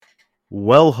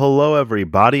Well, hello,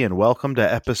 everybody, and welcome to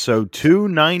episode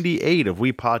 298 of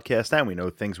We Podcast and We Know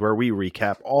Things, where we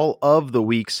recap all of the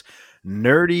week's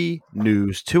nerdy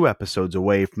news, 2 episodes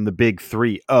away from the big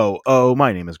 300.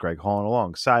 My name is Greg Hall, and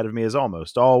alongside of me is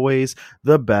almost always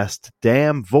the best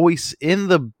damn voice in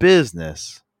the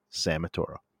business, Sam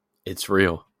Matoro. It's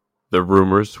real. The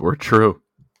rumors were true.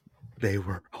 They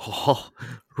were all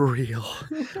real.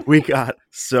 We got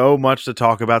so much to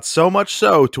talk about, so much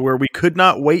so to where we could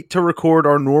not wait to record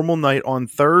our normal night on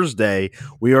Thursday.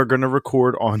 We are going to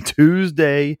record on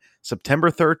Tuesday,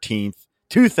 September 13th,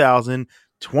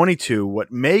 2022,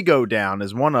 what may go down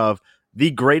as one of the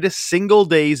greatest single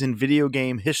days in video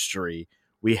game history.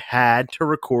 We had to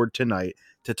record tonight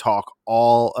to talk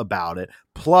all about it.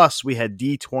 Plus, we had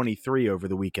D23 over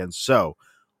the weekend, so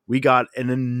we got an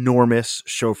enormous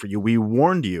show for you. We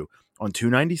warned you on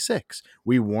 296.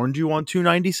 We warned you on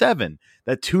 297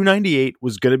 that 298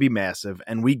 was going to be massive,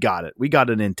 and we got it. We got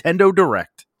a Nintendo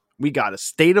Direct. We got a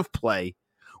State of Play.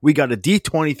 We got a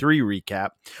D23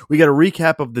 recap. We got a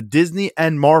recap of the Disney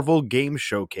and Marvel Game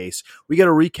Showcase. We got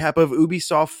a recap of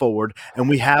Ubisoft Forward, and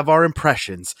we have our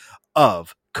impressions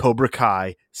of Cobra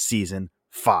Kai Season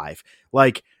 5.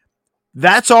 Like,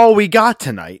 that's all we got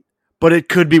tonight. But it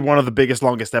could be one of the biggest,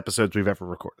 longest episodes we've ever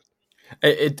recorded.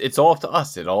 It's all up to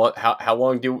us. How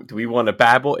long do we want to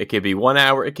babble? It could be 1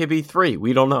 hour. It could be 3.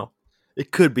 We don't know.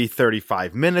 It could be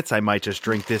 35 minutes. I might just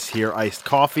drink this here iced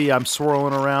coffee I'm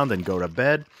swirling around and go to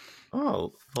bed.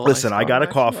 Oh, well, listen, I got a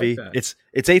coffee. Like it's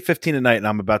 8:15 at night, and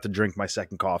I'm about to drink my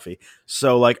second coffee.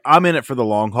 So, like, I'm in it for the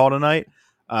long haul tonight.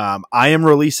 I am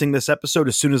releasing this episode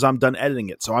as soon as I'm done editing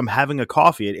it. So I'm having a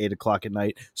coffee at 8 o'clock at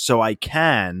night so I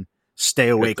can stay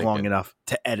awake long enough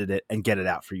to edit it and get it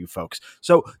out for you folks.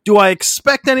 So do I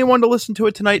expect anyone to listen to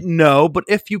it tonight? No, but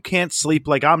if you can't sleep,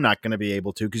 like I'm not going to be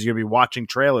able to because you're going to be watching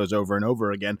trailers over and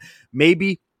over again,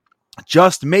 maybe,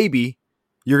 just maybe,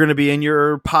 you're going to be in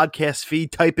your podcast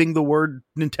feed typing the word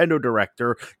Nintendo Direct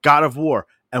or God of War,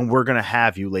 and we're going to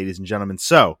have you, ladies and gentlemen.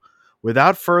 So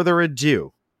without further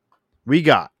ado, we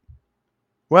got,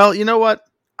 well, you know what?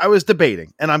 I was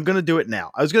debating, and I'm going to do it now.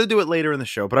 I was going to do it later in the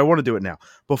show, but I want to do it now.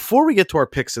 Before we get to our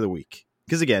picks of the week,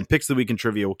 because again, picks of the week and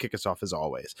trivia will kick us off as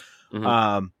always.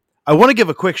 Mm-hmm. I want to give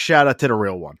a quick shout out to the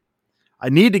real one. I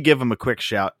need to give him a quick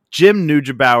shout. Jim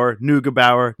Neugebauer,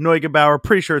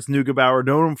 pretty sure it's Neugebauer.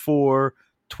 Known him for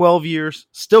 12 years.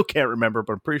 Still can't remember,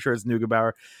 but I'm pretty sure it's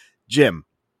Neugebauer. Jim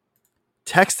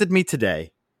texted me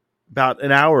today about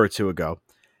an hour or two ago,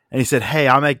 and he said, "Hey,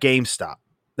 I'm at GameStop."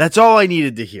 That's all I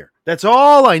needed to hear. That's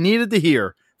all I needed to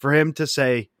hear for him to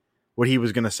say what he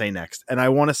was going to say next. And I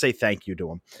want to say thank you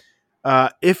to him.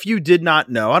 If you did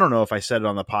not know, I don't know if I said it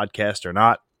on the podcast or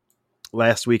not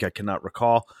last week. I cannot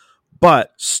recall.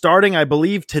 But starting, I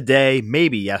believe, today,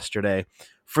 maybe yesterday,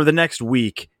 for the next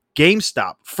week,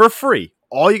 GameStop for free.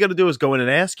 All you got to do is go in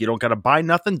and ask. You don't got to buy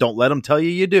nothing. Don't let them tell you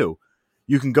you do.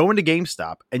 You can go into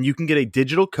GameStop and you can get a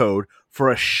digital code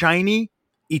for a shiny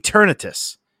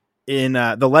Eternatus in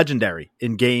the legendary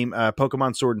in game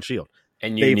Pokemon Sword and Shield.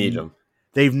 And you need them.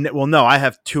 Well, no, I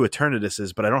have 2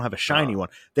 Eternatuses, but I don't have a shiny one.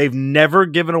 They've never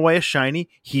given away a shiny.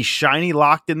 He's shiny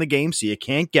locked in the game, so you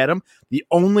can't get him. The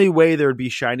only way there would be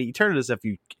shiny Eternatus is if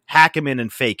you hack him in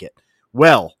and fake it.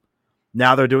 Well,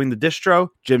 now they're doing the distro.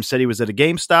 Jim said he was at a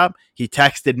GameStop. He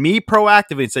texted me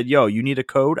proactively and said, "Yo, you need a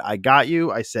code? I got you."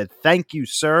 I said, "Thank you,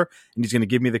 sir." And he's going to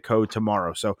give me the code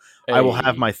tomorrow. So I will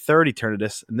have my third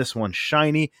Eternatus, and this one's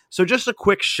shiny. So just a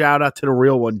quick shout out to the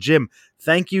real one. Jim,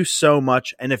 thank you so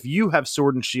much. And if you have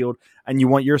Sword and Shield and you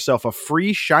want yourself a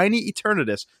free shiny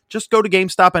Eternatus, just go to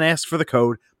GameStop and ask for the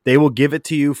code. They will give it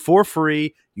to you for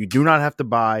free. You do not have to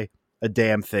buy a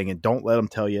damn thing, and don't let them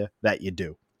tell you that you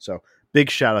do. So big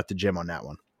shout out to Jim on that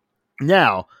one.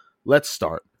 Now, let's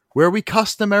start where we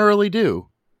customarily do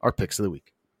our picks of the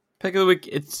week. Pick of the week,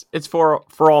 it's for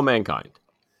all mankind.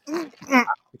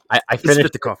 I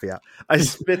spit the coffee out.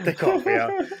 That's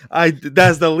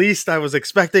the least I was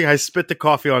expecting. I spit the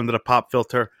coffee onto the pop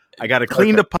filter. I got to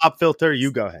clean the pop filter.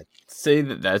 You go ahead. See,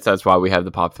 that's why we have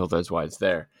the pop filter. That's why it's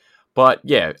there. But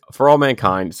yeah, for all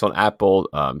mankind, it's on Apple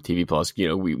TV Plus. You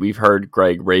know, we've heard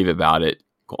Greg rave about it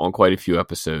on quite a few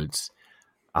episodes.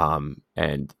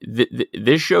 And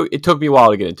this show, it took me a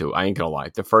while to get into. I ain't gonna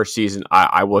lie. The first season,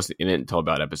 I wasn't in it until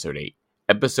about episode 8.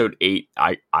 Episode 8,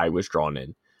 I was drawn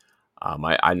in.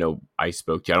 I know I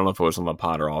spoke to you. I don't know if it was on the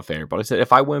pod or off air, but I said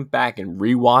if I went back and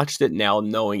rewatched it now,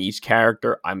 knowing each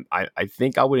character, I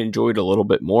think I would enjoy it a little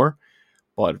bit more.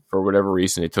 But for whatever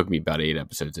reason, it took me about 8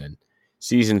 episodes in.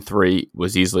 Season 3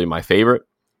 was easily my favorite.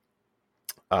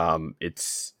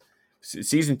 It's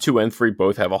season 2 and 3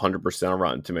 both have 100% on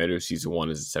Rotten Tomatoes. Season 1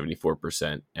 is at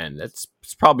 74%, and it's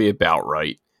probably about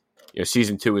right.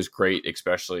 Season 2 is great,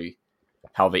 especially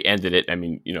how they ended it. I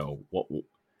mean,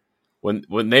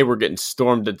 when they were getting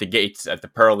stormed at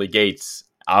the pearly gates,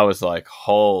 I was like,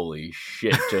 "Holy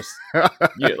shit!" Just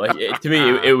to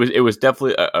me, it was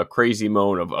definitely a crazy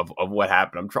moment of what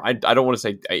happened. I'm trying. I don't want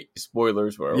to say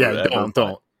spoilers. Or yeah,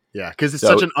 don't. Yeah, because it's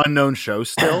such an unknown show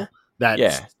still that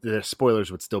the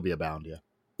spoilers would still be abound. Yeah.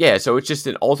 Yeah, so it's just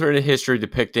an alternate history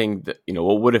depicting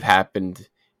what would have happened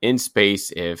in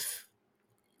space if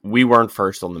we weren't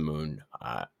first on the moon,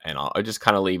 and I'll just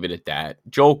kind of leave it at that.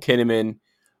 Joel Kinnaman,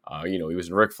 he was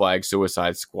in Rick Flag,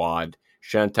 Suicide Squad.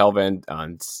 Chantal Van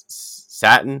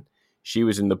Satin, she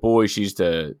was in The Boys. She's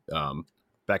the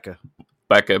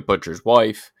Becca Butcher's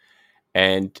wife,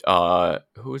 and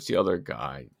who was the other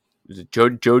guy? Was it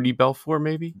Jodie Belfour,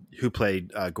 maybe? Who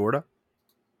played Gorda?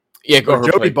 Yeah,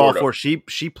 Jodie Belfour.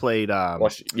 She played.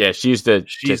 She's the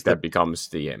chick that becomes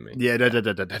the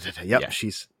Yep,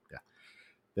 she's. Yeah,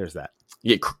 there's that.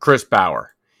 Yeah, Chris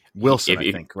Bauer, Wilson,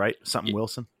 I think, right? Something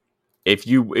Wilson. If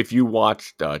you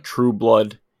watched True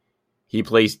Blood, he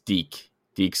plays Deke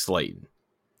Slayton.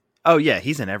 Oh yeah,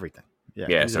 he's in everything.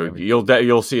 Yeah, so everything.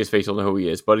 You'll see his face, you'll know who he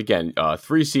is. But again,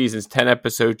 3 seasons, 10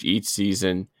 episodes each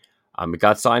season. It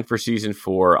got signed for season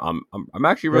 4. I'm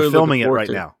actually really filming it right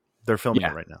now. They're filming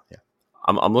it right now. Yeah,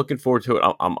 I'm looking forward to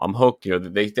it. I'm hooked.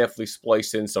 They definitely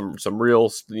splice in some real,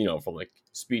 from like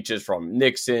speeches from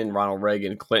Nixon, Ronald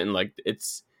Reagan, Clinton. Like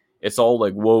it's all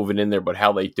like woven in there. But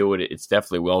how they do it, it's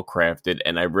definitely well crafted,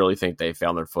 and I really think they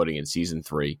found their footing in season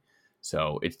 3.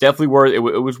 So it's definitely worth it.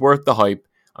 It was worth the hype.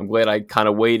 I'm glad I kind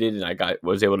of waited and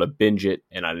was able to binge it,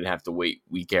 and I didn't have to wait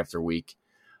week after week.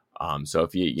 So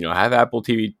if you have Apple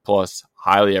TV Plus,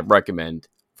 highly recommend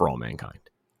For All Mankind.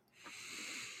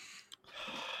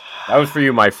 That was for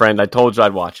you, my friend. I told you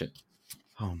I'd watch it.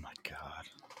 Oh my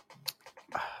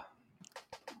god!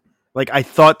 Like I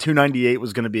thought 298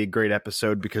 was going to be a great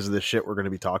episode because of the shit we're going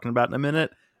to be talking about in a minute,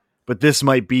 but this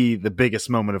might be the biggest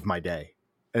moment of my day.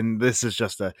 And this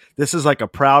is like a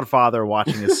proud father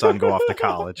watching his son go off to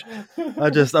college.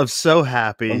 I'm so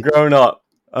happy. I'm growing up.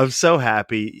 I'm so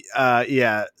happy.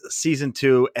 Season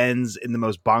 2 ends in the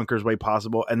most bonkers way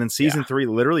possible. And then season 3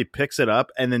 literally picks it up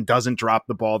and then doesn't drop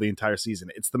the ball the entire season.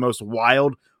 It's the most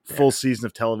wild full season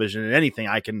of television and anything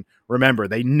I can remember.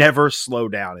 They never slow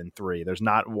down in 3. There's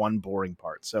not one boring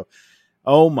part. So,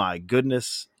 oh my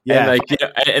goodness. Yeah,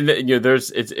 and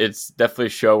it's definitely a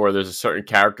show where there's a certain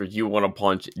character you want to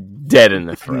punch dead in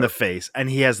the throat. In the face,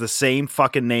 and he has the same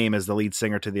fucking name as the lead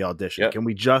singer to the audition. Yep. Can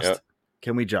we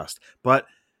just? But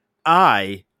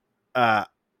I've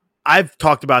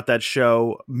talked about that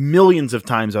show millions of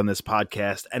times on this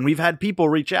podcast, and we've had people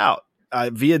reach out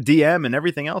via DM and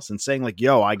everything else and saying like,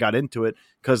 yo, I got into it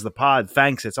because the pod,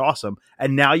 thanks, it's awesome.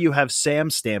 And now you have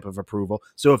Sam's stamp of approval.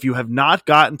 So if you have not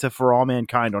gotten to For All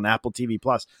Mankind on Apple TV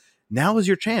Plus, now is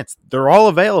your chance. They're all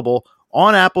available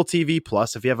on Apple TV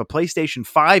Plus. If you have a PlayStation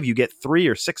 5, you get 3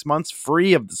 or 6 months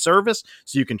free of the service,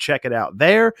 so you can check it out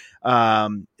there. I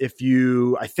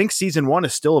think season 1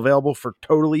 is still available for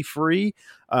totally free,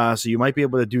 so you might be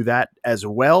able to do that as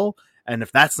well. And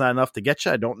if that's not enough to get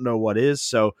you, I don't know what is.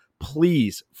 So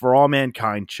please, For All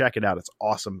Mankind, check it out. It's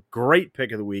awesome. Great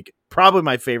pick of the week. Probably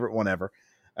my favorite one ever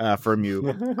from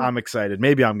you. I'm excited.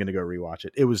 Maybe I'm going to go rewatch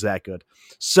it. It was that good.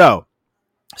 So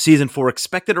season 4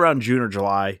 expected around June or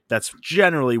July. That's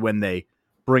generally when they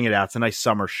bring it out. It's a nice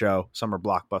summer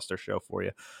blockbuster show for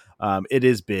you. It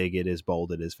is big. It is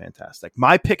bold. It is fantastic.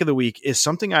 My pick of the week is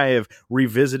something I have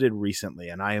revisited recently,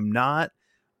 and I am not,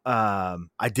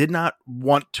 I did not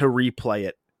want to replay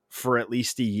it for at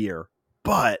least a year,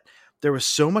 but there was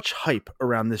so much hype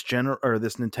around this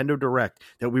this Nintendo Direct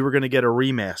that we were going to get a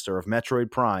remaster of Metroid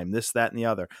Prime, this, that, and the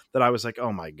other, that I was like,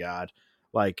 oh my God,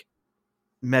 like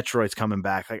Metroid's coming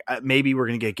back. Like maybe we're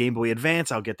going to get Game Boy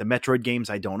Advance. I'll get the Metroid games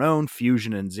I don't own,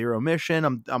 Fusion and Zero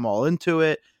Mission. I'm all into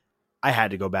it. I had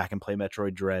to go back and play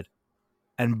Metroid Dread.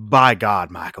 And by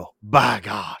God, Michael, by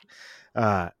God,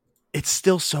 it's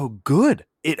still so good.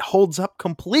 It holds up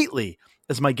completely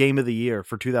as my game of the year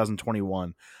for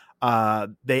 2021.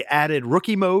 They added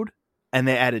rookie mode and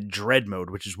they added dread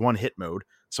mode, which is one hit mode.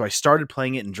 So I started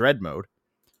playing it in dread mode.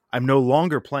 I'm no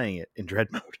longer playing it in dread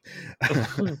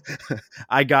mode.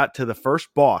 I got to the first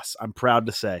boss, I'm proud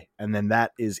to say. And then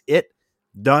that is it.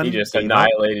 Done. He just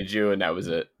annihilated you and that was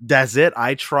it. That's it.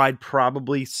 I tried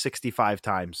probably 65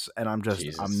 times and I'm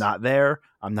not there.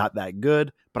 I'm not that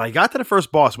good. But I got to the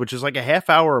first boss, which is like a half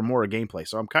hour or more of gameplay.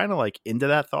 So I'm kind of like into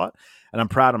that thought and I'm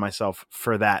proud of myself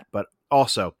for that. But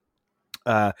also,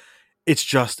 it's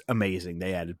just amazing.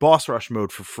 They added boss rush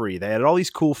mode for free. They added all these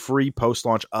cool free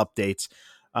post-launch updates,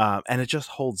 and it just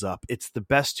holds up. It's the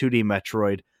best 2D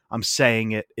Metroid. I'm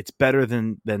saying it. It's better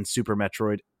than Super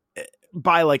Metroid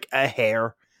by like a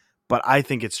hair, but I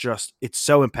think it's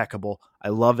so impeccable. I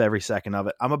love every second of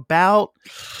it. I'm about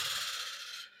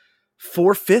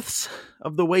 4/5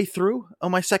 of the way through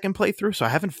on my second playthrough, so I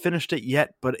haven't finished it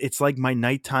yet, but it's like my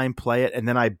nighttime play it, and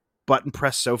then I button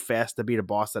press so fast to beat a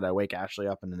boss that I wake Ashley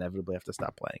up and inevitably have to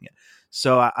stop playing it.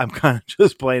 So I'm kind of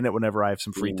just playing it whenever I have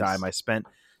some free time. I spent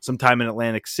some time in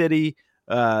Atlantic City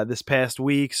this past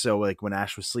week, so like when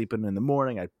Ash was sleeping in the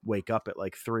morning, I'd wake up at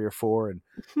like 3 or 4 and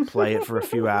play it for a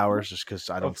few hours just because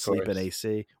I don't sleep in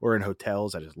AC or in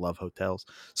hotels. I just love hotels.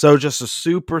 So just a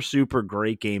super, super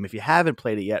great game. If you haven't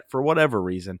played it yet, for whatever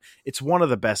reason, it's one of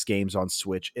the best games on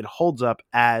Switch. It holds up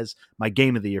as my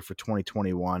game of the year for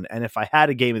 2021. And if I had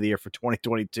a game of the year for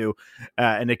 2022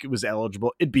 and it was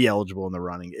eligible, it'd be eligible in the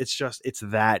running. It's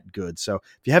that good. So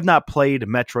if you have not played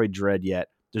Metroid Dread yet,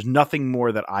 there's nothing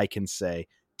more that I can say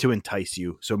to entice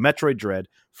you. So Metroid Dread,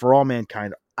 For All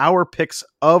Mankind, our picks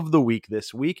of the week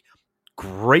this week.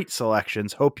 Great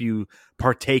selections. Hope you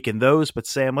partake in those. But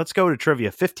Sam, let's go to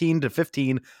trivia.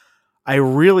 15-15. I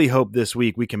really hope this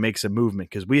week we can make some movement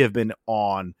because we have been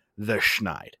on the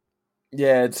schneid.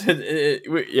 Yeah,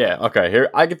 yeah. Okay, here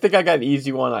I think I got an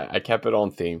easy one. I kept it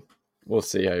on theme. We'll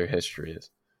see how your history is.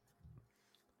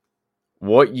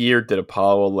 What year did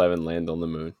Apollo 11 land on the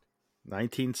moon?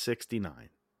 1969.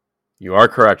 You are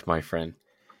correct, my friend.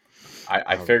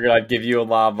 I figured I'd give you a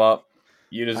lob up.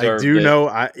 You deserve it. I do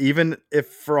know, even if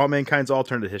For All Mankind's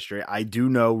alternate history, I do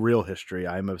know real history.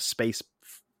 I'm a space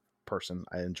person.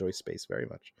 I enjoy space very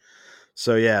much.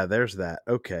 So yeah, there's that.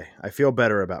 Okay, I feel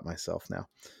better about myself now.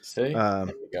 See? There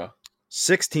you go.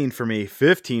 16 for me,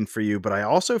 15 for you, but I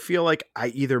also feel like I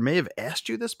either may have asked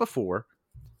you this before,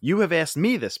 you have asked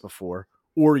me this before,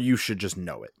 or you should just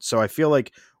know it. So I feel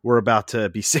like we're about to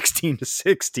be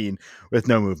 16-16 with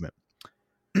no movement.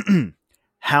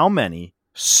 How many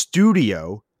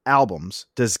studio albums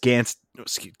does Dance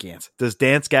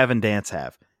Gavin Dance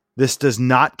have? This does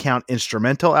not count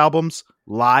instrumental albums,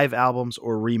 live albums,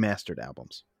 or remastered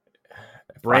albums.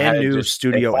 Brand new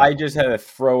studio album. I just had to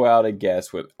throw out a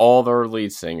guess with all their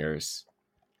lead singers.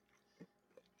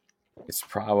 It's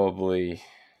probably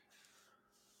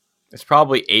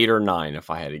 8 or 9 if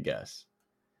I had to guess.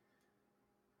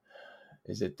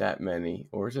 Is it that many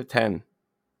or is it 10?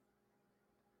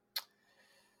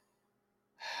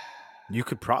 You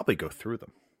could probably go through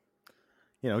them.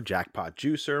 Jackpot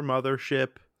Juicer,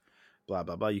 Mothership, blah,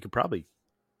 blah, blah. You could probably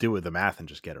do with the math and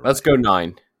just get it right. Let's go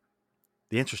 9.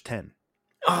 The answer's 10.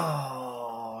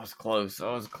 Oh, I was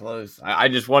close. I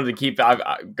just wanted to keep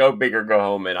go big or go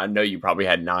home, and I know you probably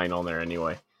had 9 on there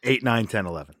anyway. 8, 9, 10,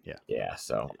 11. Yeah. Yeah,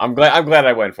 so I'm glad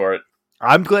I went for it.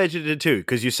 I'm glad you did too,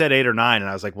 because you said 8 or 9, and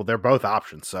I was like, well, they're both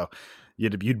options, so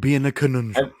you'd be in a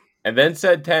conundrum. And then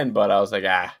said 10, but I was like,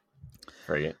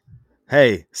 forget.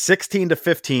 Hey,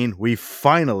 16-15, we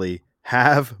finally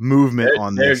have movement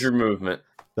on this. There's your movement.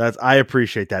 I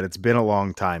appreciate that. It's been a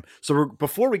long time. So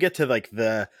before we get to like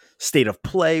the state of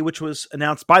play, which was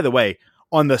announced, by the way,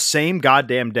 on the same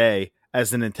goddamn day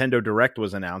as the Nintendo Direct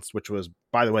was announced, which was,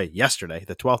 by the way, yesterday,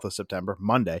 the 12th of September,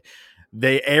 Monday,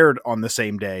 they aired on the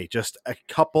same day, just a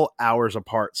couple hours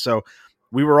apart. So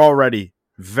we were already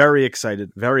very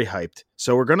excited, very hyped.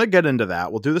 So we're going to get into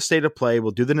that. We'll do the state of play.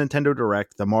 We'll do the Nintendo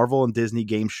Direct, the Marvel and Disney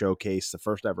Game Showcase, the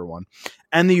first ever one,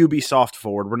 and the Ubisoft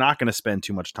Forward. We're not going to spend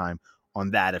too much time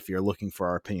on that if you're looking for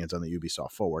our opinions on the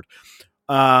Ubisoft Forward.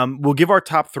 We'll give our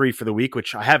top 3 for the week,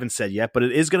 which I haven't said yet, but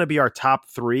it is going to be our top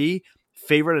 3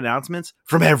 favorite announcements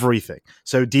from everything.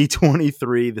 So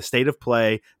D23, the state of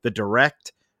play, the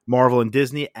Direct, Marvel and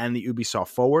Disney, and the Ubisoft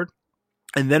Forward.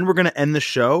 And then we're going to end the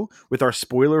show with our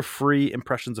spoiler-free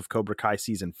impressions of Cobra Kai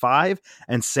Season 5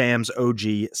 and Sam's OG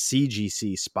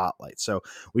CGC Spotlight. So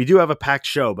we do have a packed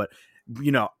show, but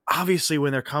obviously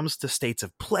when there comes to states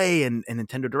of play and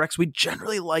Nintendo Directs, we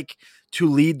generally like to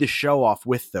lead the show off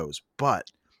with those.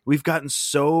 But we've gotten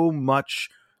so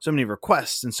many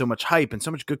requests and so much hype and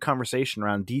so much good conversation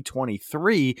around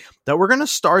D23 that we're going to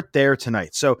start there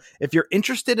tonight. So if you're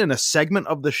interested in a segment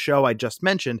of the show I just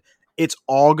mentioned, it's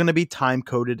all going to be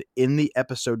time-coded in the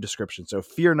episode description. So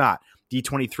fear not.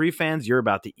 D23 fans, you're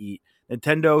about to eat.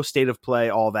 Nintendo, state of play,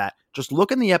 all that. Just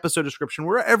look in the episode description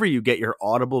wherever you get your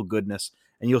Audible goodness,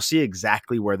 and you'll see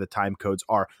exactly where the time codes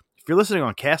are. If you're listening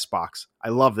on CastBox, I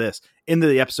love this. In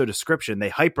the episode description, they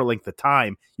hyperlink the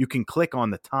time. You can click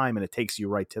on the time, and it takes you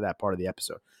right to that part of the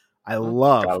episode. I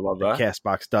love that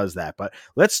CastBox does that. But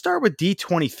let's start with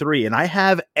D23, and I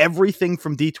have everything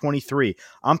from D23.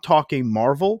 I'm talking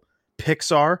Marvel,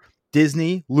 Pixar,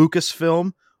 Disney,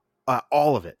 Lucasfilm,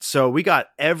 all of it. So we got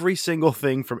every single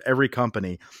thing from every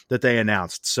company that they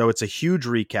announced. So it's a huge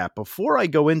recap. Before I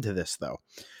go into this, though,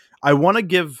 I want to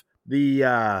give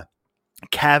the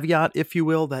caveat, if you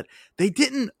will, that they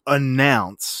didn't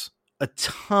announce a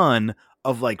ton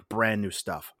of like brand new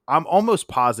stuff. I'm almost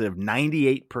positive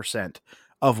 98%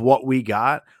 of what we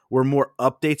got were more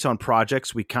updates on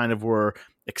projects we kind of were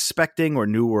expecting or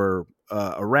knew were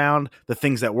around. The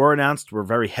things that were announced were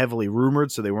very heavily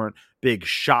rumored, so they weren't big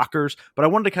shockers. But I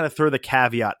wanted to kind of throw the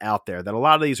caveat out there that a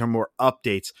lot of these are more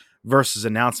updates versus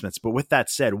announcements. But with that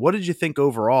said, what did you think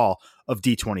overall of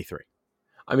D23?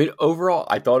 I mean, overall,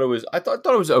 I thought it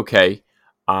was okay.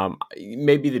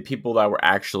 Maybe the people that were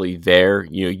actually there,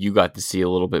 you got to see a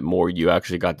little bit more. You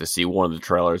actually got to see one of the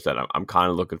trailers that I'm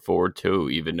kind of looking forward to,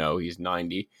 even though he's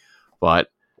 90. But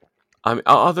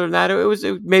other than that, it was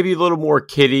maybe a little more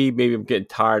kiddie. Maybe I'm getting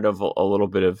tired of a little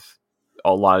bit of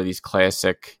a lot of these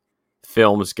classic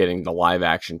films getting the live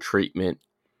action treatment.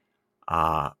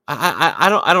 I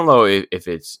don't know if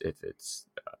it's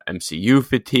MCU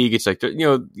fatigue. It's like,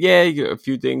 a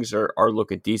few things are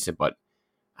looking decent, but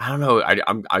I don't know.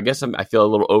 I guess I feel a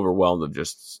little overwhelmed of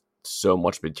just so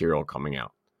much material coming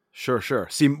out. Sure.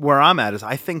 See, where I'm at is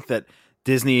I think that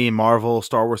Disney, Marvel,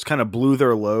 Star Wars kind of blew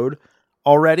their load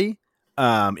already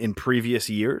in previous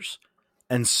years.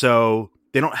 And so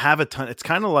they don't have a ton. It's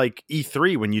kind of like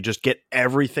E3 when you just get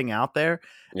everything out there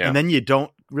and then you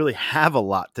don't really have a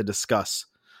lot to discuss.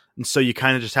 And so you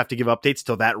kind of just have to give updates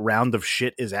till that round of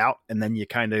shit is out. And then you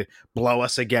kind of blow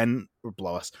us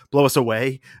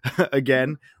away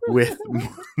again with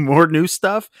more new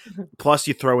stuff. Plus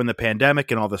you throw in the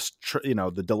pandemic and all this,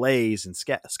 the delays and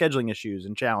scheduling issues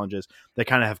and challenges that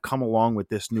kind of have come along with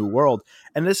this new world.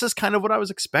 And this is kind of what I was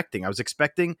expecting. I was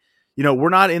expecting, we're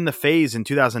not in the phase in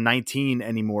 2019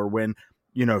 anymore when,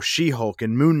 She-Hulk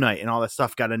and Moon Knight and all that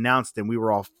stuff got announced. And we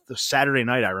were all the Saturday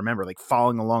night, I remember like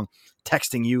following along,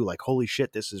 texting you like, holy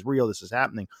shit, this is real. This is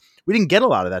happening. We didn't get a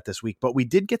lot of that this week, but we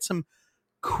did get some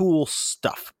cool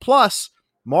stuff. Plus,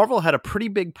 Marvel had a pretty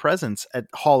big presence at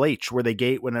Hall H where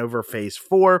they went over phase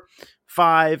 4,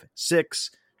 5,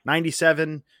 6,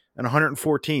 97, and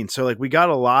 114. So like we got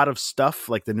a lot of stuff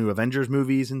like the new Avengers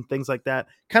movies and things like that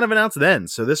kind of announced then.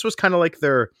 So this was kind of like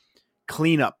their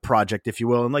cleanup project, if you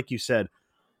will. And like you said,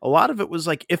 a lot of it was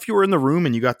like if you were in the room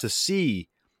and you got to see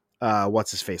what's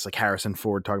his face, like Harrison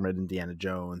Ford talking about Indiana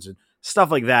Jones and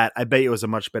stuff like that, I bet it was a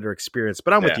much better experience.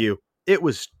 But I'm with you. It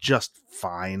was just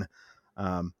fine.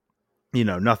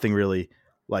 Nothing really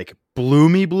like blew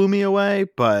me away,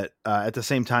 but at the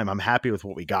same time, I'm happy with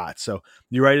what we got. So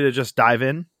you ready to just dive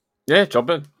in? Yeah,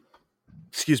 jump in.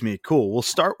 Excuse me. Cool. We'll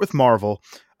start with Marvel.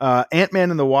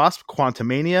 Ant-Man and the Wasp,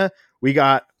 Quantumania. We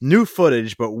got new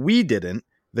footage, but we didn't.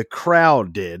 The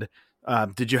crowd did.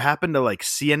 Did you happen to like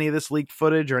see any of this leaked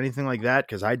footage or anything like that?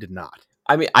 Because I did not.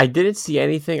 I mean, I didn't see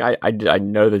anything. I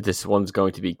know that this one's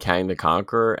going to be Kang the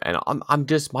Conqueror, and I'm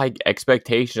just, my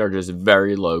expectations are just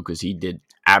very low because he did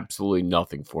absolutely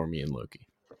nothing for me in Loki.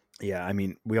 Yeah, I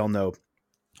mean, we all know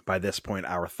by this point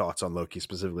our thoughts on Loki,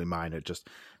 specifically mine. It's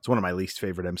one of my least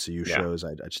favorite MCU shows.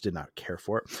 I just did not care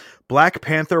for it. Black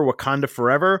Panther: Wakanda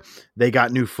Forever. They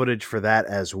got new footage for that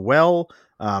as well.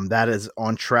 That is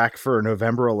on track for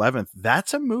November 11th.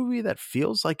 That's a movie that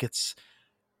feels like it's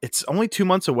only 2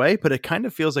 months away, but it kind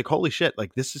of feels like, holy shit,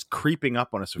 like this is creeping up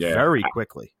on us very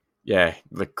quickly. Yeah,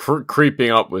 the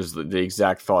creeping up was the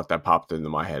exact thought that popped into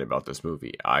my head about this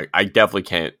movie. I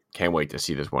definitely can't wait to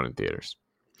see this one in theaters.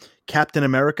 Captain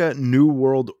America: New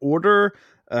World Order.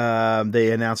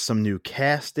 They announced some new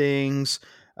castings.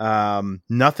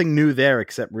 Nothing new there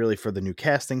except really for the new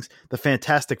castings. The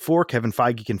Fantastic Four, Kevin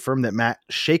Feige confirmed that Matt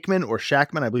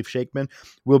Shakman, I believe Shakman,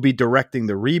 will be directing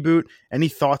the reboot. Any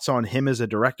thoughts on him as a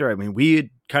director? I mean, we had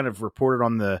kind of reported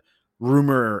on the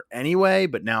rumor anyway,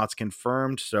 but now it's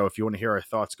confirmed. So if you want to hear our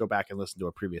thoughts, go back and listen to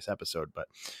a previous episode. But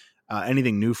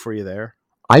anything new for you there?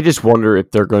 I just wonder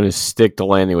if they're going to stick the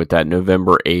landing with that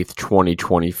November 8th,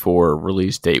 2024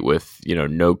 release date with,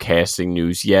 no casting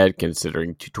news yet,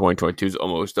 considering 2022 is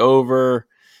almost over.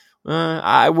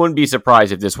 I wouldn't be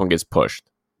surprised if this one gets pushed.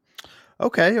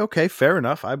 Okay. Fair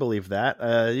enough. I believe that.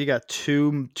 You got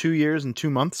 2 years and 2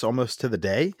 months almost to the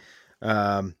day.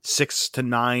 6 to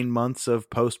 9 months of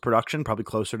post-production, probably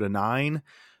closer to 9.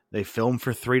 They filmed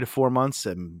for 3 to 4 months.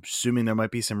 I'm assuming there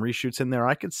might be some reshoots in there.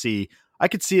 I could see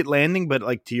it landing, but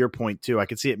like to your point too, I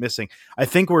could see it missing. I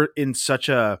think we're in such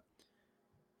a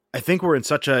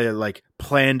like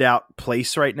planned out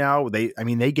place right now.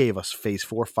 They gave us phase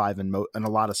 4, 5 and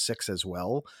a lot of 6 as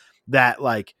well, that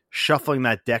like shuffling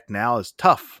that deck now is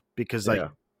tough because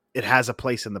it has a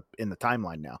place in the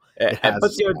timeline now. It But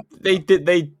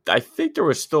has. I think there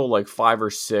was still like 5 or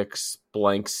 6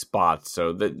 blank spots,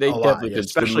 so they A lot, definitely yeah, could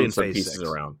especially in move some Phase pieces 6.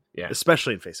 around. Yeah,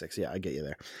 Especially in Phase 6. Yeah, I get you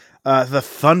there. The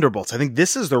Thunderbolts. I think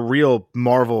this is the real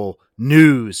Marvel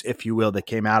news, if you will, that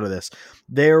came out of this.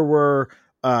 There were,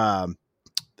 I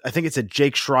think it's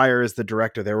Jake Schreier is the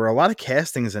director. There were a lot of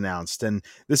castings announced, and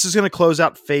this is going to close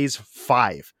out Phase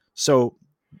 5. So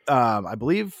I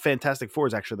believe Fantastic Four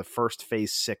is actually the first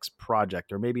Phase 6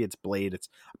 project, or maybe it's Blade.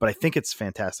 But I think it's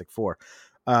Fantastic Four.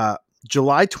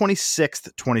 July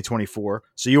 26th, 2024.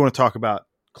 So you want to talk about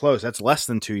close. That's less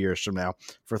than 2 years from now.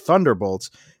 For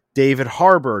Thunderbolts, David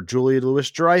Harbour, Julia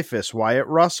Louis-Dreyfus, Wyatt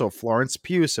Russell, Florence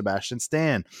Pugh, Sebastian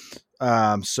Stan.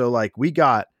 So like we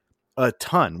got a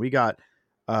ton. We got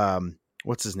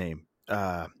what's his name?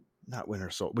 Not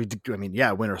Winter Soldier.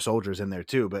 Winter Soldier's in there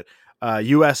too, but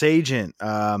U.S. Agent.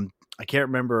 I can't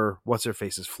remember what's her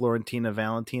face is Florentina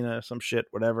Valentina, some shit,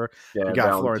 whatever. yeah. We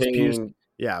got Florence Pugh.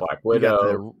 Yeah, Black we got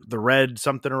Widow, the red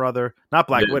something or other. Not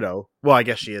Black Widow. Well, I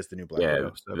guess she is the new Black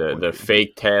Widow. So the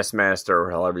fake Taskmaster, or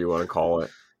however you want to call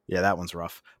it. Yeah, that one's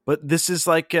rough. But this is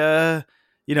like, Ashley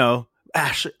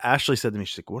said to me,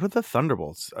 she's like, "What are the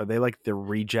Thunderbolts? Are they like the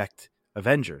reject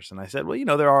Avengers?" And I said,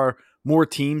 "Well, there are more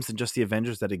teams than just the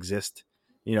Avengers that exist,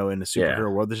 in the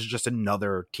superhero world. This is just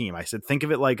another team." I said, "Think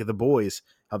of it like the Boys,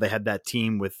 how they had that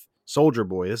team with Soldier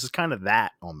Boy. This is kind of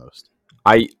that almost."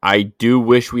 I do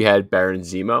wish we had Baron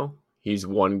Zemo. He's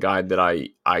one guy that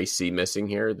I see missing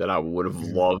here that I would have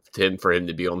loved for him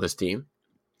to be on this team.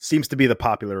 Seems to be the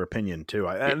popular opinion too.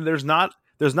 And there's not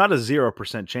a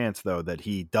 0% chance though that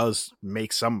he does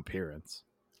make some appearance.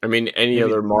 I mean, any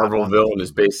other Marvel villain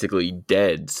is basically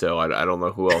dead, so I don't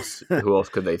know who else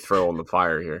could they throw on the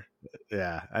fire here.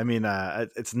 Yeah, I mean,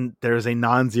 there's a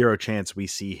non-zero chance we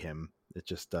see him. It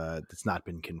just it's not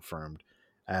been confirmed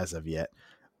as of yet.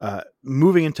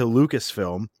 Moving into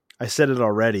Lucasfilm, I said it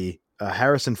already.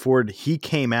 Harrison Ford, he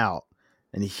came out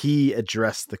and he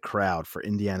addressed the crowd for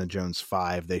Indiana Jones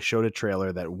 5. They showed a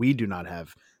trailer that we do not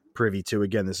have privy to.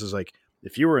 Again, this is like,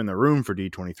 if you were in the room for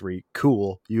D23,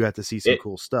 cool. You had to see some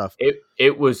cool stuff.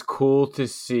 It was cool to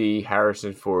see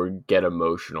Harrison Ford get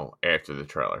emotional after the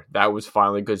trailer. That was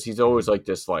finally, because he's always like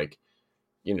this, like,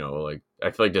 I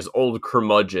feel like this old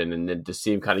curmudgeon, and then to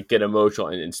see him kind of get emotional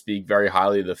and speak very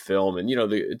highly of the film. And,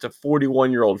 it's a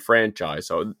 41-year-old franchise,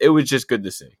 so it was just good to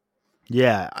see.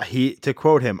 Yeah, to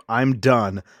quote him, "I'm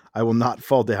done. I will not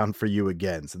fall down for you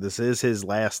again." So this is his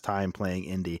last time playing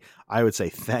Indy. I would say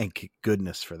thank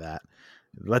goodness for that.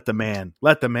 Let the man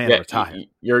retire.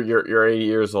 You're 80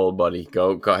 years old, buddy.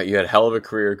 Go. You had a hell of a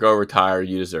career. Go retire.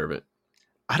 You deserve it.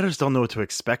 I just don't know what to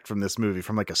expect from this movie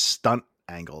from like a stunt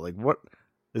angle. Like, what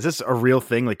is this a real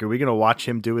thing? Like, are we going to watch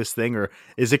him do his thing, or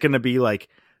is it going to be like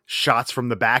shots from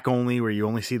the back only, where you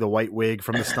only see the white wig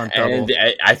from the stunt double?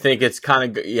 And I think it's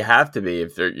kind of, you have to be,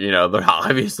 if they're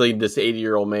obviously this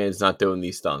 80-year-old man is not doing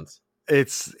these stunts.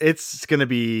 It's going to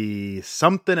be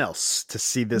something else to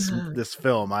see this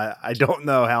film. I don't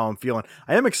know how I'm feeling.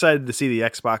 I am excited to see the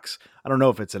Xbox. I don't know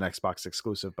if it's an Xbox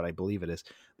exclusive, but I believe it is,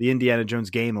 the Indiana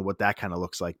Jones game and what that kind of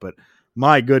looks like. But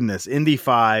my goodness, Indy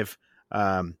 5.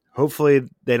 Hopefully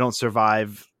they don't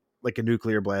survive like a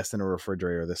nuclear blast in a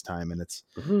refrigerator this time, and it's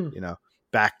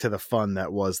back to the fun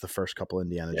that was the first couple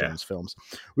Indiana Jones films.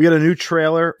 We got a new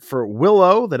trailer for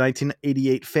Willow, the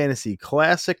 1988 fantasy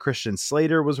classic. Christian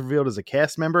Slater was revealed as a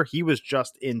cast member. He was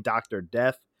just in Dr.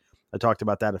 Death. I talked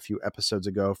about that a few episodes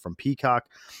ago from Peacock.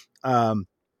 I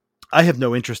have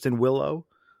no interest in Willow,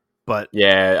 but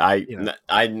yeah,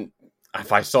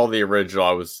 if I saw the original,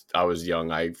 I was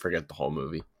young. I forget the whole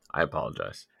movie. I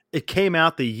apologize. It came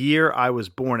out the year I was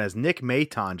born, as Nick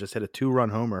Maton just hit a 2-run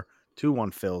homer.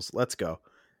 2-1 Phils. Let's go.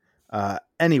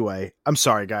 Anyway, I'm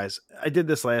sorry, guys. I did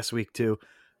this last week too.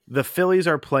 The Phillies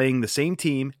are playing the same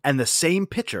team and the same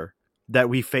pitcher that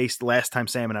we faced last time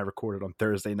Sam and I recorded on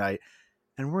Thursday night.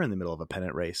 And we're in the middle of a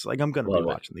pennant race. Like, I'm going to be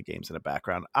watching the games in the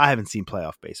background. I haven't seen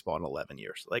playoff baseball in 11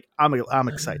 years. Like, I'm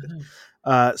excited.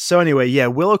 So anyway, yeah,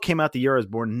 Willow came out the year I was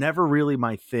born. Never really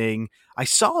my thing. I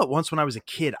saw it once when I was a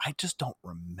kid. I just don't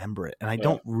remember it. And I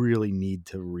don't really need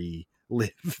to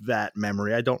relive that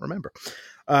memory. I don't remember.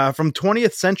 From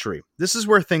 20th Century. This is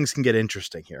where things can get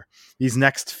interesting here. These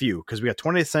next few, because we got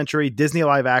 20th Century, Disney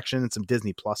live action, and some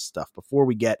Disney Plus stuff before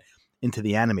we get into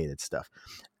the animated stuff.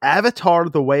 Avatar: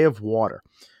 The Way of Water.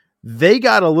 They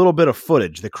got a little bit of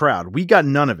footage, the crowd. We got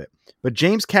none of it. But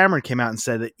James Cameron came out and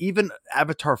said that even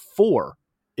Avatar 4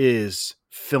 is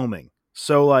filming.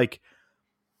 So, like,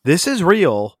 this is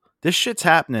real. This shit's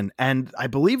happening. And I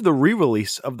believe the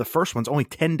re-release of the first one's only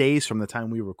 10 days from the time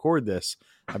we record this.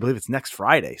 I believe it's next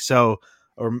Friday. So,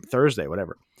 or Thursday,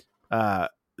 whatever.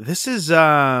 This is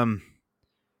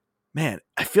man,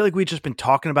 I feel like we've just been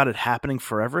talking about it happening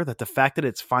forever. That the fact that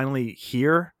it's finally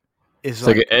here is It's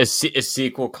like a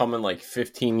sequel coming like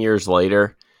 15 years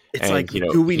later. it's And, like,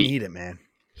 do we need it, man?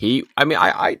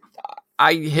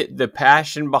 I hit the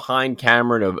passion behind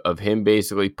Cameron of him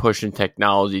basically pushing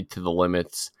technology to the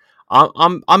limits.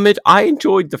 I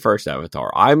enjoyed the first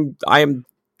Avatar. I am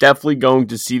definitely going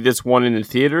to see this one in the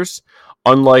theaters,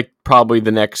 unlike probably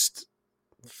the next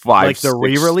five, like the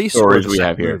re-release stories we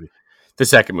have here. Movie? The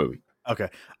second movie. Okay,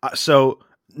 so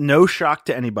no shock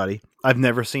to anybody. I've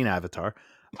never seen Avatar.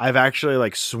 I've actually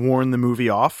like sworn the movie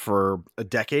off for a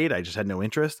decade. I just had no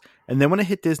interest. And then when it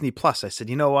hit Disney Plus, I said,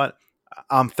 you know what?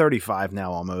 I'm 35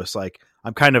 now almost. Like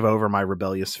I'm kind of over my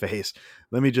rebellious phase.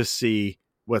 Let me just see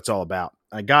what it's all about.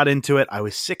 I got into it. I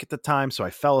was sick at the time, so I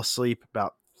fell asleep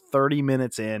about 30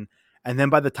 minutes in. And then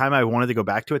by the time I wanted to go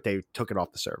back to it, they took it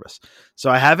off the service. So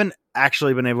I haven't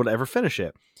actually been able to ever finish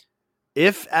it.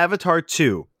 If Avatar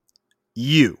 2,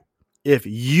 if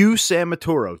you, Sam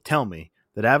Maturo, tell me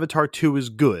that Avatar 2 is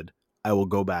good, I will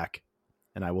go back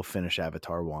and I will finish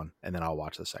Avatar 1 and then I'll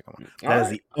watch the second one. That is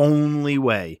the only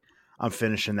way I'm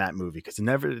finishing that movie because it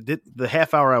never did. The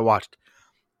half hour I watched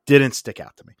didn't stick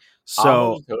out to me.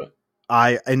 So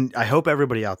I hope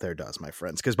everybody out there does, my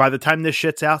friends, because by the time this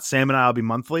shit's out, Sam and I will be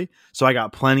monthly. So I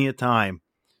got plenty of time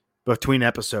between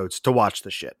episodes to watch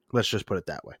the shit. Let's just put it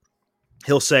that way.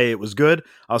 He'll say it was good.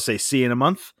 I'll say see you in a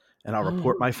month and I'll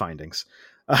report my findings.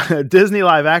 Disney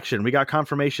live action. We got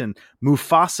confirmation.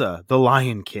 Mufasa, the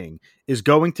Lion King, is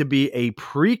going to be a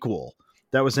prequel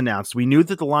that was announced. We knew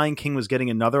that the Lion King was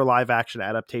getting another live action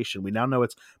adaptation. We now know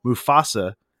it's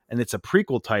Mufasa and it's a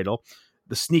prequel title.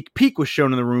 The sneak peek was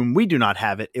shown in the room. We do not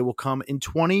have it. It will come in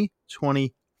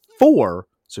 2024.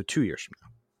 So 2 years from now.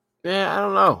 Yeah, I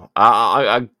don't know.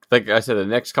 I like I said, the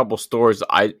next couple stores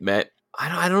I met,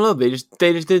 I don't know. They just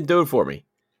didn't do it for me.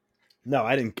 No,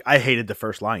 I didn't. I hated the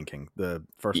first Lion King, the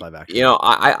first live action. You know,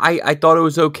 I thought it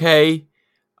was okay.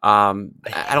 The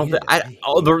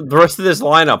rest of this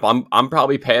lineup, I'm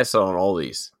probably passing on all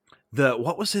these.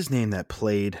 What was his name that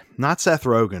played? Not Seth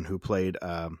Rogen, who played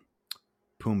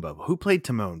Pumbaa. Who played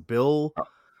Timon? Bill.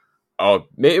 Oh,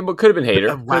 maybe it could have been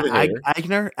Hader.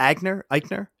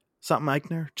 Eichner, something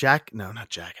Eichner. Jack? No, not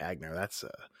Jack Agner. That's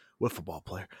a wiffle ball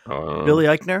player. Billy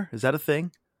Eichner, is that a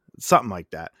thing? Something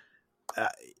like that.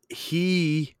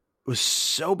 He was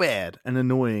so bad and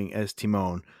annoying as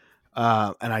Timon,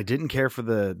 and I didn't care for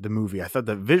the movie. I thought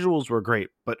the visuals were great,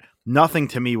 but nothing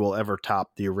to me will ever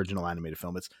top the original animated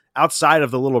film. It's outside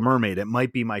of The Little Mermaid. It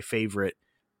might be my favorite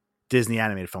Disney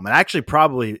animated film. It actually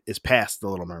probably is past The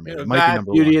Little Mermaid. It might be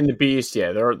number Beauty 1. and the Beast.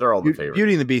 Yeah, they're all the favorites.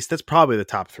 Beauty and the Beast. That's probably the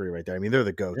top 3 right there. I mean, they're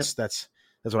the goats. Yep.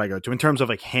 That's what I go to in terms of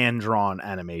like hand drawn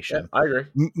animation. Yeah, I agree.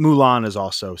 Mulan is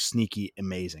also sneaky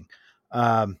amazing.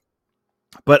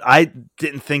 But I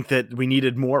didn't think that we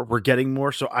needed more. We're getting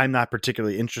more, so I'm not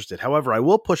particularly interested. However, I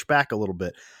will push back a little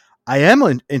bit. I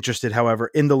am interested,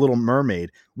 however, in The Little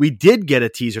Mermaid. We did get a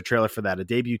teaser trailer for that, a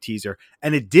debut teaser,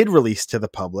 and it did release to the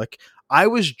public. I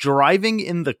was driving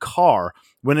in the car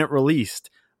when it released,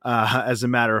 as a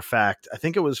matter of fact. I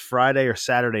think it was Friday or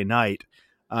Saturday night.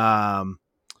 I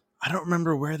don't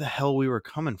remember where the hell we were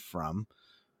coming from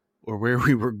or where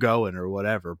we were going or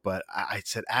whatever. But I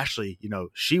said, Ashley,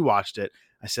 she watched it.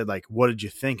 I said, like, what did you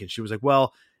think? And she was like,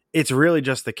 well, it's really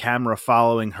just the camera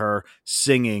following her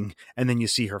singing. And then you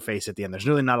see her face at the end. There's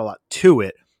really not a lot to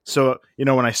it. So,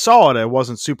 when I saw it, I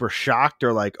wasn't super shocked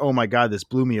or like, oh my God, this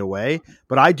blew me away.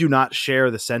 But I do not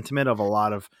share the sentiment of a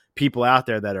lot of people out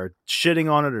there that are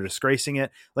shitting on it or disgracing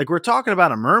it. Like, we're talking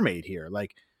about a mermaid here.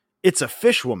 Like, it's a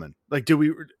fish woman. Like, do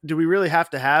we really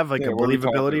have to have like a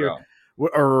believability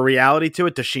or a reality to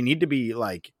it? Does she need to be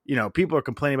like, people are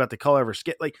complaining about the color of her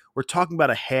skin. Like, we're talking about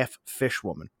a half fish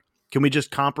woman. Can we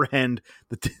just comprehend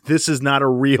that this is not a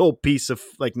real piece of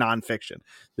like nonfiction?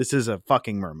 This is a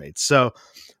fucking mermaid. So,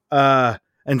 and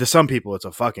to some people it's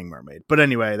a fucking mermaid, but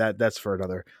anyway, that's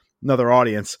for another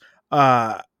audience.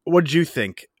 What did you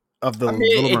think of the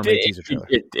Little Mermaid teaser trailer?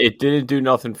 It didn't do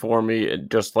nothing for me.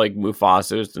 Just like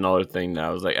Mufasa is another thing that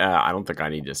I was like, I don't think I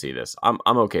need to see this. I'm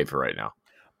okay for right now.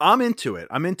 I'm into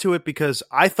it because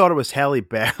I thought it was Halle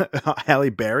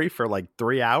Berry for like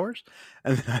 3 hours.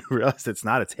 And then I realized it's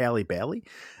not, it's Halle Bailey.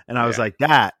 And I was like,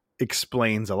 that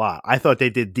explains a lot. I thought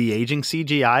they did de-aging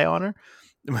CGI on her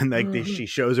when she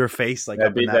shows her face. Like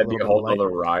that'd be a whole other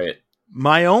riot.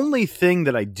 My only thing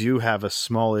that I do have a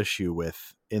small issue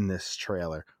with in this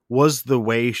trailer was the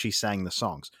way she sang the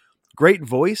songs. Great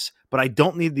voice, but I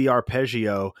don't need the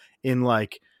arpeggio in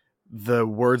like the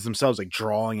words themselves, like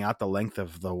drawing out the length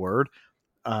of the word.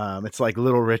 It's like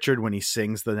Little Richard when he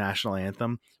sings the national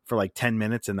anthem for like 10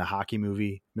 minutes in the hockey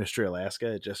movie Mystery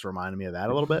Alaska. It just reminded me of that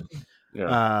a little bit.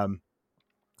 Yeah.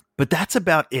 But that's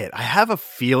about it. I have a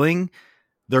feeling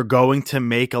they're going to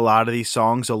make a lot of these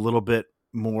songs a little bit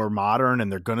more modern,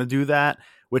 and they're going to do that,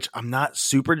 which I'm not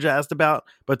super jazzed about.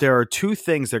 But there are two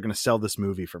things they're going to sell this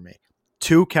movie for me.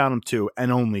 Two, count them, two,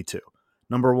 and only two.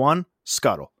 Number one,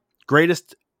 Scuttle.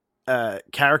 Greatest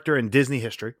character in Disney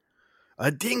history.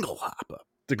 A Dinglehopper.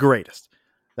 The greatest.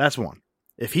 That's one.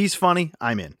 If he's funny,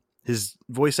 I'm in. His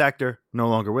voice actor, no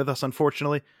longer with us,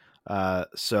 unfortunately.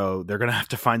 So they're going to have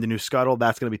to find a new Scuttle.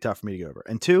 That's going to be tough for me to get over.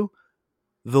 And two,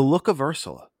 the look of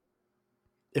Ursula.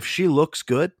 If she looks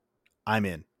good, I'm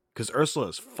in. Because Ursula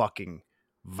is fucking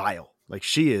vile. Like,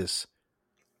 she is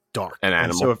dark. An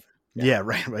animal. And so yeah,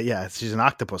 right. But yeah, she's an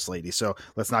octopus lady. So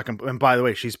let's not and by the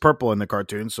way, she's purple in the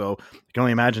cartoon. So you can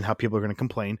only imagine how people are going to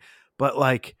complain. But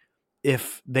like,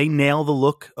 if they nail the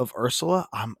look of Ursula,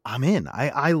 I'm in.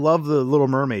 I love the Little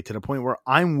Mermaid to the point where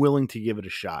I'm willing to give it a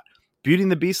shot. Beauty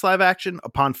and the Beast live action,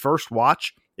 upon first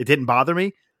watch, it didn't bother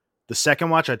me. The second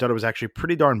watch, I thought it was actually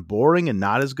pretty darn boring and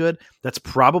not as good. That's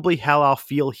probably how I'll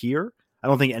feel here. I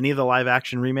don't think any of the live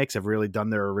action remakes have really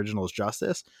done their originals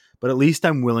justice, but at least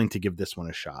I'm willing to give this one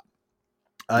a shot.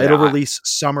 It'll release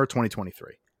summer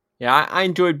 2023. Yeah, I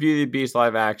enjoyed Beauty and the Beast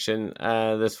live action.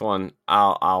 This one,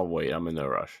 I'll wait. I'm in no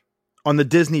rush. On the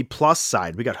Disney Plus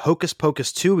side, we got Hocus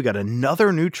Pocus 2. We got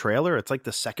another new trailer. It's like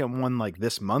the second one like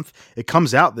this month. It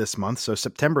comes out this month. So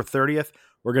September 30th,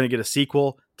 we're going to get a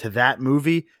sequel to that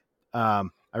movie. I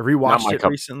rewatched it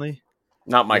recently.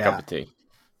 Not my cup of tea.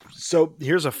 So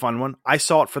here's a fun one. I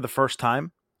saw it for the first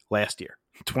time last year,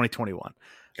 2021.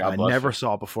 I never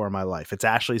saw it before in my life. It's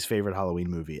Ashley's favorite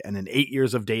Halloween movie. And in 8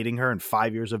 years of dating her and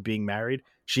 5 years of being married,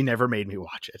 she never made me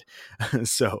watch it.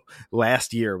 So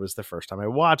last year was the first time I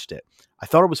watched it. I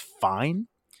thought it was fine.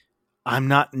 I'm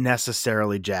not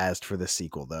necessarily jazzed for the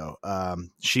sequel, though.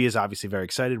 She is obviously very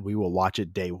excited. We will watch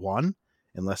it day one,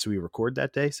 unless we record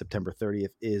that day. September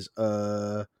 30th is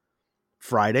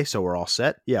Friday, so we're all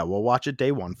set. Yeah, we'll watch it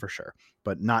day one for sure,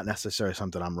 but not necessarily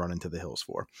something I'm running to the hills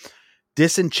for.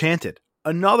 Disenchanted,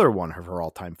 another one of her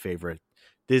all-time favorite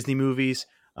Disney movies,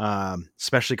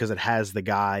 especially because it has the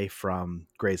guy from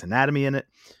Grey's Anatomy in it.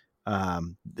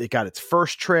 It got its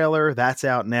first trailer. That's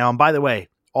out now. And by the way,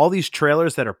 all these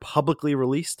trailers that are publicly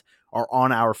released are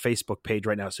on our Facebook page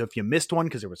right now. So if you missed one,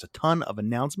 because there was a ton of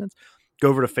announcements, go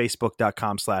over to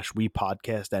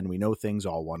facebook.com/WePodcast and We Know Things,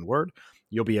 all one word.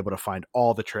 You'll be able to find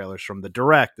all the trailers from the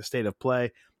Direct, the State of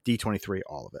Play, D23,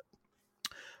 all of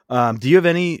it. Do you have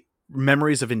any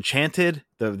memories of Enchanted,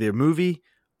 the movie?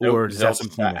 Or does that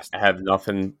something you missed? I have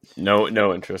nothing,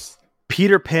 no interest.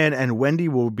 Peter Pan and Wendy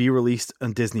will be released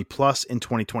on Disney Plus in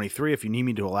 2023. If you need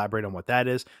me to elaborate on what that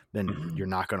is, then you're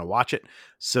not going to watch it.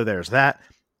 So there's that.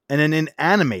 And then in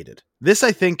animated, this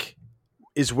I think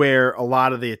is where a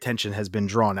lot of the attention has been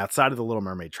drawn outside of the Little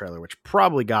Mermaid trailer, which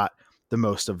probably got the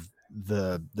most of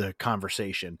the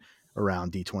conversation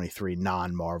around D23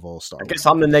 non-Marvel Star Wars. I guess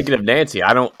I'm the negative Nancy.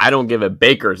 I don't give a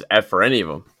baker's F for any of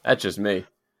them. That's just me.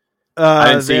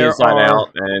 I didn't see Inside Out,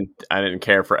 and I didn't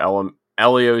care for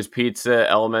Elio's Pizza.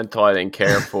 Elemental, I didn't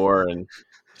care for, and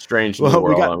Strange New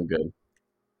World, I'm good.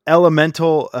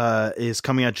 Elemental is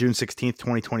coming out June 16th,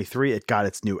 2023. It got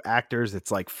its new actors.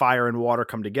 It's like fire and water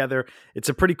come together. It's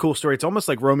a pretty cool story. It's almost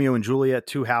like Romeo and Juliet,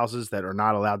 two houses that are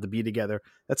not allowed to be together.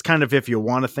 That's kind of if you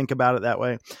want to think about it that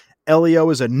way. Elio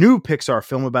is a new Pixar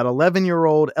film about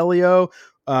 11-year-old Elio.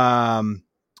 I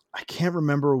can't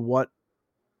remember what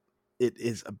it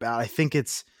is about. I think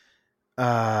it's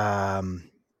something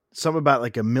about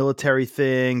like a military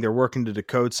thing. They're working to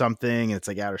decode something, and it's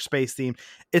like outer space theme.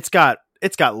 It's got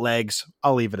legs.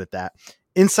 I'll leave it at that.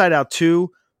 Inside Out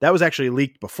 2, that was actually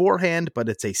leaked beforehand, but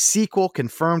it's a sequel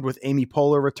confirmed with Amy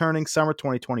Poehler returning summer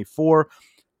 2024.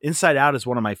 Inside Out is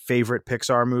one of my favorite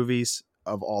Pixar movies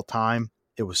of all time.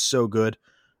 It was so good.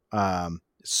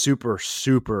 Super,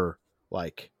 super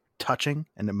like touching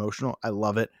and emotional. I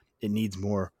love it. It needs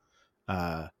more.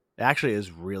 It actually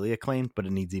is really acclaimed, but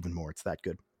it needs even more. It's that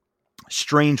good.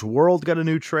 Strange World got a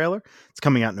new trailer. It's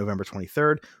coming out November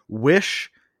 23rd.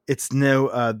 Wish, it's new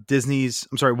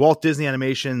Walt Disney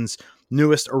Animation's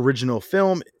newest original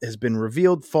film has been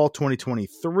revealed, fall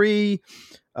 2023.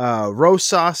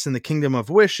 Rosas in the Kingdom of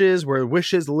Wishes, where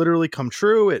wishes literally come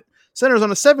true. It centers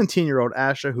on a 17-year-old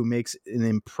Asha who makes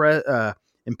an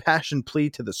impassioned plea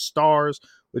to the stars,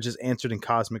 which is answered in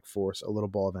cosmic force, a little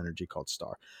ball of energy called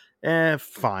Star.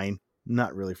 Fine.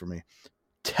 Not really for me.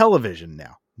 Television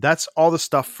now. That's all the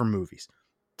stuff for movies.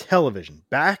 Television.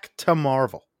 Back to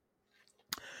Marvel.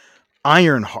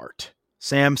 Ironheart.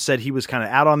 Sam said he was kind of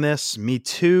out on this. Me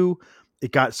too.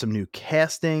 It got some new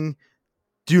casting.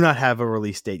 Do not have a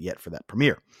release date yet for that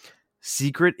premiere.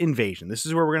 Secret Invasion. This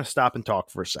is where we're going to stop and talk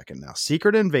for a second now.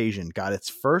 Secret Invasion got its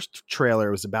first trailer.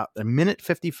 It was about a minute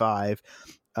 55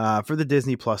 for the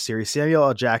Disney Plus series. Samuel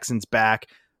L. Jackson's back.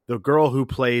 The girl who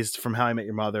plays from How I Met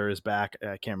Your Mother is back.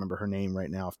 I can't remember her name right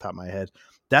now off the top of my head.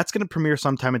 That's going to premiere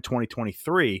sometime in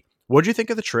 2023. What do you think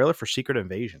of the trailer for Secret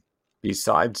Invasion?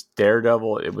 Besides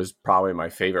Daredevil, it was probably my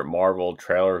favorite Marvel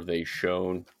trailer they've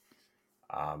shown.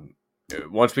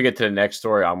 Once we get to the next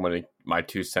story, I'm going to my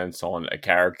 2 cents on a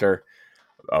character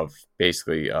of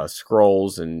basically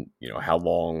Skrulls and how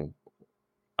long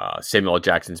Samuel L.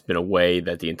 Jackson's been away.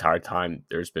 That the entire time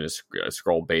there's been a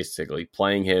Skrull basically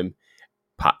playing him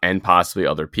and possibly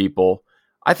other people.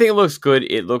 I think it looks good.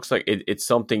 It looks like it's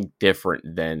something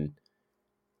different than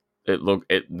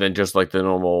than just like the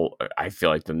normal. I feel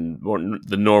like the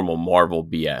normal Marvel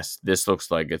BS. This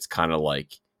looks like it's kind of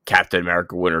like Captain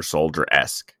America Winter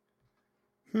Soldier-esque.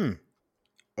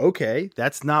 Okay,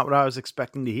 that's not what I was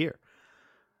expecting to hear.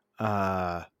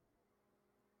 So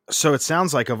it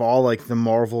sounds like of all like the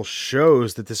Marvel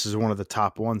shows that this is one of the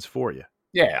top ones for you.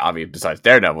 Yeah, I mean, besides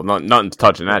Daredevil, nothing's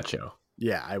touching that show.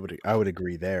 Yeah, I would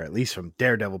agree there, at least from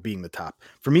Daredevil being the top.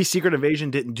 For me, Secret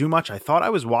Invasion didn't do much. I thought I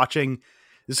was watching,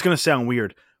 this is going to sound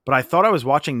weird, but I thought I was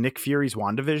watching Nick Fury's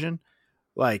WandaVision.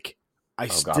 Like, I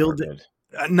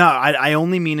No, I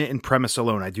only mean it in premise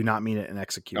alone. I do not mean it in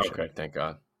execution. Okay, thank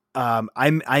God.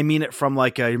 I mean it from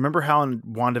like, you remember how in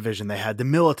WandaVision they had the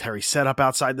military set up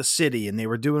outside the city and they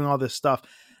were doing all this stuff.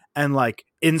 And like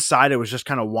inside it was just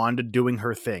kind of Wanda doing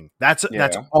her thing. That's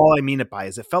all I mean it by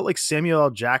is it felt like Samuel L.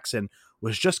 Jackson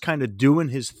was just kind of doing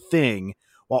his thing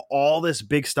while all this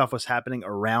big stuff was happening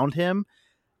around him.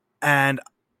 And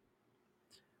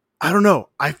I don't know.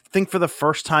 I think for the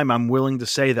first time, I'm willing to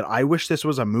say that I wish this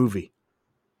was a movie.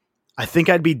 I think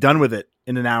I'd be done with it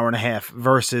in an hour and a half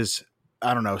versus,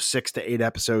 I don't know, 6 to 8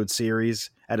 episode series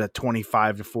at a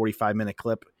 25 to 45 minute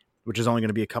clip, which is only going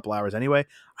to be a couple hours anyway.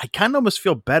 I kind of almost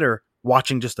feel better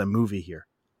watching just a movie here.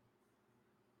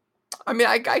 I mean,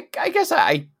 I guess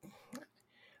I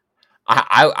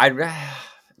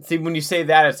see when you say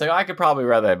that, it's like I could probably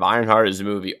rather have Ironheart as a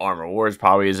movie, Armor Wars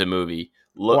probably as a movie.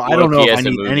 I don't know if I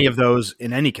need any of those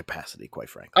in any capacity, quite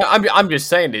frankly. I'm just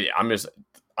saying that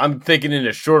I'm thinking in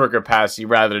a shorter capacity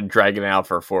rather than dragging it out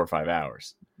for 4 or 5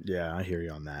 hours. Yeah, I hear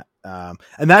you on that.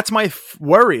 And that's my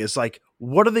worry is like,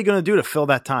 what are they going to do to fill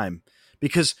that time?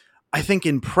 Because I think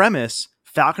in premise,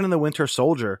 Falcon and the Winter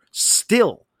Soldier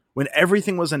still, when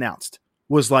everything was announced,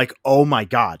 was like, oh my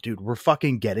God, dude, we're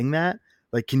fucking getting that.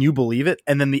 Like, can you believe it?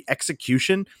 And then the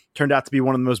execution turned out to be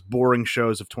one of the most boring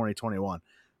shows of 2021.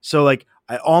 So like,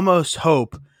 I almost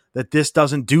hope that this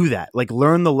doesn't do that. Like,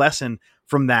 learn the lesson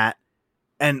from that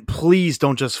and please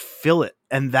don't just fill it.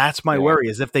 And that's my worry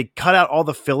is if they cut out all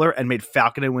the filler and made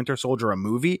Falcon and Winter Soldier a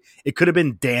movie, it could have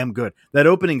been damn good. That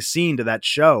opening scene to that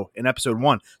show in episode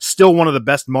 1, still one of the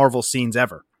best Marvel scenes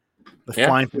ever. The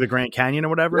flying through the Grand Canyon or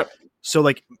whatever. Yep. So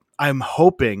like, I'm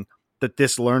hoping that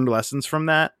this learned lessons from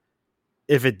that.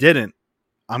 If it didn't,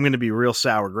 I'm going to be real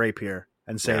sour grape here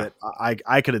and say that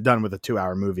I could have done with a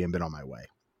 2-hour movie and been on my way.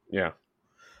 Yeah.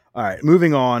 All right,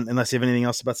 moving on, unless you have anything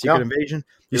else about Secret Invasion.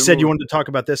 You said you wanted to talk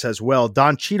about this as well.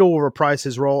 Don Cheadle will reprise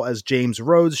his role as James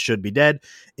Rhodes, should be dead,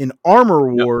 in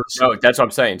Armor Wars. No, that's what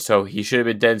I'm saying. So he should have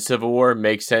been dead in Civil War.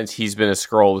 Makes sense. He's been a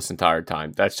Skrull this entire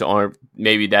time. That's the only,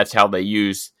 maybe that's how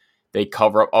they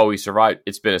cover up, oh, he survived.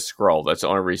 It's been a Skrull. That's the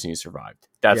only reason he survived.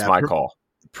 That's my call.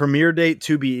 Premiere date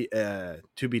to be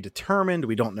determined.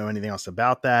 We don't know anything else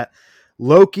about that.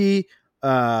 Loki,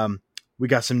 we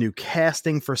got some new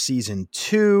casting for season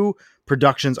 2.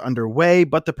 Production's underway,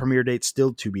 but the premiere date's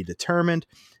still to be determined.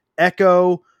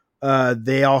 Echo,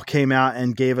 they all came out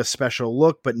and gave a special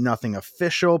look, but nothing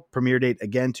official. Premiere date,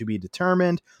 again, to be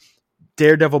determined.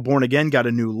 Daredevil Born Again got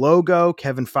a new logo.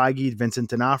 Kevin Feige,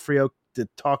 Vincent D'Onofrio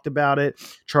talked about it.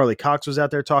 Charlie Cox was out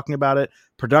there talking about it.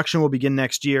 Production will begin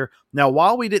next year. Now,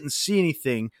 while we didn't see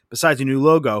anything besides a new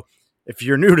logo, if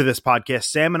you're new to this podcast,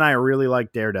 Sam and I really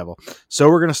like Daredevil. So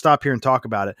we're going to stop here and talk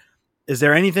about it. Is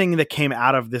there anything that came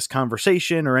out of this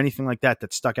conversation or anything like that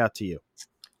that stuck out to you?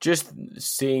 Just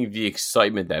seeing the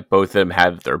excitement that both of them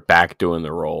had that they're back doing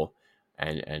the role.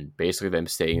 And basically them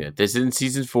saying that this isn't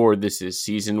season 4, this is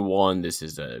season 1. This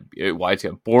is why it's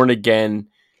Born Again.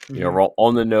 You know, we're all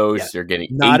on the nose. Yeah. They're getting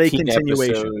not 18 a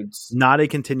continuation, episodes. Not a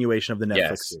continuation of the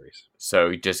Netflix series.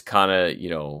 So just kind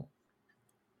of,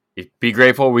 be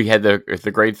grateful we had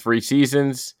the great 3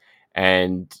 seasons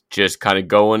and just kind of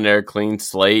go in there, clean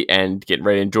slate, and getting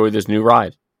ready to enjoy this new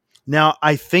ride. Now,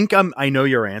 I think I know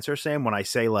your answer, Sam, when I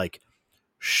say like,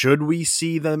 should we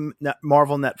see the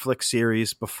Marvel Netflix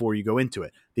series before you go into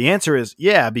it? The answer is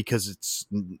yeah, because it's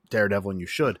Daredevil and you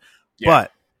should. Yeah.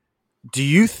 But do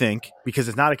you think, because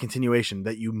it's not a continuation,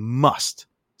 that you must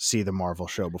see the Marvel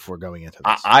show before going into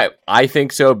this? I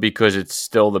think so, because it's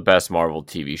still the best Marvel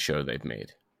TV show they've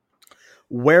made.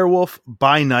 Werewolf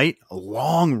by Night,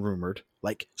 long rumored,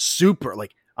 like super,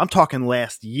 like I'm talking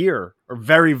last year or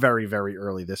very, very, very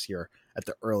early this year at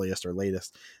the earliest or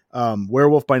latest.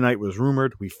 Werewolf by Night was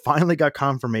rumored. We finally got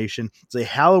confirmation. It's a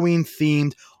Halloween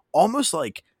themed, almost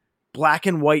like black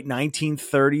and white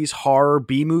 1930s horror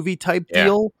B-movie type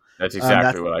deal. That's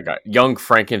exactly what I got. Young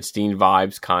Frankenstein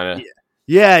vibes, kind of.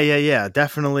 Yeah,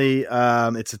 definitely.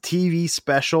 It's a TV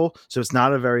special, so it's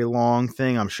not a very long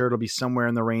thing. I'm sure it'll be somewhere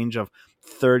in the range of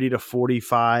 30 to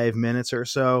 45 minutes or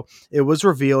so. It was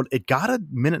revealed. It got a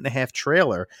 1.5-minute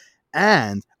trailer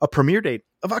and a premiere date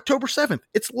of October 7th.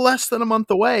 It's less than a month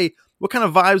away. What kind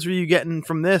of vibes were you getting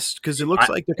from this? Because it looks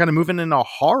like they're kind of moving into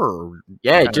horror.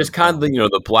 Yeah, just kind of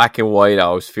the black and white. I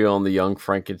was feeling the Young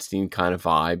Frankenstein kind of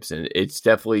vibes, and it's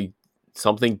definitely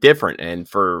something different. And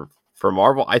for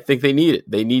Marvel, I think they need it.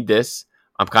 They need this.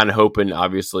 I'm kind of hoping,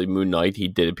 obviously, Moon Knight, he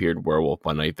did appear in Werewolf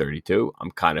by Night 32.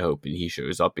 I'm kind of hoping he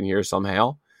shows up in here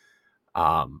somehow.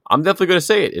 I'm definitely going to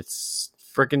say it. It's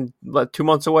freaking 2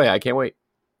 months away. I can't wait.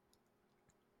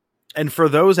 And for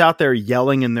those out there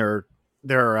yelling in their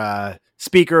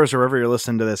speakers or wherever you're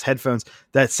listening to this, headphones,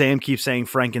 that Sam keeps saying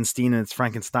Frankenstein and it's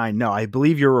Frankenstein. No, I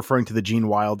believe you're referring to the Gene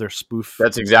Wilder spoof.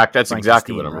 That's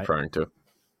exactly what I'm referring to.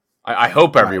 I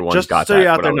hope everyone just got so that.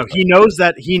 You're out there, no, he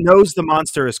knows the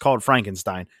monster is called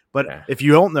Frankenstein. But if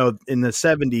you don't know, in the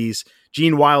 70s,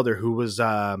 Gene Wilder, who was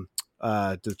the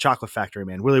Chocolate Factory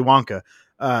man, Willy Wonka,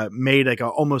 made like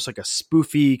almost like a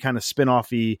spoofy kind of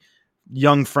spin-offy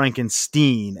Young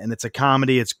Frankenstein, and it's a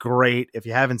comedy. It's great. If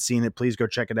you haven't seen it, please go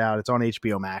check it out. It's on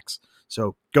HBO Max,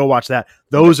 so go watch that.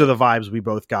 Those are the vibes we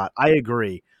both got. I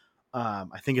agree. I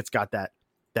think it's got that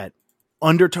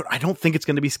undertone. I don't think it's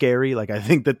going to be scary. Like, I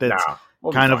think that's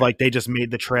kind of like they just made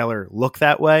the trailer look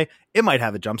that way. It might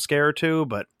have a jump scare or two,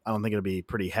 but I don't think it'll be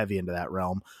pretty heavy into that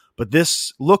realm. But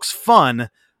this looks fun.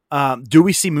 Do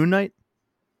we see Moon Knight?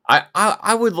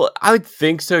 I would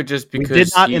think so, just because we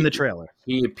did not in the trailer.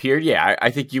 He appeared. Yeah, I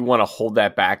think you want to hold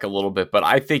that back a little bit, but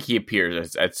I think he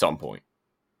appears at some point.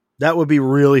 That would be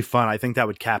really fun. I think that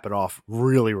would cap it off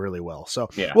really, really well. So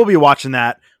we'll be watching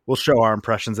that. We'll show our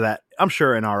impressions of that, I'm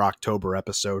sure, in our October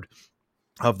episode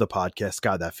of the podcast.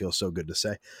 God, that feels so good to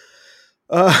say.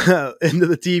 Into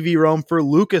the TV realm for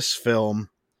Lucasfilm,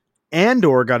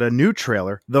 Andor got a new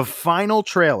trailer, the final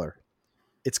trailer.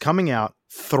 It's coming out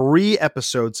 3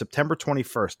 episodes, September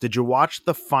 21st. Did you watch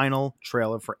the final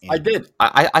trailer for Andor? I did.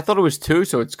 I thought it was 2,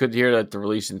 so it's good to hear that they're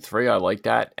releasing 3. I like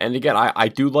that. And again, I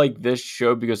do like this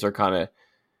show because they're kind of,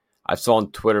 I saw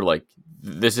on Twitter, like,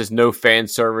 this is no fan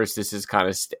service. This is kind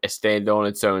of stand on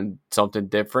its own, something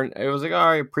different. It was like, all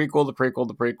right,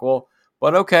 prequel.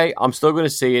 But okay, I'm still going to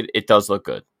see it. It does look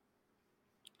good.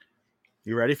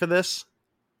 You ready for this?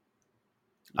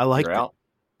 I like it.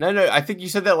 No, I think you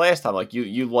said that last time. Like,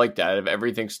 you liked that. Of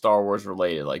everything Star Wars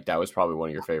related, like, that was probably one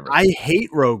of your favorites. I hate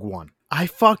Rogue One. I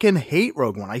fucking hate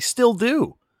Rogue One. I still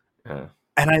do. And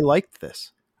I liked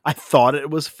this. I thought it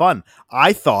was fun.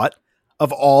 I thought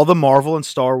of all the Marvel and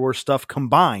Star Wars stuff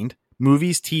combined,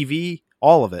 movies, TV,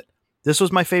 all of it, this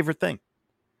was my favorite thing.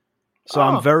 So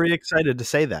I'm very excited to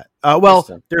say that.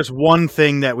 There's one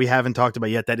thing that we haven't talked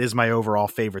about yet that is my overall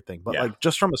favorite thing. But like,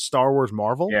 just from a Star Wars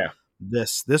Marvel,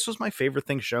 this was my favorite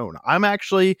thing shown. I'm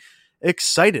actually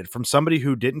excited from somebody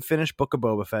who didn't finish Book of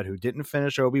Boba Fett, who didn't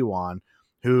finish Obi-Wan,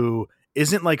 who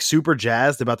isn't like super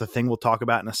jazzed about the thing we'll talk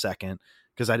about in a second,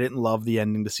 because I didn't love the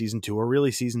ending to season 2 or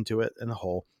really season 2 in the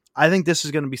whole. I think this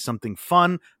is going to be something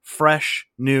fun, fresh,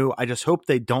 new. I just hope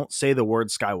they don't say the word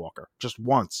Skywalker just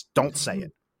once. Don't say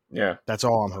it. Yeah. That's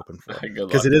all I'm hoping for.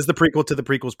 Because it is the prequel to the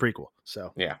prequel's prequel.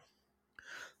 So,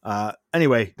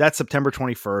 anyway, that's September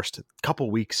 21st. A couple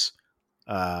weeks.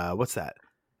 What's that?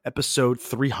 Episode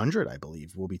 300, I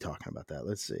believe. We'll be talking about that.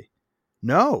 Let's see.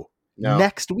 No.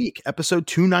 Next week, episode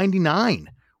 299.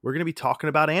 We're going to be talking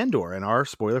about Andor and our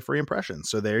spoiler-free impressions.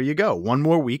 So there you go. One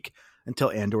more week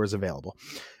until Andor is available.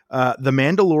 The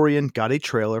Mandalorian got a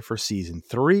trailer for season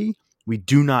 3. We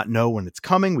do not know when it's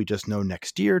coming. We just know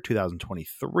next year,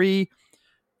 2023.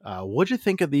 What'd you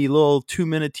think of the little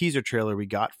 2-minute teaser trailer we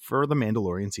got for The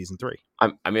Mandalorian season 3?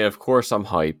 I mean, of course, I'm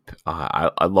hype.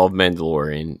 I love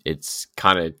Mandalorian. It's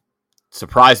kind of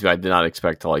surprised me. I did not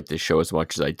expect to like this show as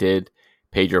much as I did.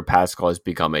 Pedro Pascal has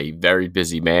become a very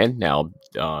busy man now,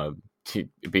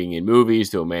 being in movies,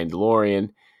 doing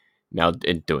Mandalorian. now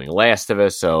doing Last of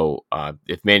Us. So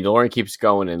if Mandalorian keeps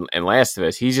going and Last of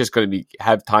Us, he's just going to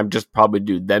have time just probably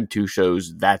do them 2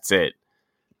 shows. That's it.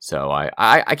 So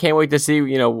I can't wait to see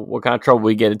what kind of trouble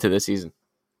we get into this season.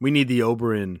 We need the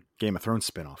Oberyn Game of Thrones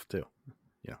spinoff too.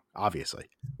 Obviously.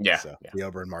 Yeah. So the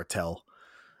Oberyn Martell.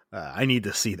 I need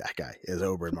to see that guy as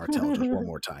Oberyn Martell just one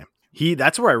more time.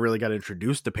 That's where I really got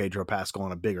introduced to Pedro Pascal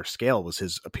on a bigger scale, was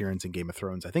his appearance in Game of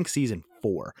Thrones. I think season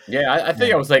 4. Yeah, I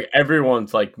think it was like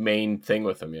everyone's like main thing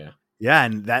with him. Yeah. Yeah,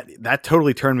 and that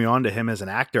totally turned me on to him as an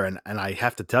actor, and I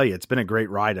have to tell you, it's been a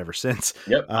great ride ever since.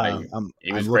 Yep,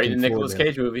 he was great in the Nicolas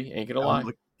Cage movie. Ain't gonna lie.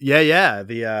 Yeah,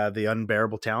 the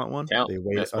Unbearable Talent one,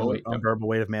 the Unbearable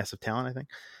Weight of Massive Talent, I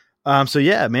think. So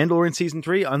yeah, Mandalorian season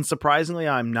 3. Unsurprisingly,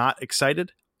 I'm not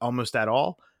excited almost at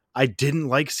all. I didn't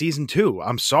like season 2.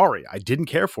 I'm sorry, I didn't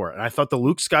care for it, and I thought the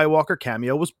Luke Skywalker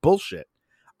cameo was bullshit.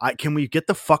 Can we get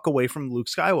the fuck away from Luke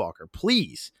Skywalker,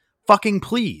 please? Fucking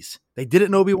please. They did it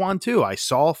in Obi-Wan too. I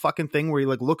saw a fucking thing where he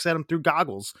like looks at him through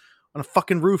goggles on a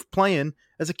fucking roof playing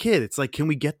as a kid. It's like, can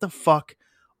we get the fuck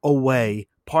away?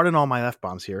 Pardon all my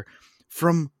F-bombs here,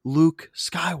 from Luke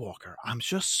Skywalker. I'm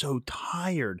just so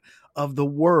tired of the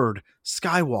word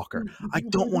Skywalker. I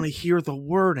don't want to hear the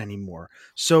word anymore.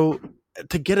 So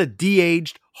to get a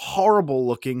de-aged,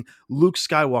 horrible-looking Luke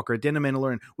Skywalker at the end of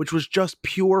Mandalorian, which was just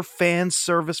pure fan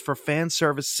service for fan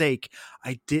service sake,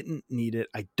 I didn't need it.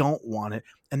 I don't want it.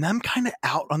 And I'm kind of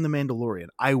out on The Mandalorian.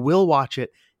 I will watch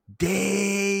it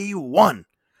day one,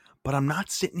 but I'm not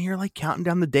sitting here like counting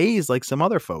down the days like some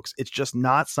other folks. It's just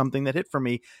not something that hit for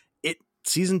me.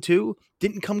 Season 2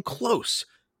 didn't come close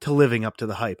to living up to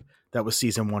the hype that was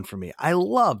season 1 for me. I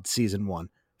loved season 1.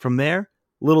 From there,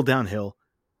 little downhill.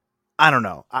 I don't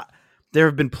know. There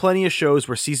have been plenty of shows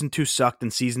where season 2 sucked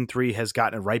and season 3 has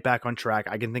gotten it right back on track.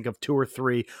 I can think of 2 or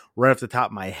 3 right off the top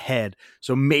of my head.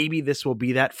 So maybe this will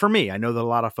be that for me. I know that a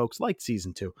lot of folks liked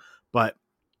season 2, but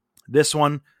this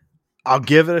one, I'll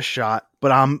give it a shot.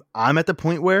 But I'm at the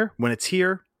point where when it's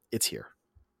here, it's here.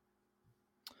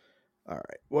 All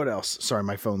right. What else? Sorry,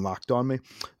 my phone locked on me.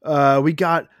 We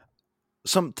got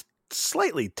some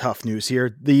slightly tough news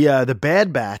here. The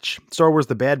Bad Batch, Star Wars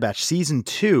The Bad Batch season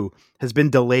 2 has been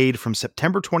delayed from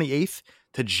September 28th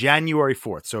to January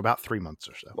 4th. So about 3 months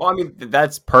or so. Well, I mean,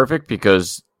 that's perfect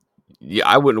because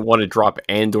I wouldn't want to drop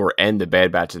Andor and The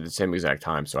Bad Batch at the same exact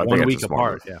time. So I think 1 week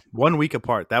apart. Yeah. 1 week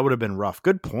apart. That would have been rough.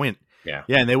 Good point. Yeah.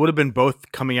 Yeah. And they would have been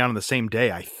both coming out on the same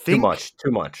day. I think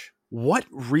too much. What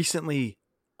recently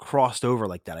crossed over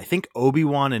like that? I think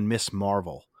Obi-Wan and Miss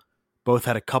Marvel both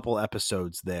had a couple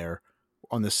episodes there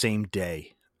on the same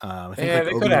day. I think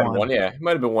they could have one. Yeah, it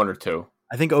might have been 1 or 2.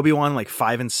 I think Obi-Wan like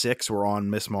 5 and 6 were on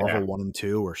Miss Marvel 1 and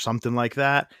 2 or something like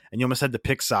that. And you almost had to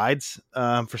pick sides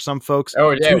for some folks.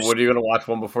 Oh yeah, what are you going to watch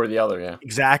one before the other? Yeah,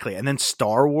 exactly. And then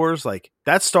Star Wars, like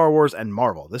that's Star Wars and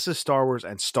Marvel. This is Star Wars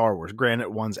and Star Wars. Granted,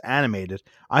 one's animated.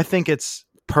 I think it's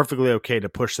perfectly okay to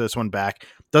push this one back.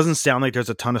 Doesn't sound like there's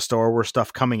a ton of Star Wars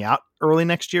stuff coming out early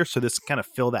next year, so this can kind of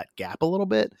fill that gap a little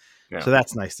bit. Yeah. So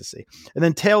that's nice to see. And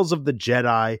then Tales of the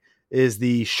Jedi is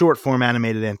the short form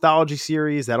animated anthology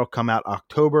series that'll come out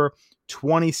October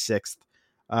 26th.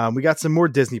 We got some more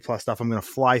Disney Plus stuff I'm going to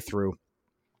fly through.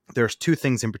 There's 2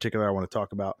 things in particular I want to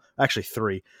talk about. Actually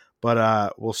 3,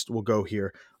 but we'll go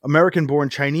here. American Born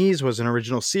Chinese was an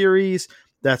original series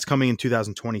that's coming in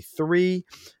 2023.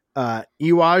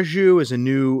 Iwaju is a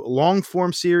new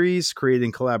long-form series created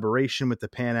in collaboration with the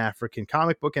Pan-African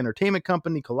comic book entertainment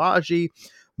company Kalaji.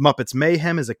 Muppets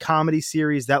Mayhem is a comedy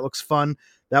series. That looks fun.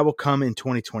 That will come in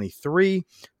 2023.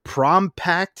 Prom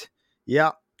Pact.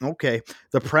 Yeah, okay.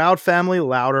 The Proud Family,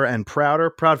 Louder and Prouder.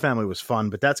 Proud Family was fun,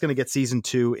 but that's going to get season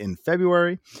 2 in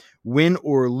February. Win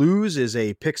or Lose is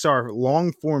a Pixar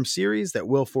long-form series that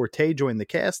Will Forte joined the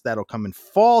cast. That'll come in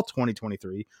fall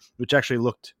 2023, which actually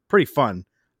looked pretty fun.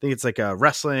 I think it's like a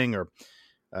wrestling or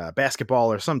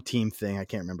basketball or some team thing. I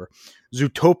can't remember.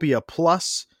 Zootopia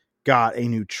Plus got a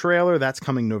new trailer. That's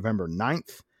coming November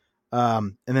 9th.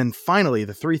 And then finally,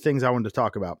 the 3 things I wanted to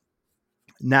talk about.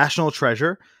 National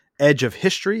Treasure, Edge of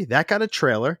History. That got a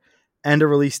trailer and a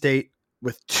release date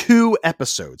with 2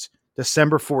 episodes.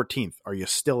 December 14th. Are you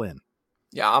still in?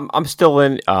 Yeah, I'm still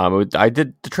in.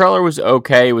 The trailer was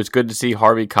okay. It was good to see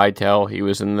Harvey Keitel. He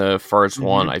was in the first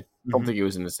one. I don't think he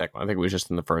was in the second one. I think it was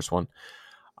just in the first one.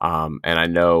 And I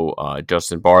know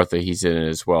Justin Bartha, he's in it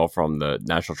as well from the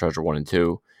National Treasure 1 and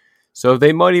 2. So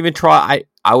they might even try.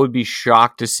 I would be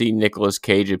shocked to see Nicolas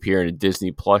Cage appear in a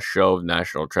Disney Plus show of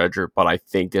National Treasure, but I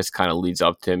think this kind of leads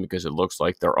up to him because it looks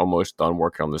like they're almost done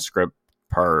working on the script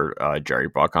per Jerry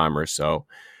Bruckheimer. So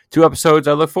 2 episodes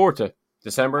I look forward to.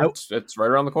 December, it's right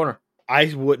around the corner.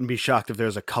 I wouldn't be shocked if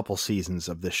there's a couple seasons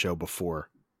of this show before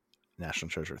National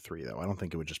Treasure 3, though. I don't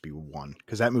think it would just be 1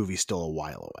 because that movie's still a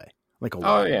while away. Like a Oh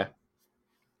while. yeah.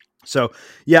 So,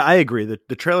 yeah, I agree.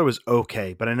 The trailer was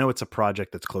okay, but I know it's a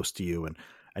project that's close to you, and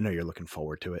I know you're looking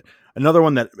forward to it. Another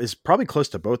one that is probably close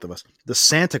to both of us, the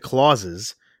Santa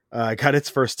Clauses, got its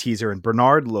first teaser, and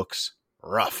Bernard looks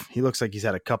rough. He looks like he's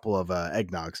had a couple of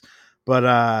eggnogs.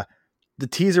 But the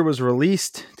teaser was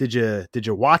released. Did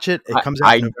you watch it? It comes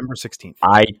out November 16th.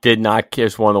 I did not.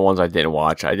 It's one of the ones I didn't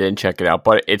watch. I didn't check it out,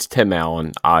 but it's Tim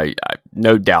Allen. I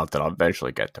no doubt that I'll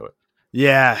eventually get to it.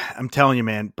 Yeah, I'm telling you,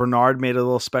 man. Bernard made a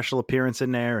little special appearance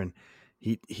in there, and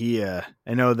he I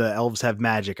know the elves have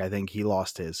magic. I think he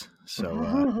lost his.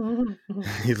 So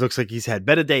he looks like he's had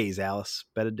better days, Alice.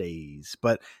 Better days.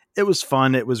 But it was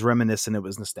fun. It was reminiscent. It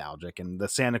was nostalgic. And the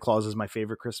Santa Claus is my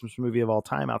favorite Christmas movie of all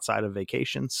time outside of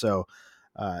Vacation. So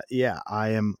yeah,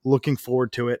 I am looking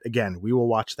forward to it. Again, we will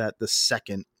watch that the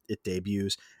second it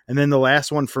debuts. And then the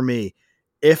last one for me,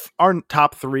 if our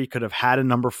top 3 could have had a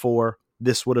number 4,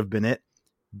 this would have been it.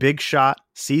 Big Shot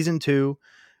season 2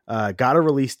 got a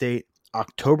release date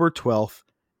October 12th.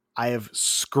 I have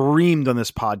screamed on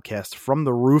this podcast from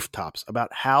the rooftops about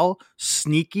how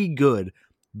sneaky good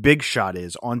Big Shot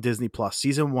is on Disney Plus.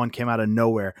 Season 1 came out of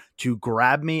nowhere to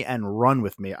grab me and run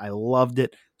with me. I loved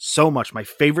it so much. My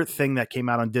favorite thing that came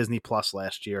out on Disney Plus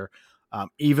last year,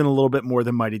 even a little bit more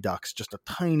than Mighty Ducks, just a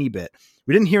tiny bit.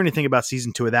 We didn't hear anything about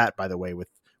season 2 of that, by the way, with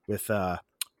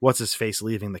what's his face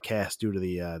leaving the cast due to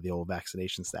the old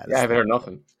vaccination status. Yeah, I've heard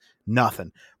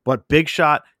nothing. But Big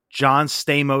Shot, John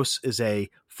Stamos is a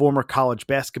former college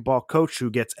basketball coach who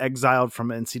gets exiled from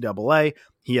NCAA.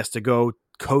 He has to go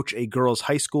coach a girls'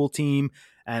 high school team,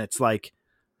 and it's like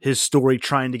his story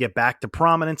trying to get back to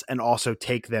prominence and also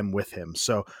take them with him.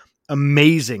 So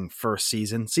amazing first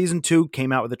season. Season 2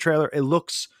 came out with a trailer. It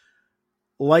looks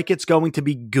like it's going to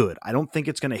be good. I don't think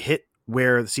it's going to hit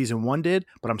where the season 1 did,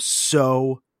 but I'm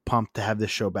so pumped to have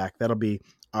this show back. That'll be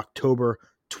October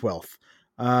 12th.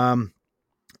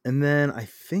 And then I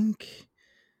think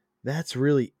that's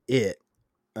really it.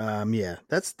 Yeah,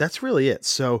 that's really it.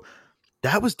 So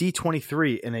that was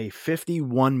D23 in a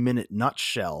 51-minute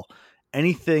nutshell.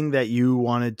 Anything that you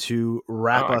wanted to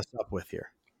wrap us up with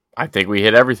here? I think we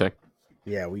hit everything.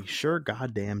 Yeah, we sure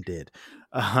goddamn did.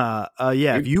 Yeah,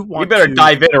 if you want, you better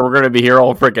dive in, or we're going to be here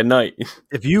all freaking night.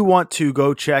 If you want to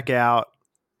go check out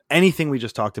anything we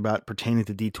just talked about pertaining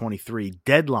to D23,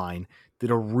 Deadline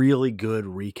did a really good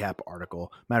recap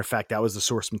article. Matter of fact, that was the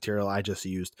source material I just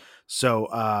used.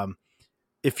 So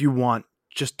if you want,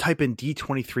 just type in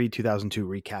D23 2002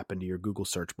 recap into your Google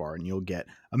search bar and you'll get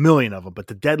a million of them. But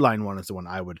the Deadline one is the one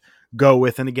I would go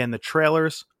with. And again, the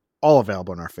trailers, all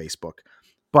available on our Facebook.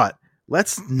 But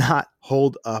let's not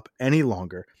hold up any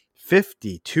longer.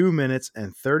 52 minutes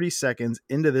and 30 seconds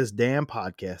into this damn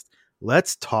podcast.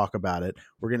 Let's talk about it.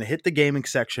 We're going to hit the gaming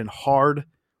section hard.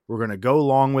 We're going to go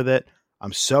along with it.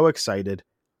 I'm so excited.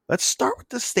 Let's start with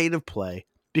the state of play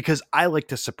because I like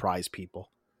to surprise people.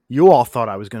 You all thought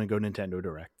I was going to go Nintendo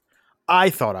Direct. I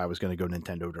thought I was going to go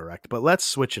Nintendo Direct, but let's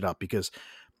switch it up because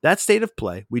that state of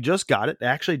play, we just got it. It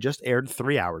actually just aired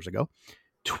 3 hours ago.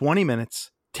 20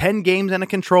 minutes, 10 games and a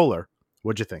controller.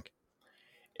 What'd you think?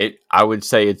 I would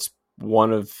say it's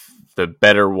one of the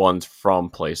better ones from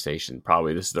PlayStation.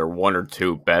 Probably this is their 1 or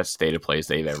 2 best state of plays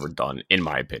they've ever done, in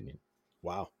my opinion.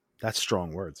 Wow, that's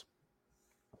strong words.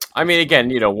 I mean,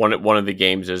 again, one of the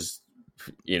games is,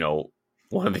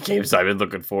 one of the games I've been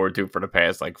looking forward to for the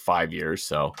past 5 years.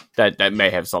 So that may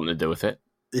have something to do with it.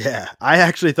 Yeah, I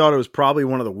actually thought it was probably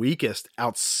one of the weakest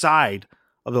outside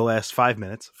of the last 5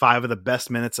 minutes. 5 of the best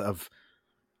minutes of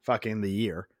fucking the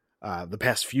year. The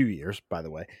past few years, by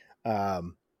the way.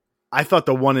 I thought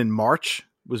the one in March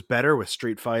was better with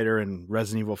Street Fighter and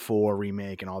Resident Evil 4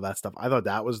 remake and all that stuff. I thought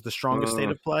that was the strongest state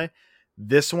of play.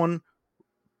 This one,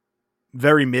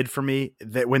 very mid for me.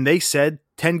 That when they said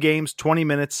 10 games, 20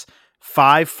 minutes,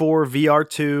 5 for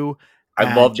VR2.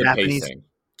 I love the pacing.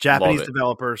 Japanese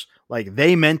developers,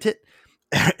 they meant it.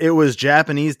 It was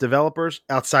Japanese developers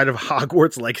outside of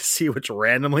Hogwarts Legacy, which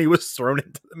randomly was thrown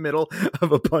into the middle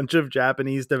of a bunch of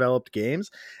Japanese developed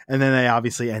games. And then they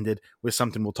obviously ended with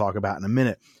something we'll talk about in a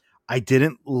minute. I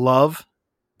didn't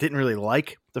really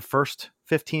like the first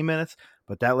 15 minutes,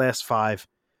 but that last 5,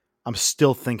 I'm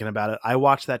still thinking about it. I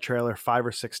watched that trailer 5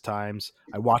 or 6 times.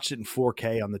 I watched it in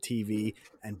 4K on the TV,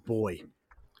 and boy,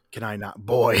 can I not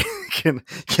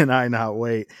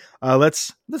wait.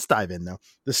 Let's dive in though.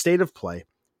 The state of play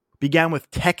began with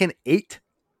Tekken 8.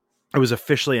 It was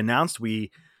officially announced.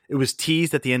 It It was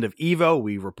teased at the end of EVO.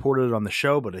 We reported it on the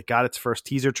show, but it got its first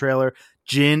teaser trailer.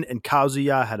 Jin and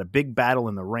Kazuya had a big battle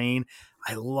in the rain.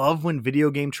 I love when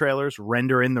video game trailers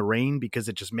render in the rain because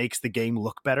it just makes the game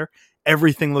look better.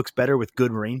 Everything looks better with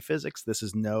good rain physics. This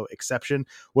is no exception.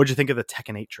 What'd you think of the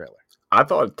Tekken 8 trailer? I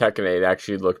thought Tekken 8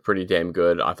 actually looked pretty damn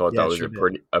good. I thought that was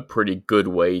a pretty good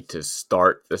way to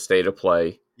start the state of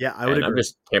play. Yeah, I would agree. I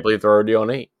just can't believe they're already on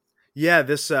 8. Yeah,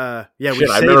 this I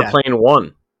remember playing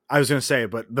 1. I was going to say,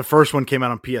 but the first one came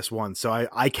out on PS1, so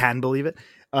I can believe it.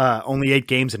 Only 8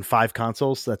 games and 5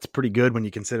 consoles. That's pretty good when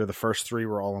you consider the first 3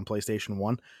 were all on PlayStation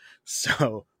 1.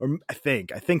 So I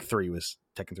think Tekken 3 was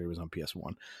on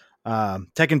PS1.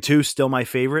 Tekken 2 still my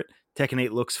favorite. Tekken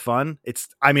 8 looks fun.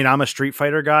 I'm a Street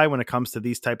Fighter guy when it comes to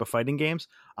these type of fighting games.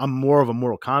 I'm more of a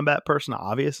Mortal Kombat person,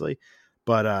 obviously,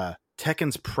 but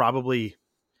Tekken's probably,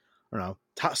 I don't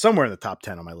know, somewhere in the top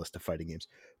 10 on my list of fighting games.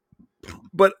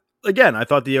 But again, I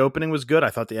thought the opening was good. I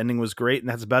thought the ending was great, and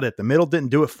that's about it. The middle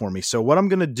didn't do it for me. So what I'm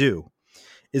going to do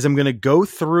is I'm going to go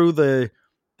through the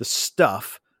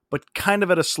stuff, but kind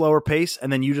of at a slower pace,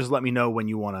 and then you just let me know when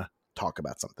you want to talk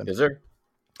about something. Is there?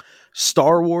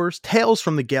 Star Wars Tales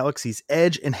from the Galaxy's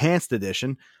Edge Enhanced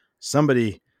Edition.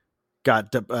 Somebody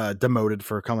got demoted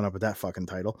for coming up with that fucking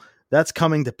title. That's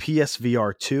coming to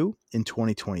PSVR 2 in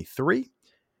 2023.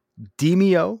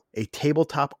 Demio, a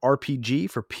tabletop RPG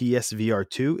for PSVR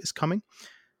 2, is coming.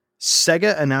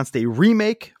 Sega announced a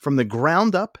remake from the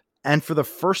ground up and for the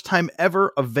first time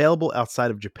ever available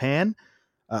outside of Japan.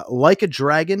 Like a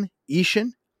Dragon,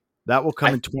 Ishin, that will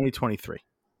come in 2023.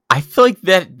 I feel like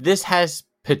that this has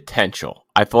potential.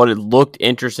 I thought it looked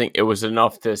interesting. It was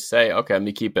enough to say, okay, let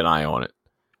me keep an eye on it.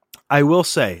 I will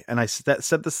say, and I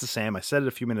said this to Sam, I said it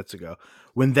a few minutes ago,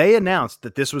 when they announced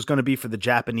that this was going to be for the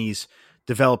Japanese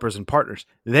developers and partners,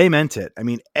 they meant it. I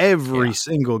mean, every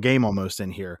single game almost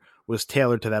in here was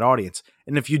tailored to that audience.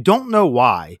 And if you don't know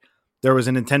why, there was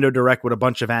a Nintendo Direct with a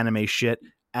bunch of anime shit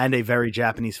and a very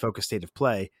Japanese focused state of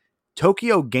play.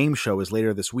 Tokyo Game Show is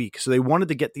later this week. So they wanted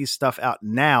to get these stuff out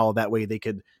now. That way they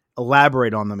could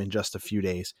elaborate on them in just a few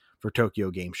days for Tokyo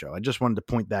Game Show. I just wanted to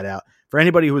point that out for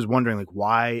anybody who was wondering, like,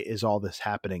 why is all this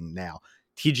happening now?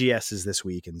 TGS is this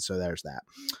week. And so there's that.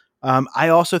 I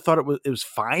also thought it was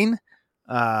fine.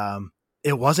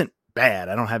 It wasn't bad.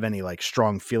 I don't have any like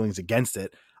strong feelings against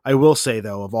it. I will say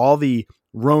though, of all the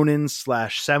Ronin /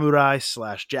 samurai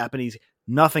 / Japanese,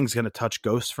 nothing's going to touch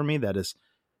Ghost for me. That is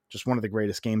just one of the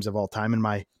greatest games of all time, in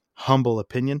my humble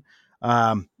opinion.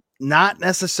 Not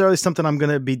necessarily something I'm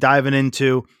going to be diving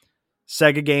into.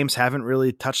 Sega games haven't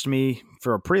really touched me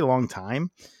for a pretty long time,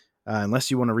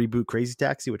 unless you want to reboot Crazy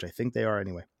Taxi, which I think they are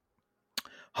anyway.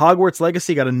 Hogwarts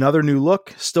Legacy got another new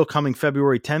look, still coming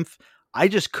February 10th. I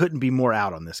just couldn't be more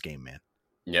out on this game, man.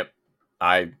 Yep.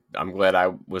 I'm glad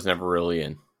I was never really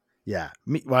in. Yeah.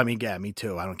 Me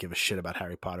too. I don't give a shit about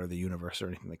Harry Potter, the universe, or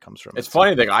anything that comes from it. It's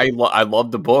funny thing. I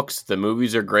love the books. The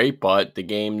movies are great, but the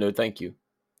game, no thank you.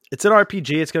 It's an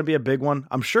RPG. It's going to be a big one.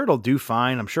 I'm sure it'll do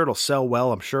fine. I'm sure it'll sell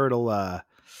well. I'm sure it'll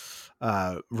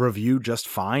review just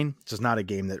fine. It's just not a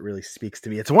game that really speaks to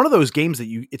me. It's one of those games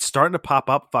that it's starting to pop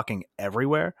up fucking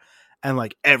everywhere. And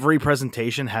like every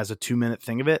presentation has a 2-minute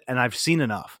thing of it. And I've seen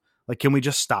enough. Like, can we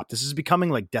just stop? This is becoming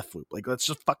like Deathloop. Like, let's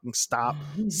just fucking stop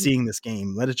seeing this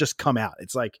game. Let it just come out.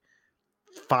 It's like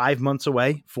 5 months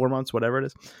away, 4 months, whatever it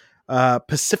is.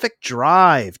 Pacific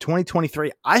Drive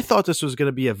 2023. I thought this was going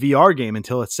to be a VR game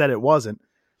until it said it wasn't.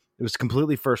 It was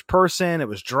completely first person. It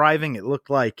was driving. It looked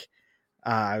like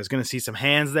I was going to see some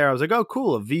hands there. I was like, oh,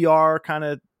 cool. A VR kind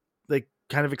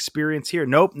of experience here.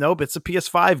 Nope. It's a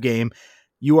PS5 game.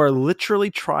 You are literally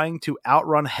trying to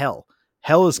outrun hell.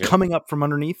 Hell is coming up from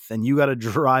underneath, and you got to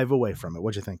drive away from it.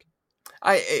 What'd you think?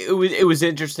 It was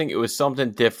interesting. It was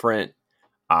something different.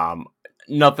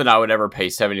 Nothing I would ever pay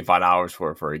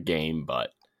 $75 for a game,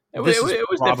 but it was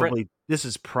different. This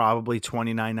is probably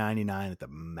 $29.99 at the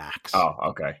max. Oh,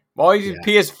 okay. Well,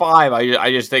 PS5.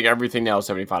 I just think everything now is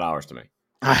 $75 to me.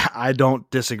 I don't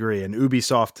disagree, and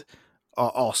Ubisoft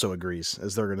also agrees,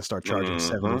 as they're going to start charging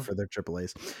 $70 for their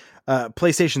AAAs.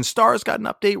 PlayStation Stars got an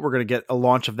update. We're going to get a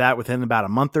launch of that within about a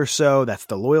month or so. That's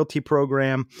the loyalty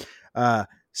program.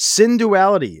 Sin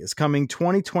Duality is coming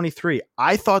 2023.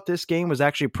 I thought this game was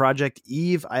actually Project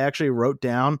Eve. I actually wrote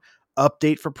down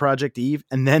update for Project Eve,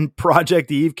 and then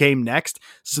Project Eve came next.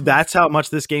 So that's how much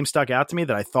this game stuck out to me,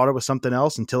 that I thought it was something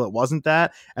else until it wasn't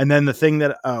that. And then the thing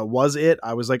that was it,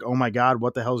 I was like, oh my God,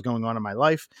 what the hell is going on in my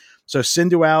life? So Sin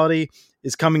Duality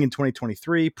is coming in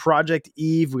 2023. Project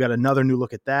Eve, we got another new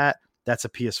look at that. That's a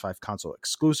PS5 console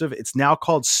exclusive. It's now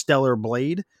called Stellar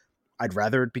Blade. I'd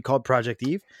rather it be called Project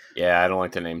Eve. Yeah, I don't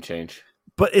like the name change.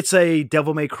 But it's a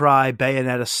Devil May Cry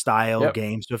Bayonetta style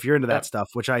game. So if you're into that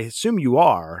stuff, which I assume you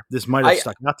are, this might have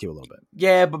stuck out to you a little bit.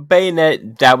 Yeah, but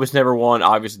Bayonetta, that was never one.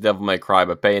 Obviously, Devil May Cry,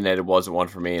 but Bayonetta wasn't one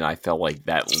for me, and I felt like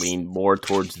that leaned more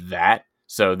towards that.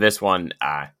 So this one,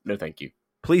 no thank you.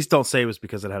 Please don't say it was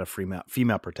because it had a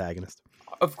female protagonist.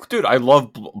 Dude, I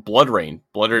love Blood Rain.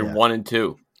 Blood Rain 1 and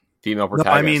 2. Female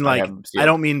protagonist. No, I mean, I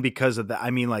don't mean because of that. I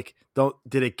mean, like,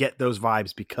 did it get those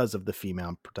vibes because of the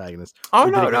female protagonist? Oh,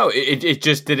 no. It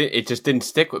just didn't. It just didn't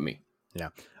stick with me. Yeah.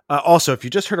 Also, if you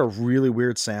just heard a really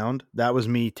weird sound, that was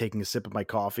me taking a sip of my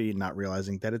coffee and not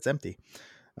realizing that it's empty.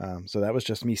 So that was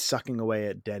just me sucking away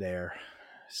at dead air,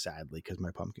 sadly, because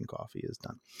my pumpkin coffee is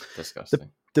done.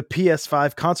 Disgusting. The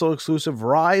PS5 console exclusive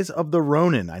Rise of the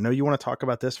Ronin. I know you want to talk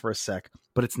about this for a sec,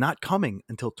 but it's not coming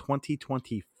until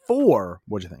 2024.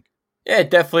 What'd you think? Yeah,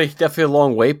 definitely a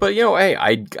long wait. But, you know, hey,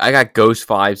 I got Ghost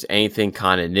vibes, anything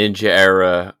kind of ninja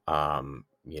era,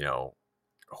 you know,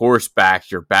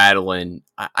 horseback, you're battling.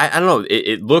 I don't know.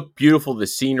 It looked beautiful, the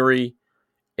scenery.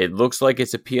 It looks like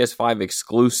it's a PS5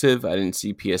 exclusive. I didn't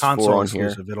see PS4 console on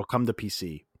exclusive. here. It'll come to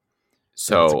PC.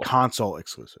 So it's a console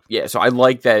exclusive. Yeah, so I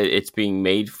like that it's being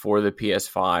made for the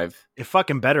PS5. It's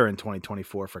fucking better in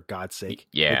 2024, for God's sake.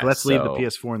 Yeah, like, let's leave the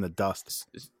PS4 in the dust.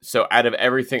 So out of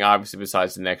everything, obviously,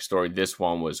 besides the next story, this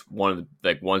one was one of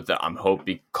the ones that I'm hoping,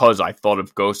 because I thought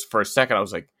of Ghost for a second. I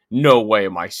was like, no way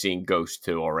am I seeing Ghost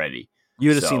 2 already.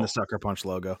 You'd have seen the Sucker Punch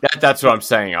logo. That's what I'm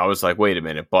saying. I was like, wait a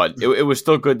minute. But it was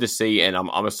still good to see, and I'm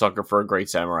a sucker for a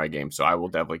great samurai game, so I will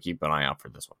definitely keep an eye out for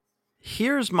this one.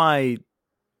 Here's my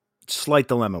slight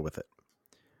dilemma with it.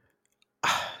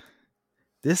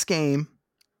 This game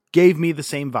gave me the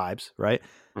same vibes, right?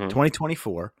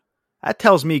 2024. That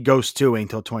tells me Ghost 2 ain't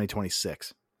until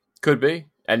 2026. Could be.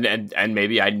 And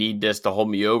maybe I need this to hold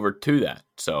me over to that.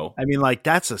 So I mean, like,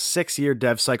 that's a 6-year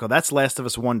dev cycle. That's Last of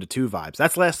Us 1 to 2 vibes.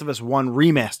 That's Last of Us 1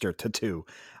 remaster to 2.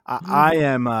 I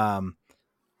am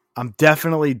I'm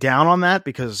definitely down on that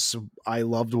because I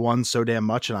loved 1 so damn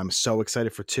much and I'm so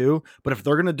excited for 2. But if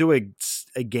they're going to do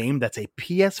a game that's a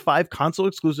PS5 console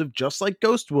exclusive, just like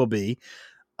Ghost will be,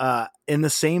 in the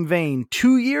same vein,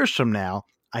 2 years from now,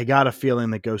 I got a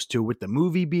feeling that Ghost 2, with the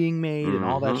movie being made and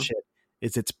all that shit,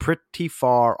 it's pretty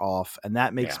far off, and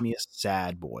that makes me a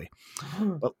sad boy.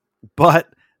 But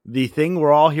the thing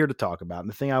we're all here to talk about, and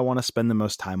the thing I want to spend the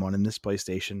most time on in this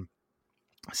PlayStation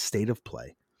State of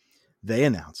Play, they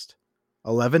announced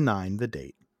 11/9, the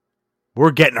date. We're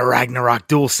getting a Ragnarok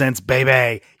DualSense,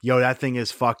 baby. Yo, that thing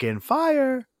is fucking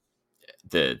fire.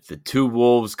 The two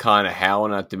wolves kind of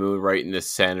howling at the moon right in the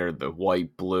center, the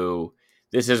white, blue.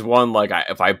 This is one, like,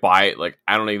 if I buy it, like,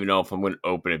 I don't even know if I'm going to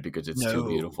open it because it's too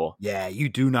beautiful. Yeah, you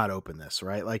do not open this,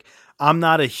 right? Like, I'm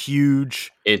not a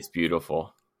huge... It's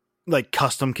beautiful. Like,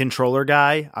 custom controller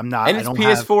guy. I'm not... And it's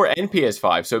PS4 and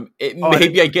PS5, so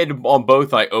maybe I get it on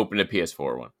both and I open a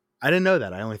PS4 one. I didn't know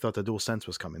that. I only thought the DualSense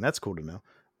was coming. That's cool to know.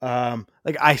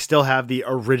 Like, I still have the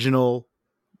original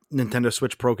Nintendo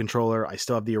Switch Pro controller. I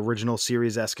still have the original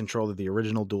Series S controller, the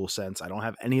original DualSense. I don't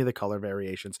have any of the color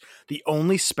variations. The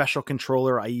only special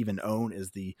controller I even own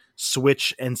is the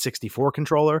Switch N64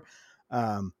 controller.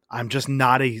 I'm just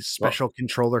not a special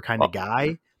controller kind of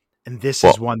guy, and this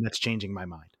is one that's changing my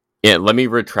mind. Yeah, let me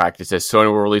retract. It says Sony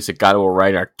will release a God of War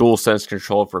Ragnarok DualSense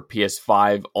controller for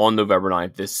PS5 on November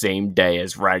 9th, the same day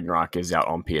as Ragnarok is out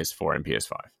on PS4 and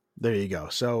PS5. There you go.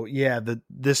 So yeah,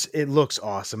 it looks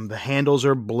awesome. The handles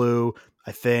are blue.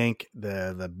 I think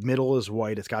the middle is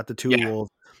white. It's got the two wolves.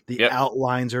 The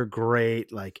outlines are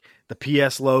great. Like the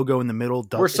PS logo in the middle.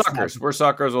 We're suckers. We're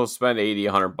suckers. We'll spend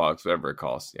 $80-$100, whatever it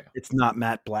costs. Yeah, it's not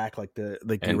matte black like the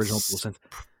original DualSense.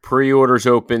 Pre-orders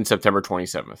open September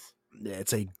 27th. Yeah,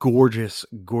 it's a gorgeous,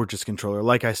 gorgeous controller.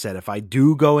 Like I said, if I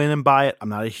do go in and buy it, I'm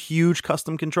not a huge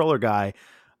custom controller guy.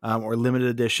 Or limited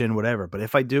edition, whatever. But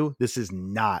if I do, this is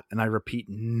not, and I repeat,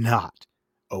 not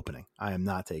opening. I am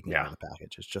not taking it out of the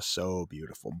package. It's just so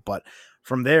beautiful. But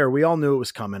from there, we all knew it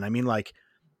was coming. I mean, like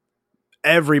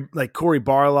Cory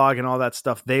Barlog and all that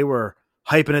stuff, they were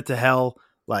hyping it to hell.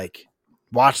 Like,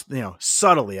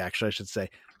 subtly, actually, I should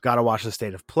say, got to watch the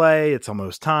State of Play. It's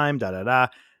almost time, And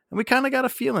we kind of got a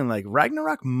feeling like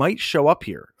Ragnarok might show up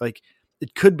here. Like,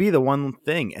 it could be the one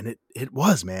thing, and it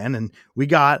was, man. And we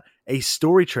got a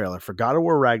story trailer for God of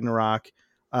War Ragnarok.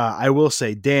 I will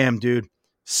say, damn, dude,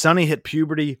 Sonny hit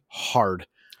puberty hard.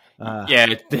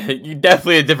 You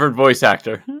definitely a different voice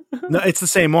actor. No, it's the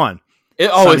same one.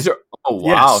 Is there? Oh,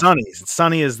 wow. Yeah,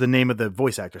 Sonny is the name of the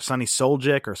voice actor. Sonny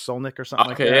Soljic or Solnick or something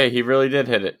like that. Okay, yeah, he really did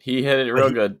hit it. He hit it real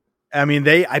good. I mean,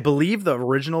 I believe the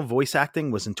original voice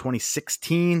acting was in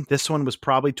 2016. This one was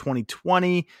probably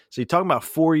 2020. So you're talking about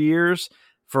 4 years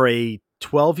for a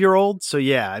 12-year-old. So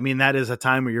yeah, I mean, that is a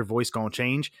time where your voice gonna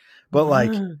change. But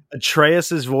like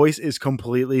Atreus's voice is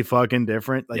completely fucking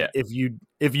different. Like Yeah. if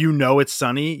you know it's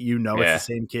Sonny, you know it's Yeah. the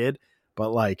same kid.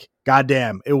 But like,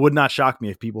 goddamn, it would not shock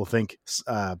me if people think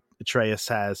Atreus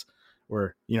has,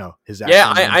 or his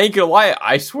Yeah, actual name. I ain't gonna lie.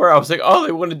 I swear I was like, oh,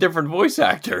 they want a different voice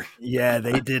actor. Yeah,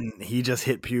 they didn't. He just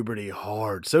hit puberty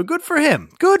hard. So good for him.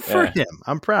 Good for him.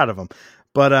 I'm proud of him.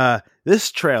 But this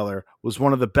trailer was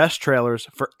one of the best trailers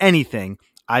for anything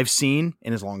I've seen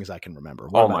in as long as I can remember.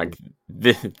 Oh my,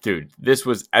 dude, this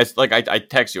was as like I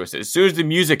text you. I said, as soon as the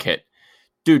music hit,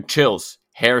 dude, chills,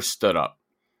 hair stood up.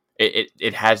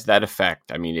 It has that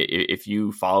effect. I mean, if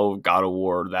you follow God of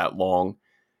War that long,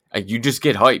 you just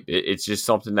get hype. It's just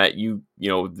something that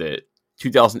the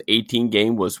 2018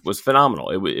 game was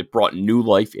phenomenal. It brought new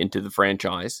life into the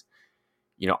franchise.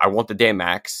 I want the damn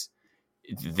axe.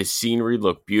 The scenery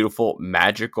looked beautiful,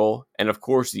 magical, and of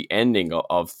course the ending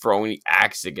of throwing the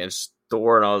axe against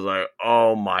Thor. And I was like,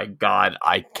 oh my god,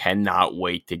 I cannot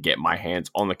wait to get my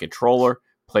hands on the controller,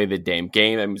 play the damn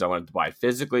game. That means I want to buy it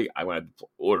physically. I want to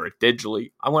order it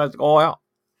digitally. I want to go out.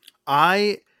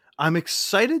 I'm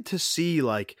excited to see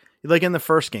like in the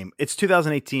first game. It's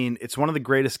 2018. It's one of the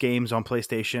greatest games on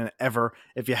PlayStation ever.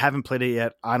 If you haven't played it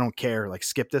yet, I don't care. Like,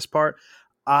 skip this part.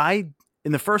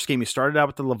 In the first game, you started out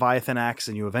with the Leviathan axe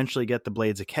and you eventually get the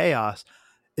Blades of Chaos.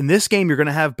 In this game, you're going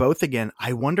to have both again.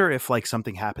 I wonder if like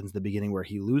something happens at the beginning where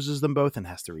he loses them both and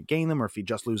has to regain them, or if he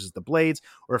just loses the blades,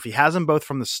 or if he has them both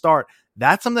from the start.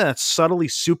 That's something that's subtly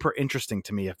super interesting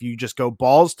to me. If you just go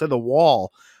balls to the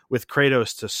wall with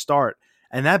Kratos to start,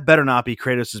 and that better not be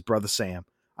Kratos' brother Sam.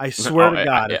 I swear to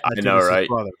God, if that's his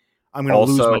brother, I'm going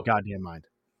to lose my goddamn mind.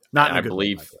 I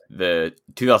believe the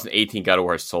 2018 God of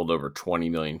War has sold over 20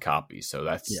 million copies, so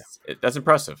that's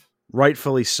impressive.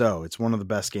 Rightfully so. It's one of the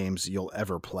best games you'll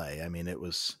ever play. I mean, it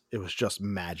was just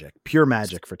magic, pure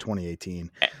magic for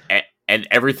 2018. And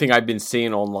everything I've been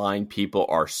seeing online, people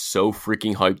are so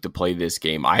freaking hyped to play this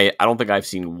game. I don't think I've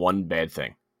seen one bad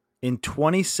thing. In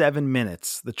 27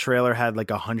 minutes, the trailer had like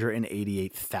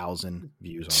 188,000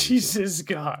 views on Jesus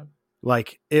God.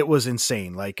 Like, it was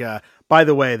insane. Like, by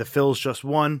the way, the Phils just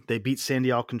won. They beat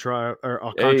Sandy Alcantara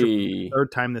for the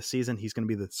third time this season. He's going to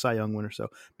be the Cy Young winner. So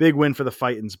big win for the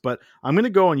Fightins. But I'm going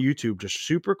to go on YouTube just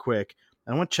super quick.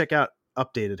 I want to check out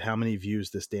updated how many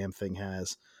views this damn thing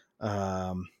has.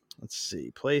 Let's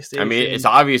see. PlayStation. I mean, it's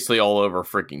obviously all over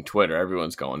freaking Twitter.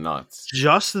 Everyone's going nuts.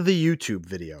 Just the YouTube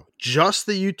video.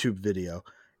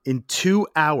 In 2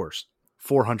 hours,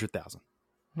 400,000.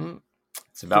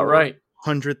 It's about right.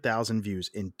 100,000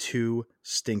 views in 2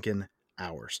 stinking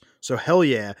hours. So hell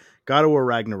yeah, God of War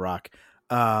Ragnarok.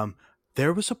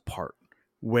 There was a part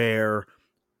where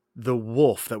the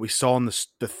wolf that we saw in the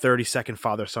 30-second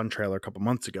father-son trailer a couple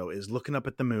months ago is looking up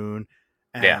at the moon,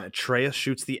 and Atreus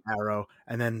shoots the arrow,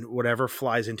 and then whatever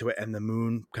flies into it, and the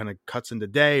moon kind of cuts into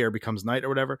day or becomes night or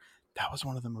whatever. That was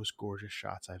one of the most gorgeous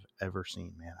shots I've ever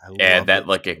seen, man. That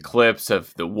like eclipse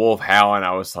of the wolf howling,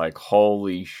 I was like,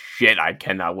 holy shit, I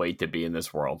cannot wait to be in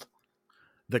this world.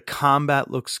 The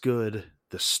combat looks good.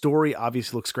 The story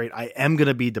obviously looks great. I am going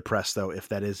to be depressed, though, if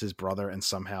that is his brother and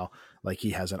somehow like he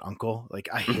has an uncle. Like,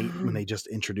 I hate when they just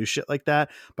introduce shit like that,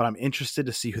 but I'm interested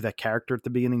to see who that character at the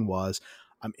beginning was.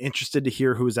 I'm interested to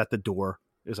hear who was at the door,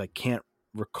 because I can't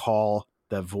recall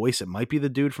the voice. It might be the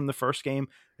dude from the first game.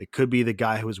 It could be the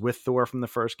guy who was with Thor from the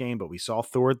first game, but we saw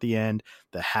Thor at the end,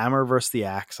 the hammer versus the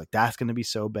axe. Like, that's going to be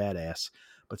so badass.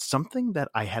 But something that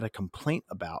I had a complaint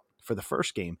about for the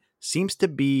first game seems to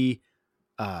be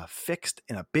fixed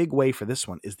in a big way for this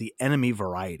one, is the enemy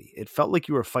variety. It felt like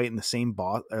you were fighting the same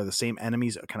boss or the same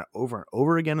enemies kind of over and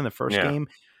over again in the first game.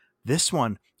 This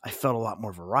one, I felt a lot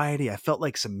more variety. I felt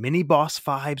like some mini boss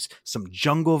vibes, some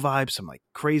jungle vibes, some like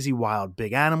crazy wild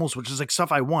big animals, which is like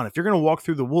stuff I want. If you're going to walk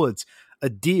through the woods, a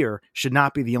deer should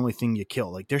not be the only thing you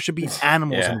kill. Like, there should be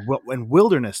animals and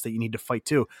wilderness that you need to fight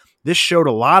too. This showed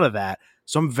a lot of that.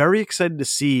 So I'm very excited to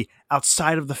see,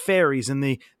 outside of the fairies and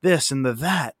the this and the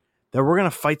that we're going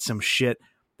to fight some shit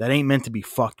that ain't meant to be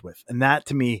fucked with. And that,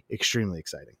 to me, extremely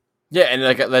exciting. Yeah, and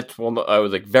like that's one I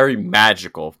was like very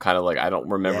magical, kind of like I don't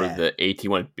remember the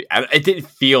 18 one. It didn't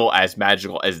feel as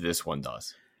magical as this one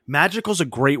does. Magical is a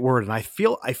great word, and I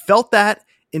felt that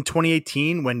in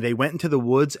 2018 when they went into the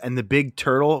woods and the big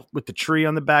turtle with the tree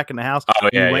on the back in the house. Oh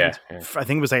yeah. I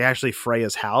think it was like actually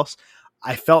Freya's house.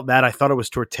 I felt that. I thought it was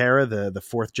Torterra, the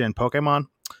 4th gen Pokemon,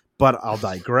 but I'll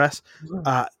digress.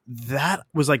 That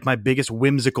was like my biggest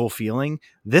whimsical feeling.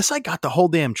 This, I got the whole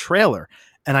damn trailer.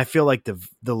 And I feel like the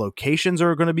locations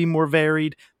are going to be more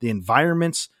varied. The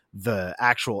environments the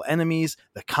actual enemies.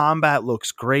 The combat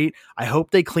looks great. I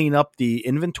hope they clean up the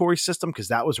inventory system because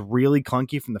that was really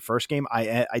clunky from the first game.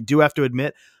 I do have to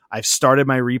admit, I've started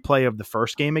my replay of the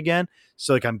first game again.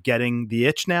 So like I'm getting the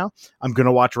itch now. I'm going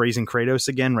to watch Raising Kratos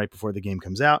again right before the game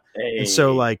comes out. Hey. And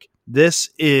so like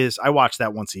I watch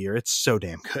that once a year. It's so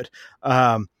damn good.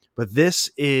 But this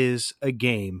is a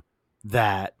game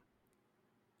that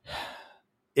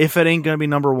if it ain't going to be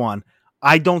number one,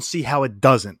 I don't see how it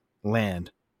doesn't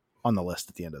land on the list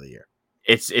at the end of the year.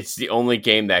 It's the only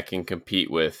game that can compete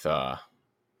with the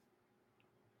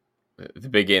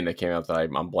big game that came out that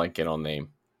I'm blanking on name.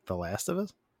 The Last of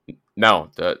Us? No,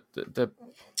 the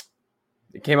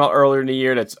it came out earlier in the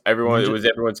year. It was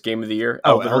everyone's game of the year.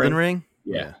 Oh, Elden Ring?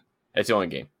 Yeah. That's the only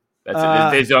game. That's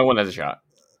it. It's the only one that has a shot.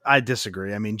 I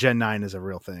disagree. I mean, Gen 9 is a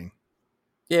real thing.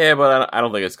 Yeah, but I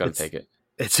don't think it's going to take it.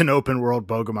 It's an open world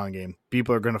Pokemon game.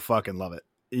 People are going to fucking love it.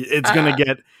 It's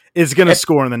going to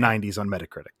score in the 90s on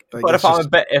Metacritic. Like, but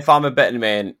if I'm a betting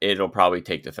man, it'll probably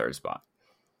take the third spot.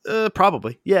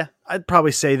 Probably. Yeah. I'd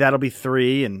probably say that'll be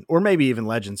 3 or maybe even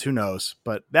Legends, who knows,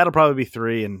 but that'll probably be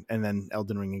 3 and then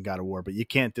Elden Ring and God of War, but you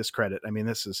can't discredit. I mean,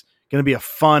 this is going to be a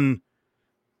fun,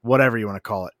 whatever you want to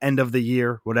call it, end of the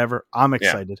year, whatever. I'm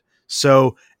excited. Yeah.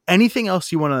 So anything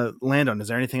else you want to land on? Is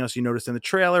there anything else you noticed in the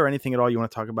trailer or anything at all you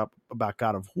want to talk about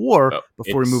God of War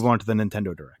before we move on to the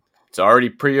Nintendo Direct? It's already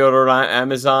pre-ordered on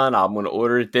Amazon. I'm going to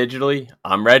order it digitally.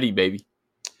 I'm ready, baby.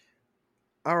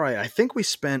 All right. I think we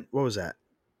spent, what was that?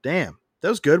 Damn, that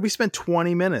was good. We spent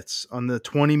 20 minutes on the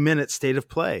 20-minute state of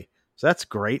play. So that's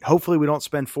great. Hopefully we don't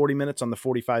spend 40 minutes on the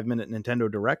 45-minute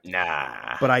Nintendo Direct.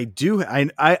 Nah. But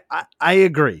I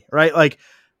agree, right? Like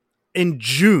in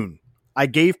June, I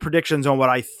gave predictions on what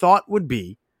I thought would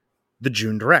be the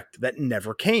June Direct that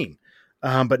never came.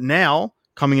 But now,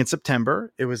 coming in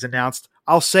September, it was announced,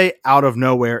 I'll say out of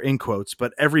nowhere in quotes,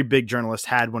 but every big journalist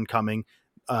had one coming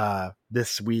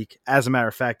this week. As a matter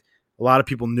of fact, a lot of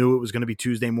people knew it was going to be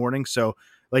Tuesday morning. So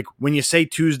like when you say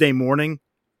Tuesday morning,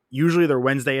 usually they're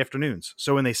Wednesday afternoons.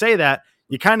 So when they say that,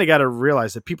 you kind of got to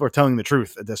realize that people are telling the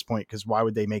truth at this point, because why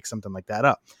would they make something like that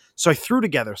up? So I threw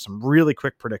together some really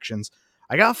quick predictions.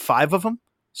 I got 5 of them,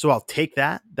 so I'll take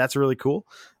that. That's really cool.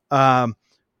 But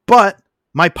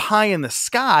my pie in the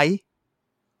sky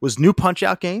was new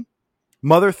Punch-Out game,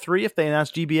 Mother 3 if they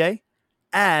announced GBA,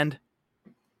 and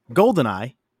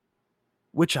GoldenEye,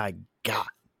 which I got.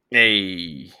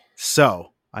 Hey.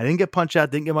 So I didn't get Punch-Out,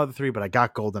 didn't get Mother 3, but I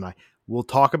got GoldenEye. We'll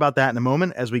talk about that in a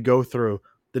moment as we go through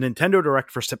the Nintendo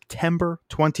Direct for September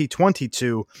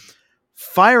 2022.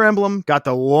 Fire Emblem got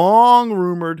the long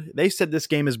rumored. They said this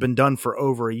game has been done for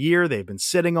over a year. They've been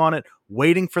sitting on it,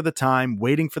 waiting for the time,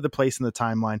 waiting for the place in the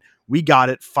timeline. We got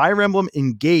it. Fire Emblem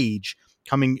Engage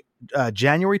coming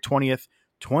January 20th,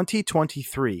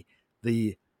 2023.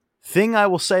 The thing I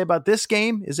will say about this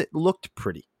game is it looked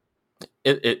pretty.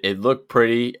 It looked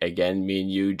pretty. Again, me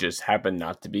and you just happen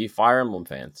not to be Fire Emblem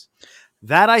fans.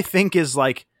 That I think is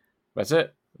like, that's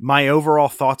it. My overall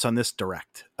thoughts on this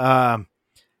Direct.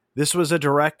 This was a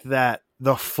Direct that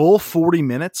the full 40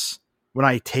 minutes, when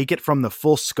I take it from the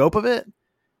full scope of it,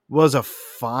 was a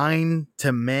fine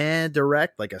to meh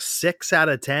Direct, like a 6 out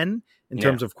of 10 in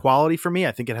terms of quality for me.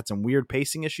 I think it had some weird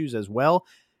pacing issues as well.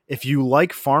 If you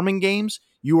like farming games,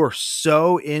 you are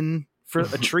so in for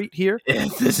a treat here.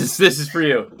 This is for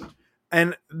you.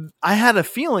 And I had a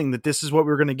feeling that this is what we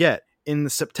were going to get. In the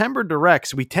September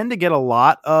Directs, we tend to get a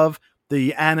lot of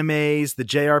the animes, the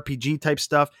JRPG type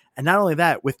stuff. And not only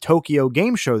that, with Tokyo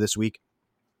Game Show this week,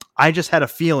 I just had a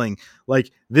feeling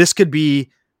like this could be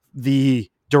the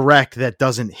Direct that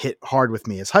doesn't hit hard with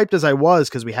me. As hyped as I was,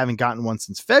 because we haven't gotten one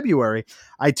since February,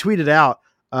 I tweeted out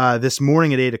this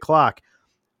morning at 8 o'clock,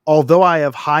 although I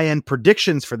have high-end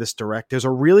predictions for this Direct, there's a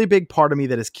really big part of me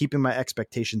that is keeping my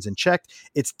expectations in check.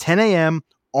 It's 10 a.m.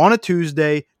 on a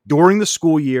Tuesday during the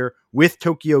school year with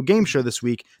Tokyo Game Show this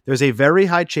week. There's a very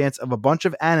high chance of a bunch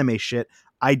of anime shit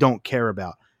I don't care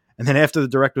about. And then after the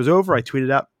Direct was over, I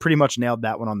tweeted out, pretty much nailed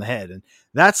that one on the head. And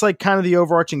that's like kind of the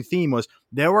overarching theme was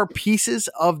there were pieces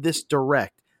of this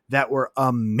Direct that were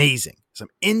amazing. Some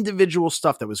individual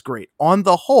stuff that was great. On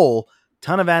the whole,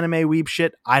 ton of anime weeb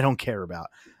shit I don't care about.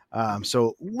 So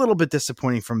a little bit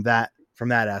disappointing from that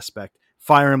aspect.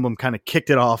 Fire Emblem kind of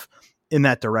kicked it off in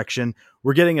that direction.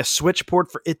 We're getting a Switch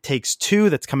port for It Takes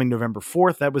Two that's coming November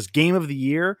 4th. That was Game of the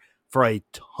Year for a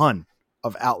ton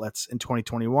of outlets in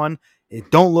 2021. It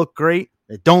don't look great.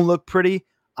 It don't look pretty.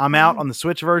 I'm out on the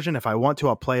Switch version. If I want to,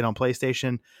 I'll play it on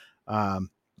PlayStation.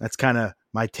 That's kind of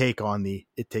my take on the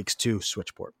It Takes Two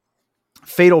Switch port.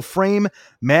 Fatal Frame,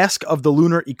 Mask of the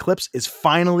Lunar Eclipse is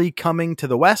finally coming to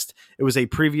the West. It was a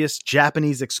previous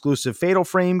Japanese exclusive Fatal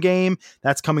Frame game.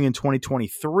 That's coming in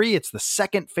 2023. It's the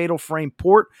second Fatal Frame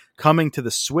port coming to the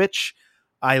Switch.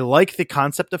 I like the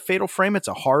concept of Fatal Frame. It's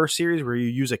a horror series where you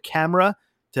use a camera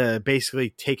to basically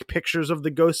take pictures of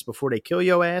the ghosts before they kill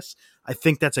your ass. I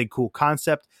think that's a cool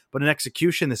concept. But in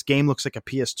execution, this game looks like a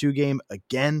PS2 game.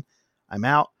 Again, I'm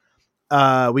out.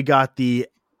 We got the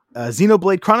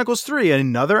Xenoblade Chronicles 3,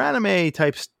 another anime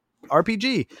type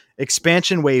RPG.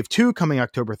 Expansion Wave 2 coming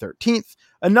October 13th.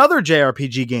 Another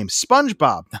JRPG game,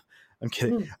 SpongeBob. I'm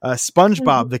kidding.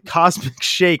 SpongeBob, The Cosmic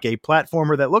Shake, a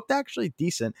platformer that looked actually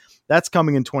decent. That's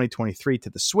coming in 2023 to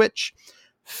the Switch.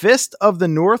 Fist of the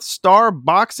North Star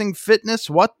Boxing Fitness.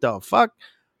 What the fuck?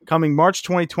 Coming March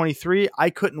 2023. I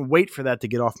couldn't wait for that to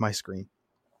get off my screen.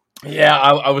 Yeah,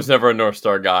 I was never a North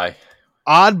Star guy.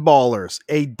 Oddballers,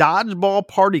 a dodgeball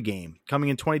party game coming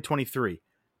in 2023.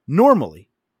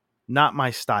 Normally, not my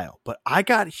style, but I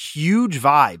got huge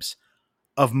vibes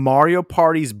of Mario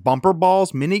Party's Bumper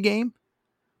Balls minigame,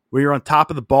 where you're on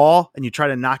top of the ball and you try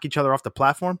to knock each other off the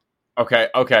platform. Okay.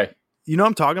 You know what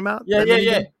I'm talking about?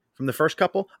 Yeah. From the first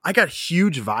couple. I got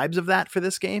huge vibes of that for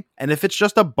this game. And if it's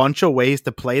just a bunch of ways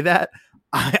to play that,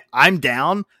 I'm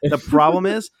down. The problem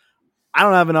is I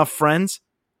don't have enough friends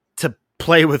to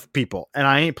play with people, and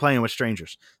I ain't playing with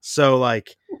strangers. So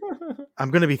like I'm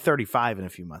going to be 35 in a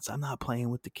few months. I'm not playing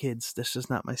with the kids. This is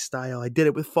not my style. I did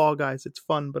it with Fall Guys. It's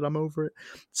fun, but I'm over it.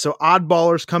 So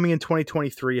Oddballers coming in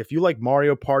 2023. If you like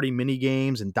Mario Party mini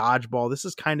games and dodgeball, this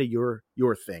is kind of your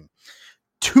thing.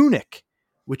 Tunic,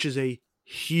 which is a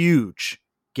huge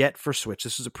get for Switch.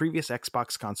 This is a previous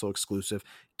Xbox console exclusive,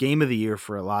 game of the year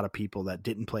for a lot of people that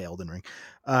didn't play Elden Ring.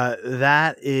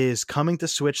 That is coming to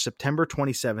Switch September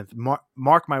 27th.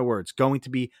 Mark my words, going to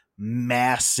be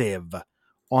massive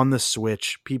on the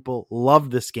Switch. People love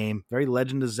this game. Very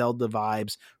Legend of Zelda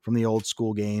vibes from the old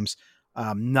school games.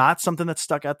 Not something that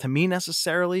stuck out to me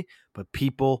necessarily, but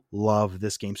people love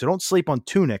this game. So don't sleep on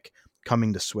Tunic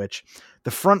coming to Switch.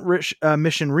 The Front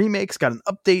Mission remakes got an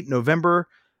update November.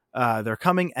 They're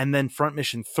coming, and then Front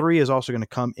Mission 3 is also going to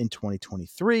come in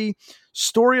 2023.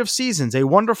 Story of Seasons, A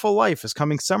Wonderful Life is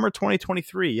coming summer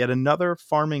 2023, yet another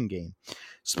farming game.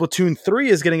 Splatoon 3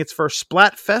 is getting its first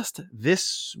Splatfest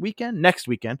next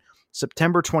weekend,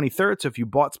 September 23rd. So if you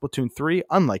bought Splatoon 3,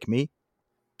 unlike me,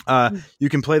 you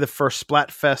can play the first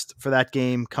Splatfest for that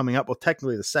game coming up. Well,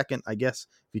 technically the second, I guess,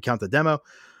 if you count the demo.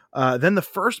 Then the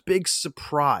first big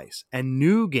surprise and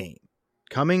new game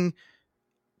coming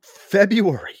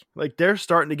February. Like they're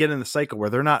starting to get in the cycle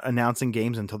where they're not announcing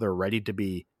games until they're ready to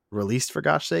be released, for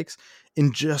gosh sakes.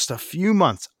 In just a few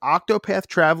months, Octopath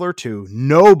Traveler 2,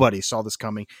 nobody saw this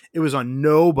coming. It was on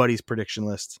nobody's prediction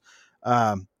list.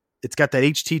 It's got that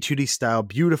HT 2D style,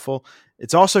 beautiful.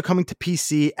 It's also coming to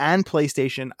PC and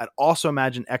PlayStation. I'd also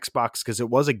imagine Xbox because it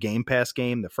was a Game Pass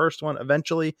game, the first one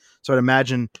eventually. So I'd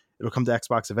imagine it'll come to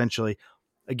Xbox eventually.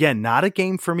 Again, not a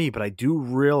game for me, but I do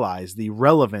realize the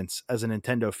relevance as a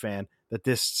Nintendo fan that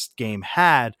this game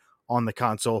had on the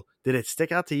console. Did it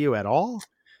stick out to you at all?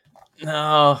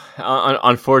 No,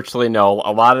 unfortunately, no.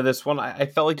 A lot of this one, I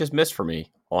felt like just missed for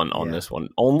me on this one.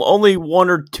 Only one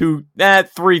or two,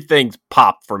 three things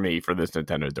popped for me for this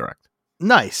Nintendo Direct.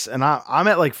 Nice. And I'm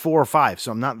at like 4 or 5,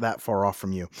 so I'm not that far off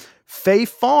from you. Fae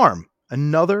Farm,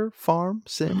 another farm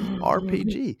sim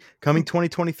RPG coming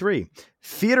 2023.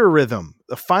 Theater Rhythm,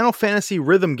 the Final Fantasy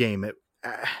rhythm game. It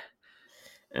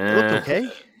looked okay.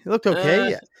 It looked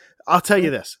okay. I'll tell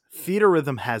you this. Theater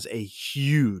Rhythm has a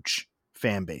huge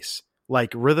fan base.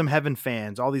 Like Rhythm Heaven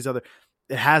fans, all these other.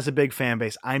 It has a big fan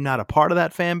base. I'm not a part of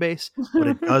that fan base, but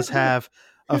it does have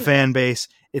a fan base.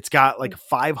 It's got like a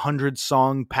 500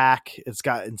 song pack. It's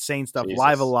got insane stuff. Jesus.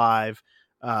 Live Alive,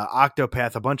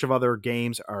 Octopath, a bunch of other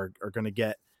games are going to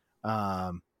get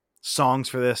songs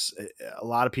for this. A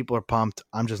lot of people are pumped.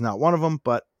 I'm just not one of them,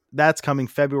 but that's coming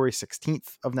February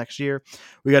 16th of next year.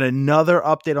 We got another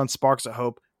update on Sparks of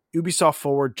Hope. Ubisoft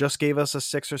Forward just gave us a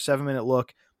 6 or 7 minute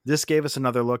look. This gave us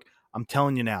another look. I'm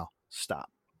telling you now, stop.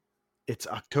 It's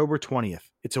October 20th.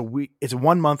 It's a week. It's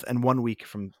 1 month and 1 week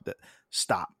from the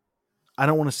stop. I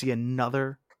don't want to see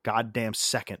another goddamn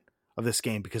second of this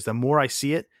game because the more I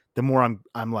see it, the more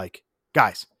I'm like,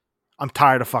 guys, I'm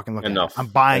tired of fucking looking at it. I'm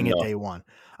buying it day one.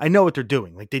 I know what they're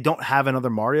doing. Like they don't have another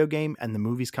Mario game and the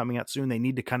movie's coming out soon. They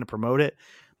need to kind of promote it.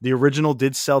 The original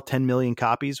did sell 10 million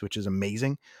copies, which is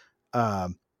amazing.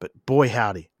 But boy,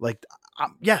 howdy. Like,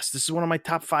 yes, this is one of my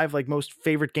top 5, like most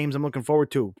favorite games I'm looking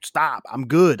forward to. Stop. I'm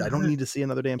good. I don't need to see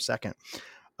another damn second.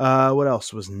 What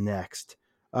else was next?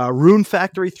 Rune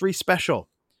Factory 3 Special.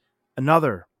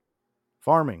 Another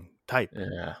farming type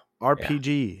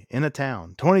RPG in a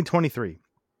town, 2023.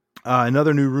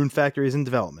 Another new Rune Factory is in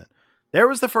development. There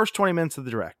was the first 20 minutes of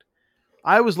the direct.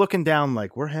 I was looking down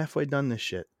like, we're halfway done this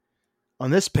shit.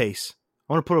 On this pace,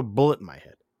 I want to put a bullet in my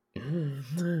head.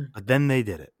 But then they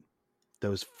did it.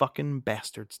 Those fucking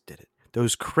bastards did it.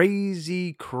 Those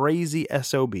crazy, crazy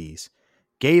SOBs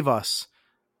gave us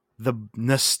the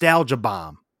nostalgia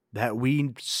bomb that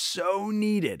we so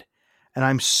needed. And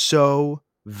I'm so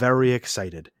very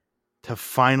excited to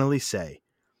finally say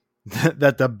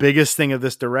that the biggest thing of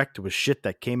this direct was shit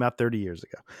that came out 30 years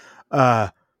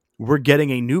ago. We're getting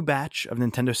a new batch of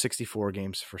Nintendo 64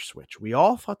 games for Switch. We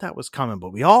all thought that was coming,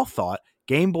 but we all thought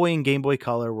Game Boy and Game Boy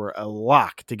Color were a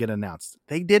lock to get announced.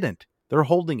 They didn't. They're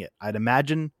holding it. I'd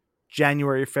imagine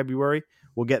January or February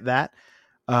we'll get that.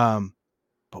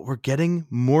 But we're getting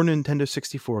more Nintendo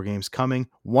 64 games coming,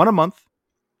 one a month,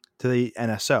 to the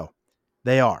NSO.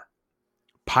 They are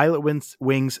Pilot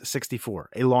Wings 64,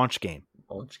 a launch game.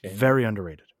 Very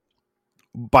underrated.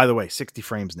 By the way, 60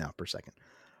 frames now per second.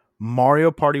 Mario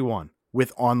Party 1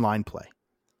 with online play.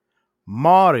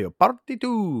 Mario Party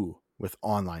 2 with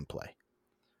online play.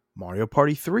 Mario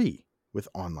Party 3 with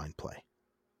online play,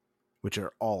 which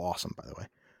are all awesome, by the way.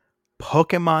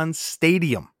 Pokemon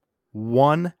Stadium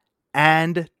 1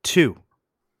 and 2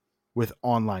 with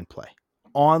online play.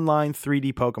 Online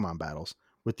 3D Pokemon battles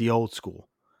with the old school.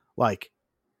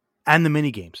 And the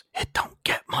mini games. It don't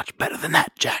get much better than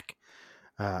that, Jack.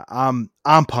 I'm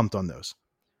pumped on those.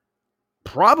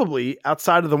 Probably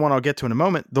outside of the one I'll get to in a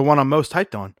moment, the one I'm most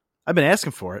hyped on. I've been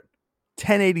asking for it.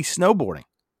 1080 snowboarding.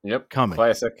 Yep. Coming.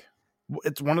 Classic.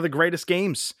 It's one of the greatest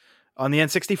games on the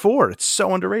N64. It's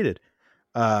so underrated.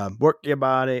 Work your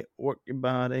body,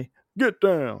 get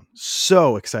down.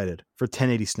 So excited for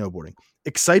 1080 snowboarding.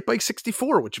 Excitebike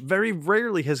 64, which very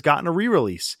rarely has gotten a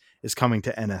re-release, is coming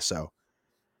to NSO.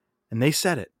 And they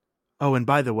said it. Oh, and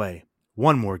by the way,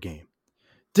 one more game.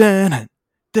 Been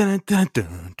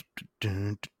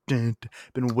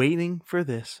waiting for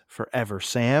this forever.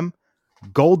 Sam,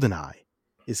 GoldenEye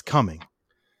is coming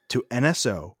to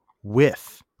NSO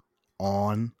with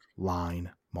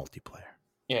online multiplayer.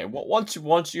 Yeah,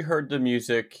 once you heard the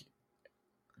music,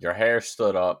 your hair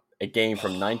stood up. A game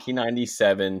from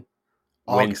 1997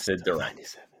 wins the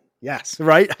direct. Yes,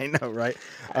 right? I know, right?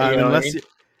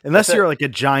 Unless you're like a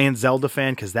giant Zelda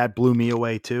fan, because that blew me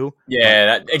away too.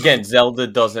 Yeah, again, Zelda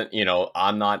doesn't,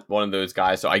 I'm not one of those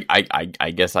guys, so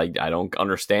I guess I don't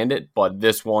understand it, but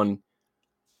this one,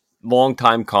 long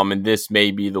time coming, this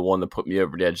may be the one that put me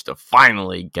over the edge to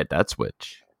finally get that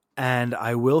Switch. And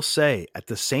I will say, at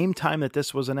the same time that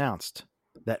this was announced,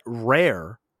 that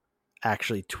Rare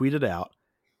actually tweeted out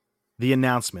the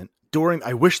announcement during,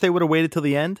 I wish they would have waited till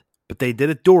the end, but they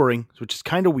did it during, which is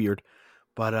kind of weird,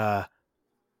 but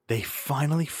they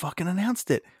finally fucking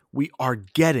announced it. We are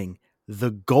getting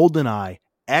the GoldenEye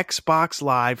Xbox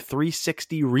Live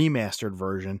 360 remastered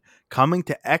version coming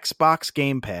to Xbox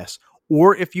Game Pass,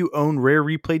 or if you own Rare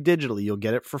Replay digitally, you'll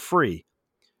get it for free.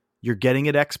 You're getting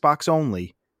it Xbox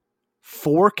only,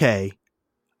 4K,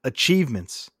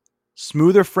 achievements,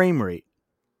 smoother frame rate,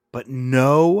 but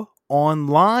no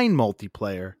online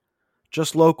multiplayer,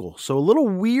 just local. So a little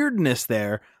weirdness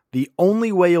there. The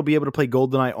only way you'll be able to play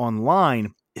GoldenEye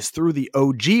online is through the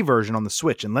OG version on the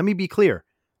Switch. And let me be clear,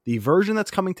 the version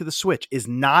that's coming to the Switch is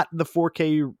not the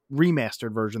 4K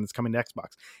remastered version that's coming to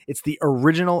Xbox. It's the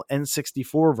original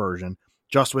N64 version,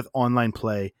 just with online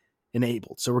play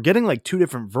enabled. So we're getting like two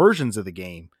different versions of the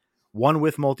game, one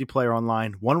with multiplayer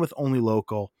online, one with only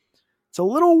local. It's a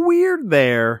little weird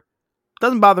there.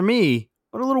 Doesn't bother me,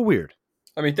 but a little weird.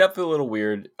 I mean, definitely a little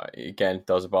weird. Again,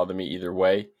 doesn't bother me either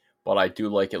way. But I do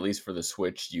like, at least for the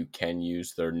Switch, you can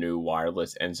use their new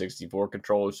wireless N64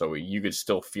 controller, so you could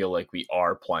still feel like we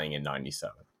are playing in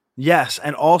 97. Yes,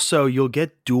 and also you'll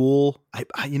get dual...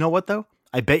 you know what, though?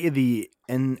 I bet you the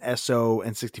NSO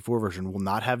N64 version will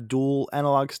not have dual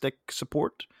analog stick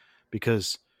support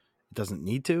because it doesn't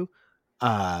need to.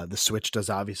 The Switch does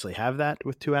obviously have that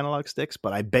with two analog sticks,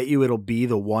 but I bet you it'll be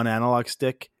the one analog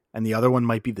stick and the other one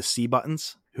might be the C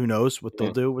buttons. Who knows what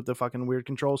they'll do with the fucking weird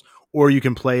controls. Or you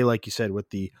can play, like you said,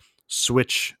 with the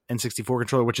Switch N64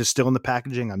 controller, which is still in the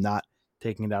packaging. I'm not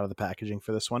taking it out of the packaging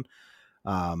for this one.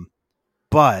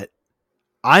 But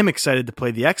I'm excited to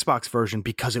play the Xbox version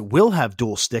because it will have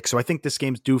dual sticks. So I think this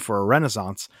game's due for a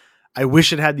renaissance. I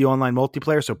wish it had the online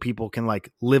multiplayer so people can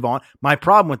like live on. My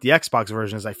problem with the Xbox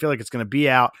version is I feel like it's going to be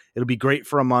out. It'll be great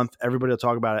for a month. Everybody will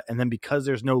talk about it. And then because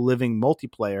there's no living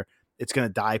multiplayer, it's going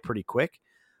to die pretty quick.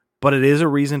 But it is a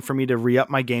reason for me to re-up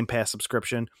my Game Pass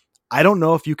subscription. I don't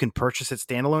know if you can purchase it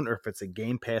standalone or if it's a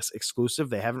Game Pass exclusive.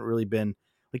 They haven't really been,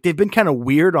 like, they've been kind of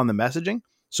weird on the messaging.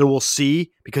 So we'll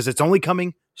see, because it's only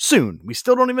coming soon. We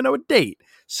still don't even know a date.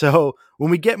 So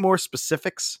when we get more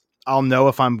specifics, I'll know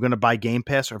if I'm going to buy Game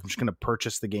Pass or if I'm just going to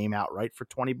purchase the game outright for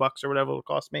 $20 or whatever it'll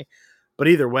cost me. But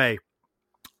either way,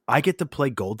 I get to play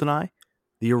GoldenEye,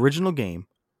 the original game,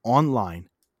 online,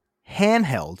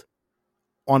 handheld,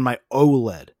 on my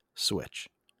OLED Switch.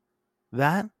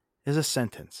 That is a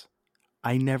sentence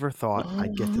I never thought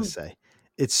I'd get to say.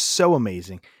 It's so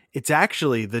amazing. It's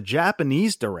actually the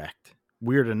Japanese Direct,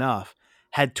 weird enough,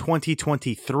 had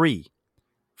 2023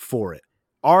 for it.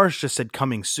 Ours just said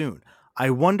coming soon. I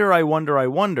wonder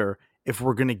if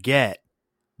we're going to get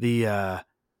the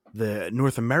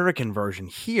North American version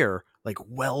here, like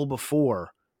well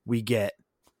before we get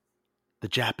the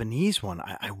Japanese one.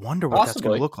 I wonder what that's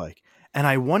going to look like. And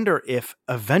I wonder if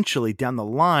eventually down the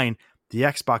line, the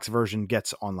Xbox version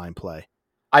gets online play.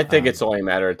 I think it's only a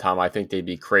matter of time. I think they'd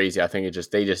be crazy. I think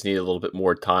they just need a little bit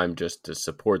more time just to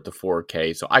support the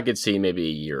 4K. So I could see maybe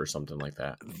a year or something like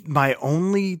that. My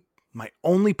only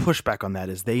pushback on that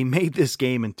is they made this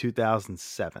game in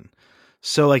 2007.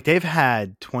 So like they've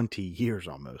had 20 years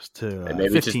almost to and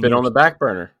maybe it's just been on the back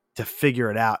burner to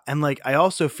figure it out. And like I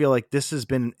also feel like this has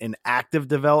been an active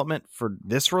development for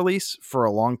this release for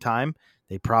a long time.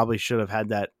 They probably should have had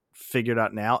that figured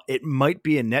out now. It might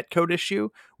be a netcode issue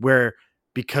where,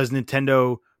 because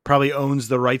Nintendo probably owns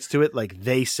the rights to it, like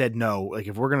they said no, like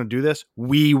if we're going to do this,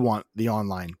 we want the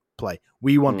online play.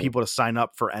 We want people to sign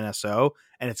up for NSO,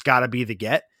 and it's got to be the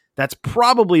get. That's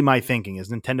probably my thinking, is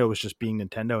Nintendo was just being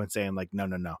Nintendo and saying like,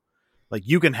 no. Like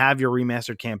you can have your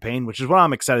remastered campaign, which is what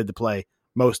I'm excited to play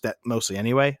mostly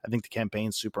anyway. I think the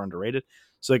campaign's super underrated.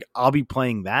 So like I'll be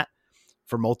playing that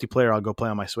for multiplayer. I'll go play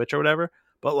on my Switch or whatever.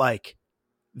 But like,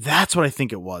 that's what I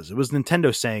think it was. It was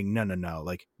Nintendo saying, no.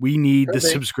 Like we need the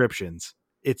subscriptions.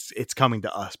 It's coming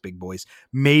to us, big boys.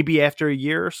 Maybe after a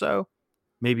year or so,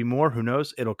 maybe more. Who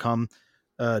knows? It'll come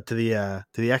to the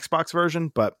Xbox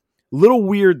version, but a little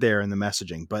weird there in the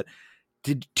messaging. But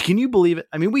can you believe it?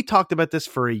 I mean, we talked about this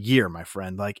for a year, my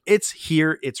friend. Like it's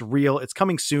here. It's real. It's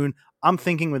coming soon. I'm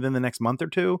thinking within the next month or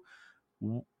two.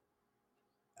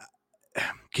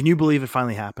 Can you believe it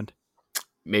finally happened?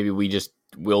 Maybe we just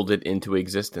willed it into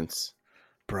existence.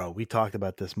 Bro, we talked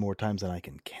about this more times than I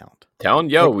can count.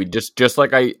 We just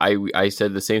like I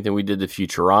said the same thing we did to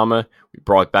Futurama. We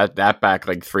brought that back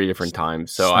like 3 different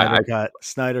times. So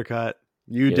Snyder Cut.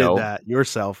 You did that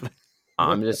yourself.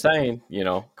 I'm just saying,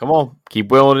 come on, keep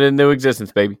willing it into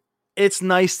existence, baby. It's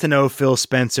nice to know Phil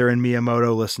Spencer and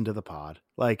Miyamoto listen to the pod.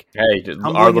 Like, hey,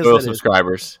 our loyal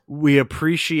subscribers. We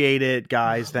appreciate it,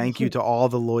 guys. Thank you to all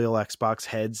the loyal Xbox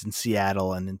heads in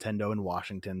Seattle and Nintendo in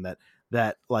Washington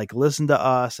that like listen to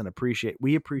us and appreciate.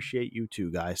 We appreciate you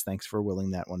too, guys. Thanks for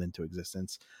willing that one into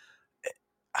existence.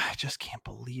 I just can't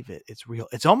believe it. It's real.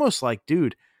 It's almost like,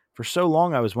 dude, for so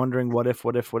long I was wondering what if,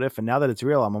 and now that it's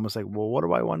real, I'm almost like, well, what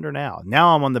do I wonder now?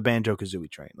 Now I'm on the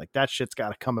Banjo-Kazooie train. Like that shit's got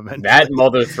to come eventually. That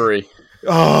Mother 3.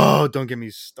 Oh, don't get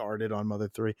me started on Mother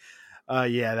 3.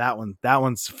 Yeah, that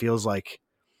one feels like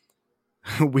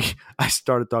I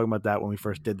started talking about that when we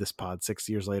first did this pod. 6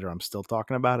 years later, I'm still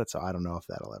talking about it. So I don't know if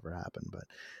that'll ever happen, but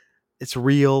it's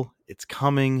real. It's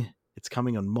coming. It's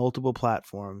coming on multiple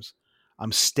platforms.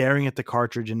 I'm staring at the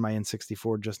cartridge in my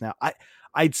N64 just now.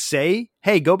 I'd say,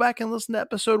 hey, go back and listen to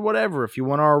episode whatever if you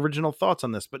want our original thoughts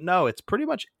on this. But no, it's pretty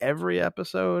much every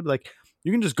episode. Like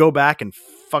you can just go back and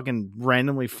fucking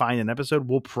randomly find an episode.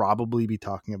 We'll probably be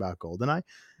talking about GoldenEye.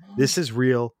 This is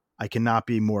real. I cannot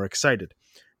be more excited.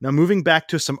 Now, moving back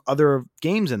to some other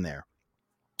games in there.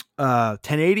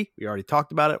 1080, we already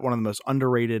talked about it. One of the most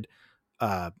underrated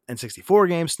N64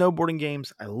 games, snowboarding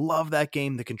games. I love that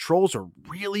game. The controls are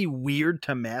really weird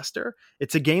to master.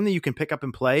 It's a game that you can pick up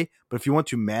and play, but if you want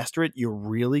to master it, you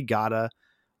really gotta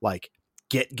like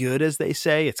get good, as they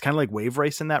say. It's kind of like Wave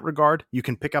Race in that regard. You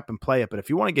can pick up and play it, but if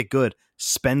you want to get good,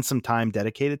 spend some time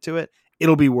dedicated to it.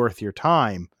 It'll be worth your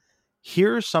time.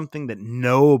 Here's something that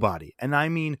nobody, and I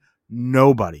mean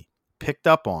nobody, picked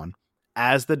up on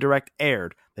as the Direct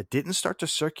aired that didn't start to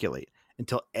circulate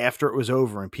until after it was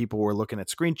over and people were looking at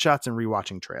screenshots and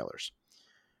rewatching trailers.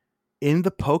 In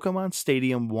the Pokemon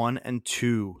Stadium 1 and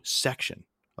 2 section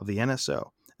of the NSO,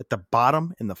 at the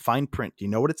bottom in the fine print, do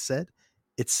you know what it said?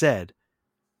 It said,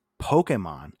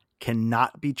 Pokemon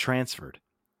cannot be transferred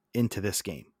into this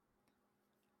game.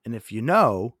 And if you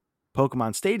know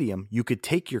Pokemon Stadium, you could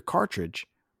take your cartridge,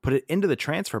 put it into the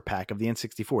transfer pack of the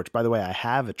N64, which, by the way, I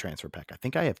have a transfer pack. I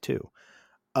think I have 2.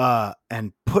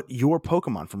 And put your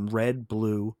Pokemon from red,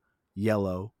 blue,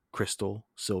 yellow, crystal,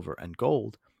 silver, and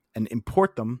gold, and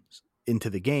import them into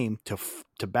the game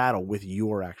to battle with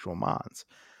your actual mons.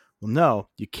 Well, no,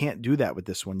 you can't do that with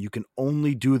this one. You can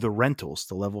only do the rentals,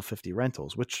 the level 50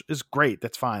 rentals, which is great.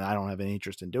 That's fine. I don't have any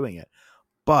interest in doing it.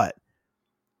 But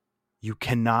you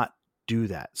cannot do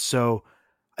that. So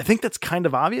I think that's kind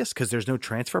of obvious because there's no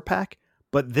transfer pack,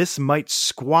 but this might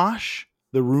squash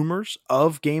the rumors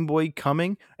of Game Boy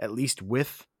coming, at least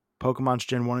with Pokemon's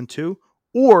Gen 1 and 2.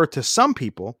 Or to some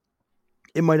people,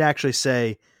 it might actually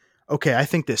say, okay, I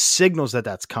think this signals that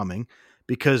that's coming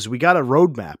because we got a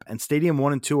roadmap and Stadium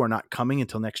 1 and 2 are not coming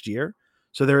until next year.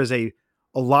 So there is a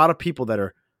lot of people that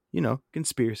are,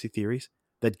 conspiracy theories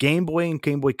that Game Boy and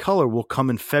Game Boy Color will come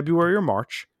in February or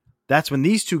March. That's when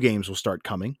these two games will start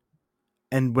coming.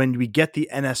 And when we get the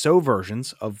NSO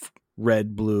versions of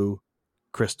red, blue,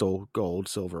 crystal, gold,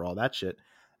 silver, all that shit,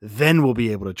 then we'll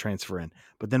be able to transfer in.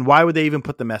 But then why would they even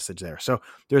put the message there? So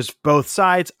there's both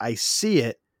sides. I see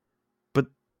it. But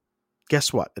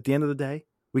guess what? At the end of the day,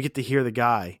 we get to hear the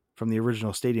guy from the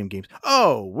original Stadium games.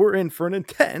 Oh, we're in for an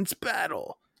intense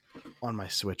battle. On my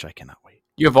Switch, I cannot wait.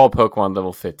 You have all Pokemon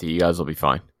level 50. You guys will be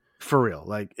fine. For real.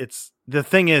 Like, it's the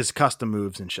thing is custom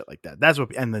moves and shit like that. That's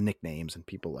what, and the nicknames and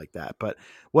people like that. But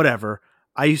whatever.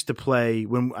 I used to play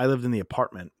when I lived in the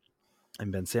apartment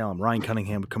in Ben Salem. Ryan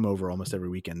Cunningham would come over almost every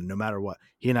weekend. And no matter what,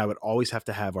 he and I would always have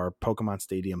to have our Pokemon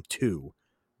Stadium 2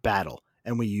 battle.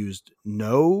 And we used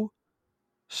no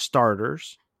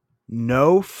starters,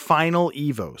 no final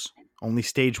Evos, only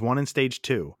stage 1 and stage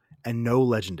 2, and no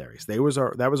legendaries. That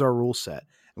was our rule set.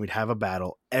 And we'd have a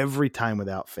battle every time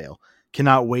without fail.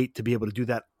 Cannot wait to be able to do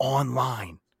that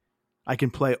online. I can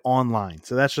play online.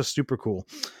 So that's just super cool.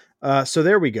 So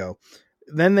there we go.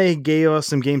 Then they gave us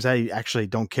some games I actually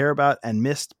don't care about and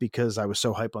missed because I was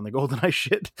so hype on the GoldenEye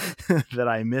shit that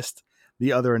I missed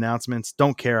the other announcements.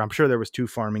 Don't care. I'm sure there was 2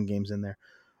 farming games in there.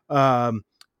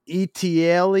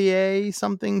 ETLEA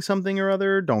something or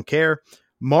other. Don't care.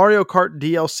 Mario Kart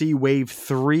DLC Wave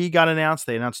 3 got announced.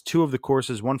 They announced 2 of the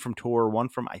courses, one from Tour, one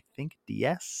from, I think,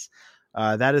 DS.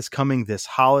 That is coming this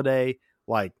holiday.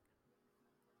 Like,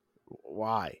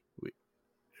 why?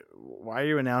 Why are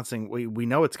you announcing? We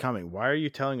know it's coming. Why are you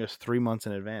telling us 3 months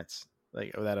in advance?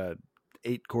 Like that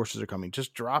 8 courses are coming.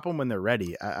 Just drop them when they're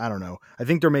ready. I don't know. I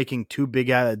think they're making too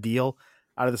big a deal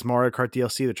out of this Mario Kart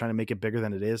DLC. They're trying to make it bigger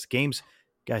than it is.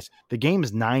 Guys, the game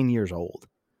is 9 years old.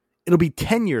 It'll be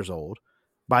 10 years old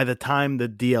by the time the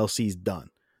DLC is done.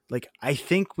 Like, I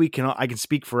think I can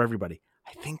speak for everybody.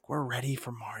 I think we're ready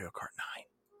for Mario Kart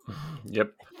 9.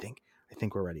 Yep. I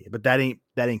think we're ready. But that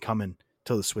ain't coming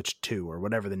till the Switch 2 or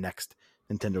whatever the next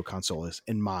Nintendo console is,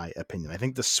 in my opinion. I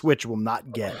think the Switch will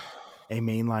not get a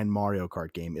mainline Mario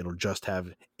Kart game. It'll just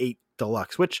have 8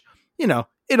 Deluxe, which,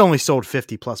 it only sold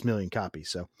 50 plus million copies.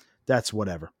 So that's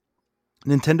whatever.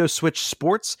 Nintendo Switch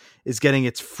Sports is getting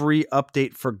its free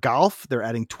update for golf. They're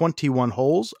adding 21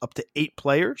 holes, up to 8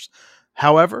 players.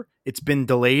 However, it's been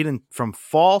delayed from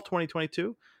fall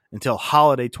 2022 until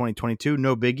holiday 2022.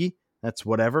 No biggie. That's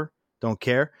whatever. Don't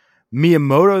care.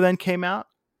 Miyamoto then came out.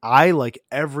 I, like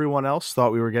everyone else,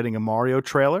 thought we were getting a Mario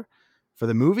trailer for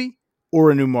the movie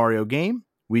or a new Mario game.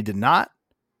 We did not.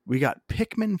 We got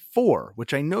Pikmin 4,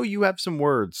 which I know you have some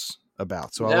words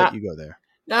about, so I'll let you go there.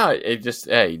 No, it just,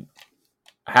 hey,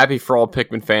 happy for all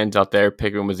Pikmin fans out there.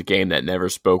 Pikmin was a game that never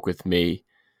spoke with me,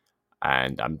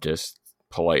 and I'm just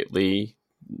politely,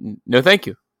 no thank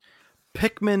you.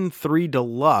 Pikmin 3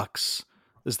 Deluxe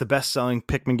is the best-selling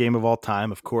Pikmin game of all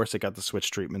time. Of course, it got the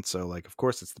Switch treatment, so of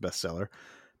course it's the bestseller.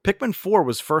 Pikmin 4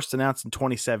 was first announced in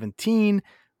 2017.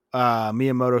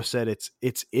 Miyamoto said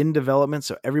it's in development,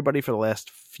 so everybody for the last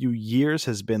few years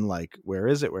has been like, where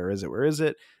is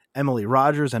it? Emily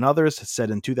Rogers and others had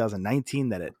said in 2019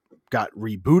 that it got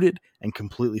rebooted and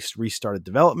completely restarted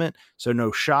development, so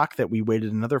no shock that we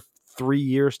waited another 3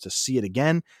 years to see it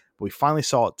again, but we finally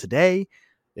saw it today.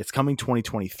 It's coming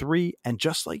 2023, and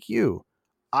just like you,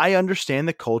 I understand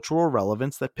the cultural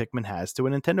relevance that Pikmin has to a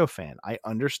Nintendo fan. I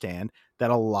understand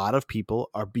that a lot of people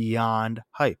are beyond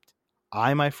hyped.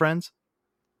 I, my friends,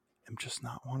 am just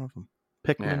not one of them.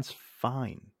 Pikmin's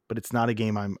fine, but it's not a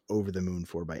game I'm over the moon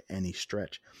for by any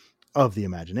stretch of the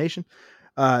imagination.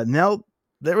 Now,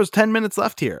 there was 10 minutes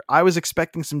left here. I was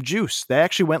expecting some juice. They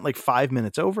actually went like 5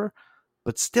 minutes over,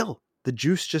 but still, the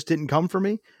juice just didn't come for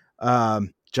me.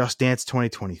 Just Dance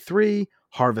 2023,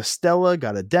 Harvestella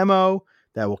got a demo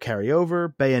that will carry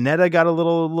over. Bayonetta got a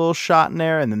little shot in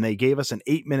there, and then they gave us an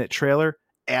 8-minute trailer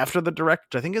after the direct,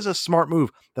 which I think is a smart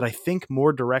move that I think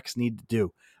more directs need to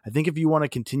do. I think if you want to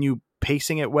continue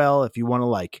pacing it well, if you want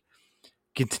to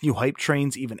continue hype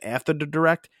trains even after the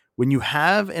direct, when you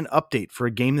have an update for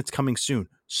a game that's coming soon,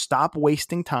 stop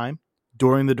wasting time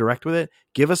during the direct with it.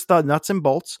 Give us the nuts and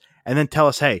bolts, and then tell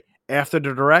us, hey, after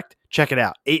the direct, check it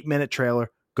out. 8-minute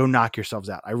trailer. go knock yourselves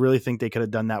out. I really think they could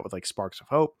have done that with like Sparks of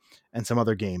Hope and some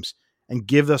other games and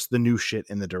give us the new shit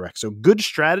in the direct. So good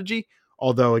strategy,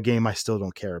 although a game I still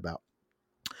don't care about.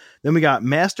 Then we got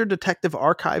Master Detective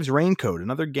Archives Raincoat,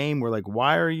 another game where like,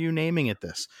 why are you naming it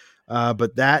this?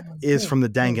 But that is from the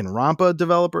Danganronpa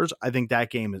developers. I think that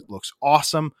game looks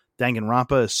awesome.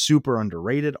 Danganronpa is super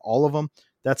underrated, all of them.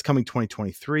 That's coming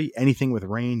 2023. Anything with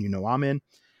rain, I'm in.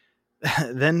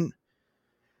 Then,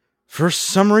 for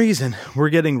some reason, we're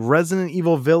getting Resident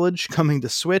Evil Village coming to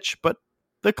Switch, but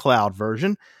the cloud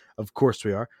version. Of course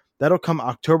we are. That'll come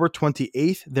October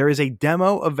 28th. There is a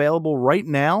demo available right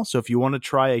now, so if you want to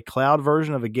try a cloud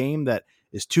version of a game that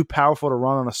is too powerful to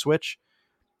run on a Switch,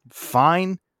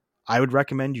 fine. I would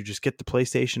recommend you just get the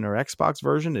PlayStation or Xbox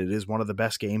version. It is one of the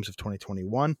best games of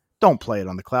 2021. Don't play it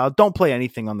on the cloud. Don't play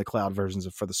anything on the cloud versions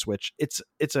for the Switch. It's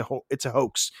a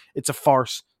hoax. It's a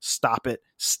farce. Stop it.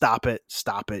 Stop it.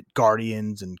 Stop it.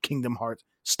 Guardians and Kingdom Hearts.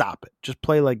 Stop it. Just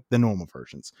play like the normal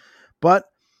versions. But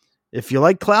if you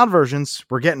like cloud versions,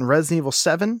 we're getting Resident Evil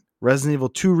 7, Resident Evil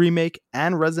 2 Remake,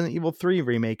 and Resident Evil 3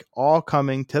 Remake all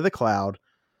coming to the cloud.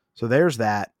 So there's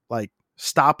that. Like,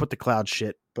 stop with the cloud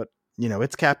shit. But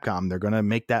it's Capcom. They're going to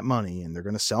make that money and they're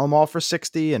going to sell them all for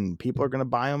 $60 and people are going to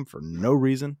buy them for no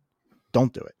reason.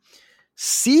 Don't do it.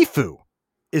 Sifu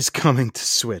is coming to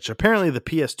Switch. Apparently the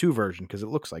PS2 version because it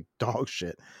looks like dog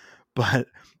shit. But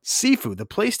Sifu, the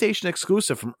PlayStation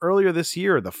exclusive from earlier this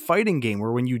year, the fighting game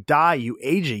where when you die, you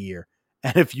age a year.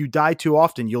 And if you die too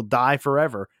often, you'll die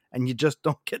forever. And you just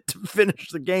don't get to finish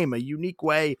the game. A unique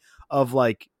way of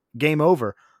like game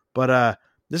over. But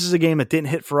this is a game that didn't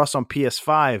hit for us on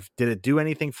PS5. Did it do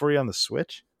anything for you on the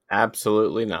Switch?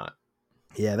 Absolutely not.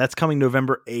 Yeah, that's coming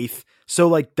November 8th. So,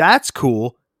 like, that's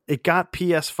cool. It got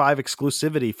PS5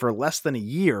 exclusivity for less than a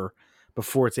year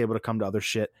before it's able to come to other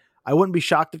shit. I wouldn't be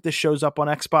shocked if this shows up on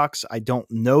Xbox. I don't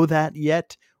know that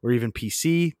yet, or even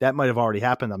PC. That might have already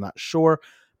happened. I'm not sure.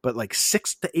 But, like,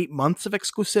 6 to 8 months of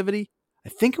exclusivity. I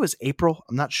think it was April.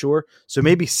 I'm not sure. So,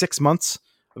 maybe 6 months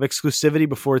of exclusivity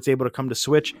before it's able to come to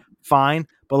Switch. Fine.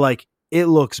 But, like, it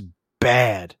looks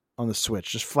bad on the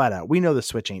Switch. Just flat out. We know the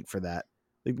Switch ain't for that.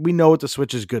 Like, we know what the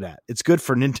Switch is good at. It's good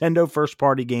for Nintendo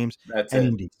first-party games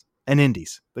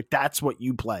indies. Like, that's what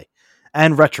you play.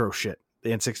 And retro shit.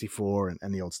 The N64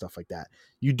 and the old stuff like that.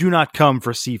 You do not come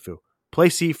for Sifu. Play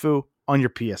Sifu on your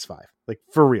PS5. Like,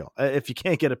 for real. If you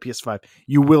can't get a PS5,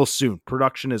 you will soon.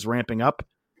 Production is ramping up,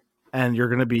 and you're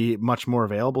going to be much more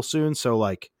available soon. So,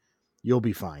 like, you'll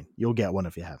be fine. You'll get one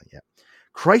if you haven't yet.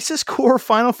 Crisis Core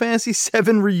Final Fantasy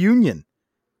VII Reunion.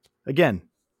 Again,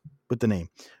 with the name.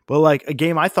 But like a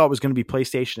game I thought was going to be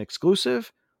PlayStation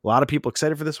exclusive. A lot of people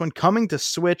excited for this one. Coming to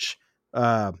Switch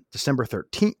December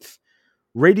 13th.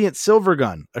 Radiant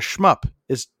Silvergun, a shmup,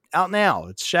 is out now.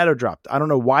 It's shadow dropped. I don't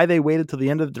know why they waited till the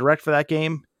end of the direct for that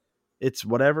game. It's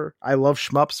whatever. I love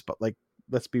shmups, but like,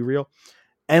 let's be real.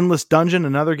 Endless Dungeon,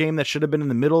 another game that should have been in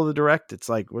the middle of the direct. It's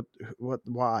like,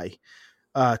 why?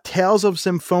 Tales of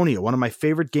Symphonia, one of my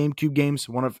favorite GameCube games,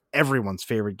 one of everyone's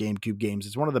favorite GameCube games.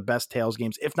 It's one of the best Tales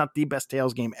games, if not the best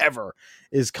Tales game ever,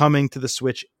 is coming to the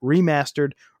Switch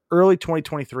remastered early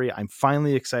 2023. I'm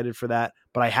finally excited for that,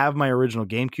 but I have my original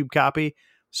GameCube copy.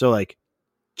 So like,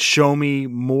 show me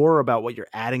more about what you're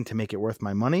adding to make it worth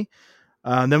my money.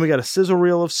 Then we got a sizzle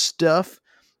reel of stuff.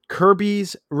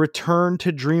 Kirby's Return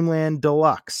to Dreamland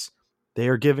Deluxe. They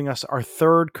are giving us our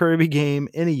third Kirby game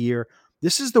in a year.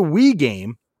 This is the Wii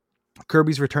game,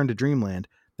 Kirby's Return to Dreamland,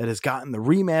 that has gotten the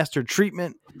remastered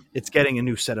treatment. It's getting a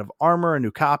new set of armor, a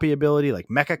new copy ability, like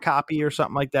Mecha Copy or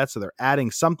something like that. So they're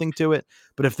adding something to it.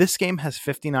 But if this game has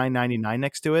 $59.99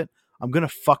 next to it, I'm going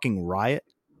to fucking riot.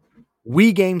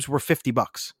 Wii games were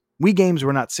 $50. Wii games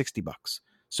were not $60.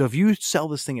 So if you sell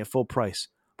this thing at full price,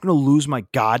 I'm going to lose my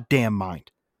goddamn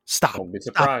mind. Stop. Don't be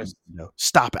surprised.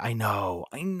 Stop it. I know.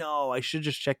 I should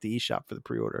just check the eShop for the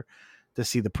pre-order to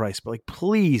see the price, but like,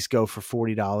 please go for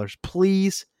 $40.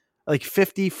 Please, like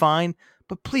 50, fine,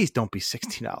 but please don't be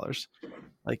 $60.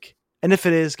 Like, and if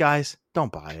it is, guys,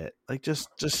 don't buy it. Like, just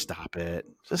stop it.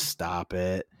 Just stop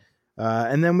it.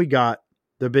 And then we got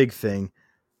the big thing,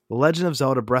 The Legend of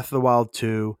Zelda: Breath of the Wild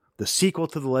 2, the sequel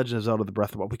to The Legend of Zelda: The Breath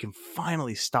of the Wild. We can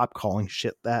finally stop calling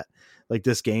shit that. Like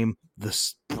this game,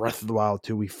 this Breath of the Wild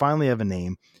 2, we finally have a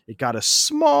name. It got a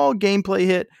small gameplay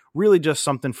hit, really just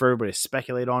something for everybody to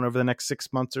speculate on over the next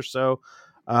 6 months or so.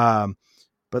 But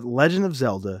Legend of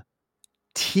Zelda,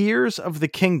 Tears of the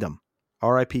Kingdom,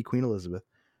 R.I.P. Queen Elizabeth,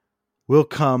 will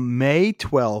come May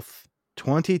 12th,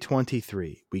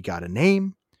 2023. We got a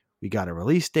name, we got a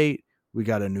release date, we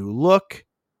got a new look,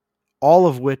 all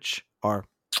of which are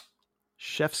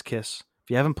chef's kiss. If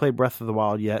you haven't played Breath of the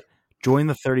Wild yet, Join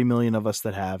the 30 million of us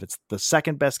that have. It's the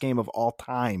second best game of all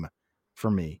time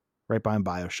for me, right behind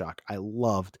BioShock. I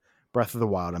loved Breath of the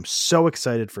Wild. I'm so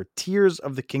excited for Tears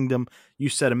of the Kingdom. You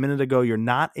said a minute ago you're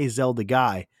not a Zelda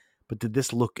guy, but did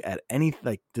this look at any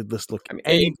did this look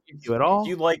anything to you at all? Do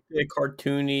you like the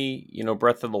cartoony,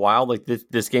 Breath of the Wild? Like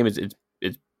this game is it's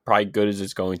probably good as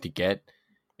it's going to get.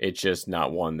 It's just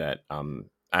not one that I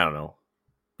don't know.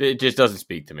 It just doesn't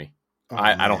speak to me. Oh,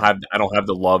 I don't have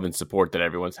the love and support that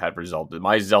everyone's had for Zelda.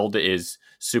 My Zelda is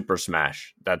Super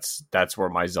Smash. That's where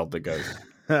my Zelda goes.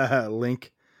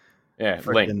 Link. Yeah,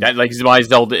 Link. That my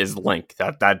Zelda is Link.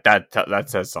 That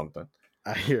says something.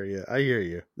 I hear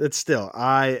you. It's still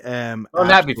I'm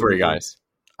happy for you guys.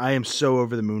 I am so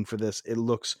over the moon for this. It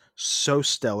looks so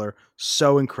stellar,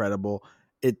 so incredible.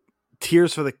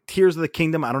 Tears of the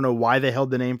Kingdom. I don't know why they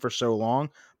held the name for so long,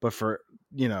 but for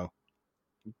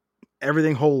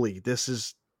everything holy. This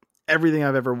is everything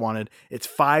I've ever wanted. It's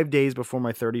 5 days before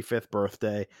my 35th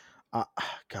birthday.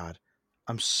 God,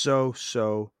 I'm so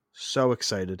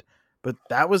excited. But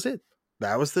that was it.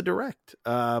 That was the direct.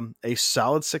 A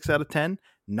solid 6 out of 10.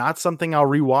 Not something I'll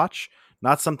rewatch.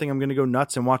 Not something I'm going to go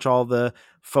nuts and watch all the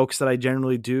folks that I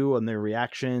generally do and their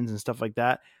reactions and stuff like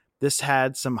that. This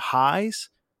had some highs,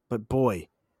 but boy,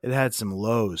 it had some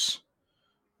lows.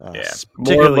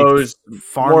 More lows,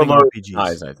 farming RPGs.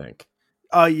 Highs, I think.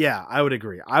 Yeah, I would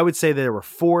agree. I would say there were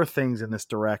 4 things in this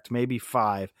direct, maybe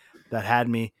 5, that had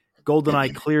me.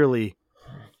 GoldenEye clearly,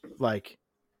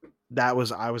 I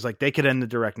was like, they could end the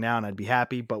direct now and I'd be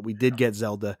happy, but we did get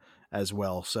Zelda as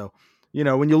well. So,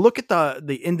 when you look at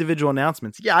the individual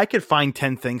announcements, yeah, I could find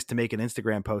 10 things to make an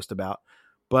Instagram post about,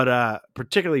 but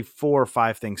particularly 4 or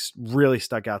 5 things really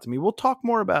stuck out to me. We'll talk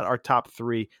more about our top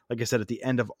 3, like I said, at the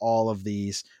end of all of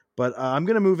these, but I'm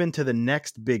going to move into the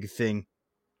next big thing,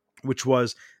 which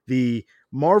was the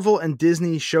Marvel and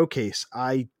Disney showcase.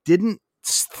 I didn't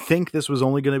think this was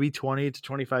only going to be 20 to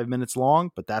 25 minutes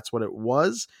long, but that's what it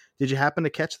was. Did you happen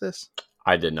to catch this?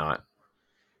 I did not.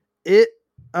 There's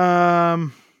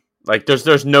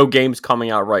no games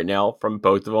coming out right now from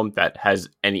both of them that has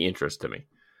any interest to me.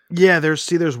 Yeah,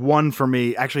 there's one for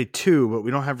me, actually 2, but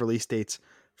we don't have release dates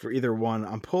for either one.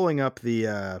 I'm pulling up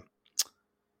the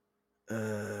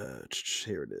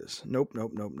here it is. Nope.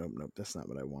 That's not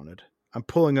what I wanted. I'm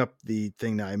pulling up the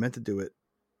thing now. I meant to do it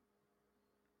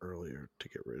earlier to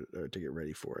get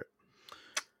ready for it.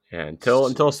 Yeah,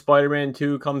 until Spider-Man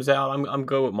 2 comes out, I'm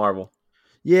good with Marvel.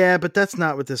 Yeah, but that's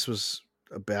not what this was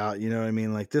about. You know what I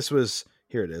mean? Like this was,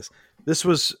 here it is. This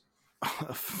was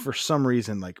for some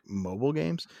reason like mobile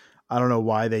games. I don't know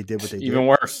why they did what they did. Even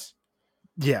worse.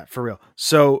 Yeah, for real.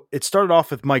 So it started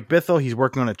off with Mike Bithell. He's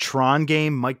working on a Tron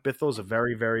game. Mike Bithell is a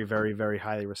very, very, very, very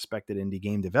highly respected indie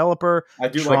game developer. I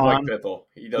do like Mike Bithell.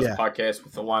 He does a podcast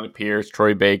with Alana Pierce,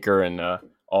 Troy Baker, and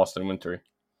Austin Wintory.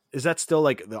 Is that still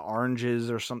like the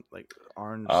Oranges or something? Like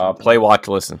Orange? Play, Watch,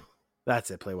 Listen.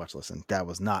 That's it. Play, Watch, Listen. That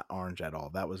was not Orange at all.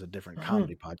 That was a different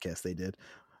comedy podcast they did.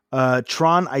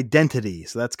 Tron Identity.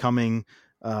 So that's coming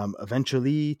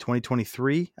eventually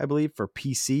 2023, I believe, for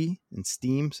PC and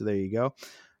Steam. So there you go.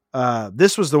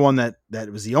 This was the one that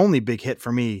was the only big hit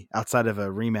for me outside of a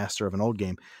remaster of an old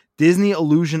game. Disney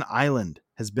Illusion Island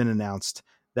has been announced.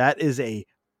 That is a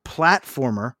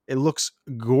platformer. It looks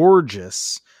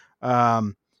gorgeous.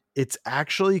 It's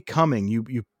actually coming.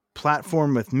 You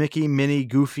platform with Mickey, Minnie,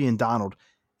 Goofy, and Donald.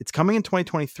 It's coming in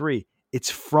 2023. It's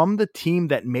from the team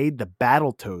that made the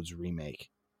Battletoads remake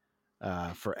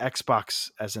for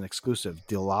Xbox as an exclusive.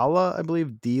 Delilah, I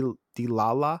believe.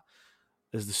 Delilah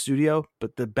is the studio.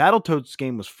 But the Battletoads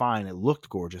game was fine. It looked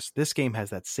gorgeous. This game has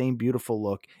that same beautiful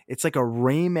look. It's like a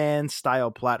Rayman style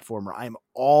platformer. I'm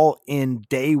all in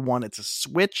day one. It's a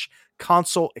Switch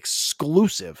console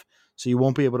exclusive, so you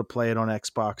won't be able to play it on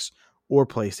Xbox or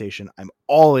PlayStation. I'm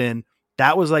all in.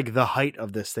 That was like the height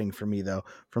of this thing for me, though.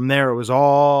 From there, it was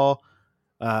all...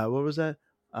 what was that?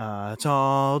 It's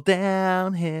all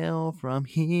downhill from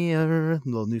here. A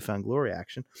little Newfound Glory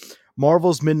action.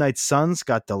 Marvel's Midnight Suns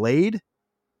got delayed,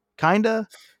 kinda,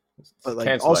 but like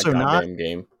cancel also that not.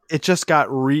 Game. It just got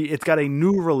it's got a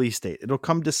new release date. It'll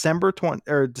come December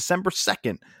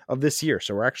 2nd of this year.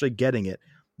 So we're actually getting it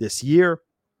this year.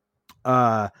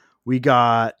 We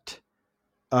got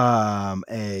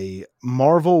a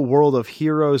Marvel World of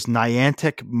Heroes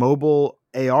Niantic mobile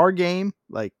AR game.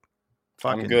 Like,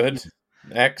 fucking good.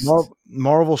 Next,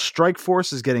 Marvel Strike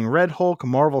Force is getting Red Hulk.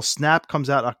 Marvel Snap comes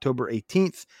out October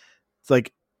 18th. It's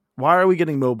like, why are we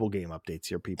getting mobile game updates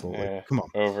here, people? Yeah, like, come on.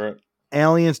 Over it.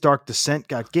 Aliens Dark Descent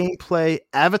got gameplay.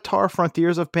 Avatar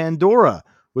Frontiers of Pandora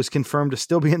was confirmed to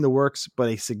still be in the works, but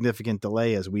a significant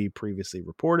delay, as we previously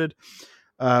reported.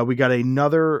 We got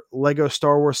another Lego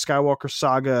Star Wars Skywalker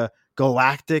Saga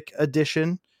Galactic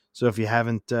Edition. So if you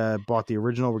haven't bought the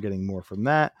original, we're getting more from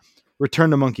that.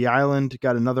 Return to Monkey Island,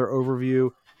 got another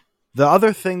overview. The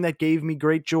other thing that gave me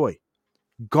great joy,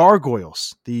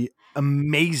 Gargoyles, the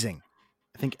amazing,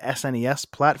 I think, SNES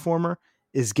platformer,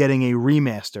 is getting a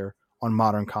remaster on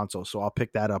modern consoles. So I'll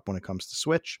pick that up when it comes to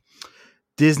Switch.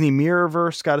 Disney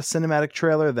Mirrorverse got a cinematic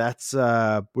trailer. That's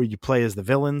where you play as the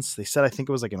villains. They said, I think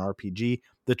it was like an RPG.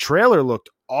 The trailer looked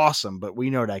awesome, but we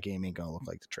know that game ain't going to look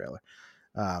like the trailer.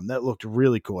 That looked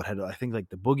really cool. It had, I think, like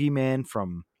the Boogeyman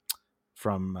from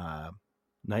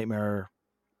Nightmare.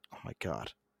 Oh my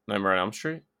God. Nightmare on Elm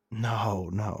Street?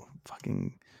 No.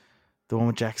 Fucking the one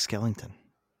with Jack Skellington.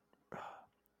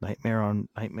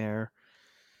 Nightmare.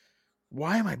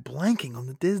 Why am I blanking on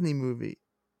the Disney movie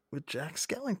with Jack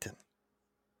Skellington?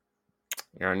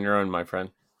 You're on your own, my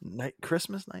friend.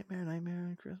 Christmas Nightmare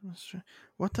on Christmas.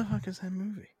 What the fuck is that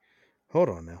movie? Hold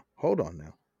on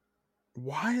now.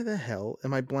 Why the hell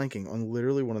am I blanking on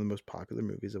literally one of the most popular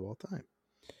movies of all time?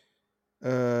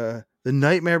 The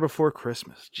Nightmare Before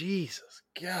Christmas. Jesus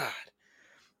God.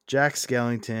 Jack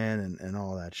Skellington and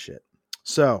all that shit.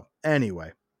 So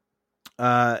anyway,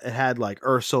 it had like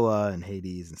Ursula and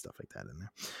Hades and stuff like that in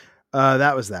there.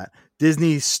 That was that.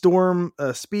 Disney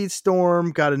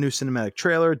Speedstorm got a new cinematic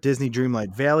trailer. Disney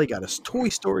Dreamlight Valley got a Toy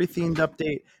Story themed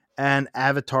update. And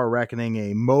Avatar Reckoning,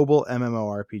 a mobile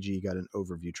MMORPG, got an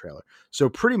overview trailer. So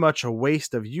pretty much a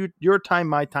waste of your time,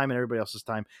 my time, and everybody else's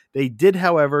time. They did,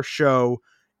 however, show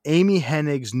Amy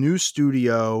Hennig's new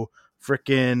studio,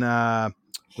 freaking,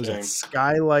 was that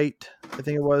Skylight? I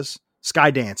think it was.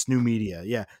 Skydance, new media.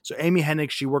 Yeah. So Amy Hennig,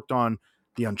 she worked on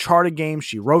the Uncharted games.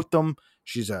 She wrote them.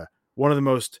 She's one of the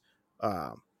most...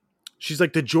 she's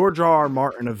like the George R.R.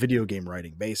 Martin of video game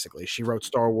writing, basically. She wrote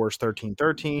Star Wars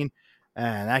 1313.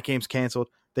 And that game's canceled.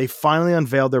 They finally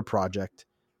unveiled their project.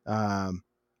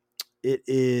 It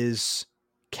is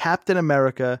Captain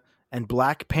America and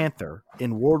Black Panther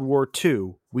in World War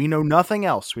II. We know nothing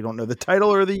else. We don't know the title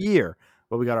or the year,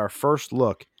 but we got our first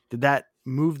look. Did that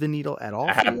move the needle at all?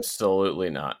 Absolutely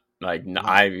not. Like,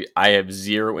 I have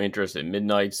zero interest in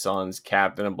Midnight Suns,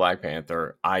 Captain, and Black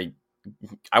Panther. I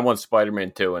want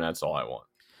Spider-Man 2, and that's all I want.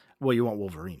 Well, you want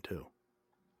Wolverine too.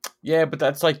 Yeah, but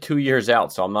that's like 2 years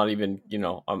out, so I'm not even,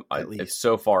 it's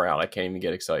so far out, I can't even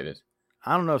get excited.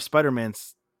 I don't know if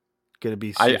Spider-Man's going to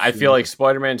be... I feel like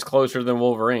Spider-Man's closer than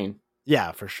Wolverine.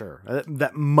 Yeah, for sure.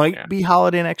 That might be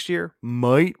holiday next year.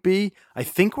 Might be. I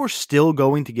think we're still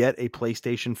going to get a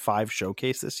PlayStation 5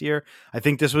 showcase this year. I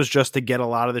think this was just to get a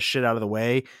lot of the shit out of the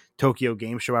way, Tokyo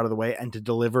Game Show out of the way, and to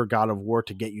deliver God of War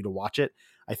to get you to watch it.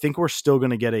 I think we're still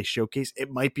going to get a showcase. It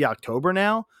might be October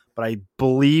now, but I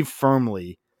believe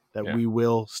firmly that we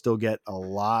will still get a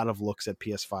lot of looks at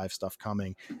PS5 stuff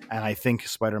coming. And I think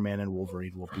Spider-Man and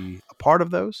Wolverine will be a part of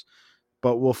those,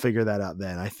 but we'll figure that out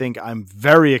then. I think I'm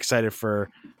very excited for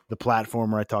the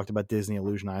platformer. I talked about Disney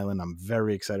Illusion Island. I'm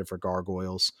very excited for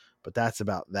Gargoyles, but that's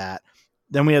about that.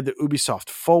 Then we had the Ubisoft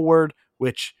Forward,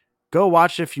 which go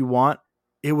watch if you want.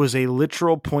 It was a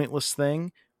literal pointless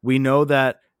thing. We know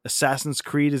that Assassin's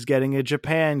Creed is getting a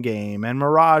Japan game and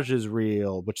Mirage is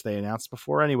real, which they announced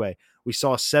before anyway. We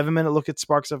saw a 7-minute look at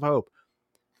Sparks of Hope.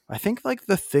 I think like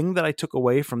the thing that I took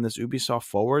away from this Ubisoft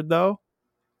Forward though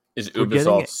is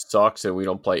Ubisoft sucks and we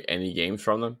don't play any games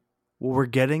from them. Well, we're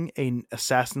getting an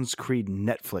Assassin's Creed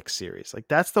Netflix series. Like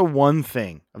that's the one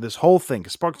thing of this whole thing.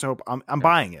 Because Sparks of Hope, I'm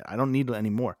buying it. I don't need it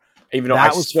anymore. Even though I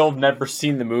still have never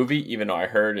seen the movie, even though I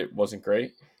heard it wasn't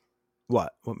great.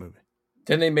 What movie?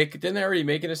 Didn't they already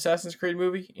make an Assassin's Creed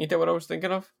movie? Ain't that what I was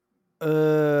thinking of?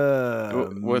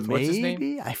 What's his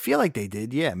name? I feel like they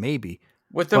did. Yeah, maybe.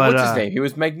 What's his name? He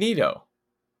was Magneto.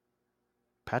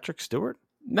 Patrick Stewart?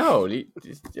 No, the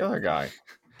other guy.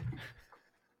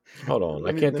 Hold on,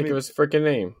 I can't think of his freaking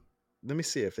name. Let me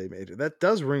see if they made it. That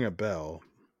does ring a bell.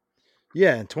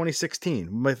 Yeah, in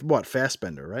 2016 with what?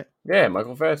 Fassbender, right? Yeah,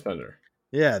 Michael Fassbender.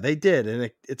 Yeah, they did, and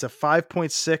it's a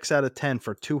 5.6 out of 10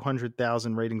 for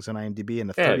 200,000 ratings on IMDb and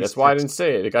a 36. That's why I didn't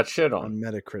say it. It got shit on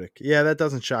Metacritic. Yeah, that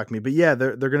doesn't shock me. But yeah,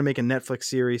 they're going to make a Netflix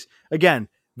series again.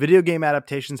 Video game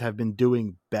adaptations have been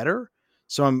doing better,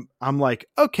 so I'm like,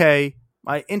 okay,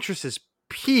 my interest is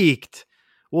peaked.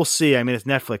 We'll see. I mean, it's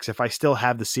Netflix. If I still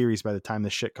have the series by the time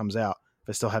this shit comes out, if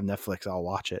I still have Netflix, I'll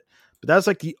watch it. But that's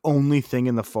like the only thing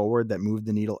in the forward that moved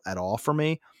the needle at all for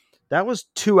me. That was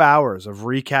 2 hours of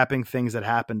recapping things that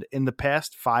happened in the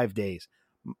past 5 days.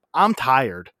 I'm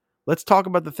tired. Let's talk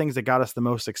about the things that got us the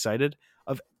most excited.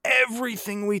 Of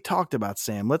everything we talked about,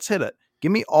 Sam, let's hit it.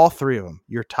 Give me all three of them.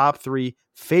 Your top 3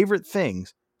 favorite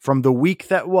things from the week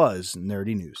that was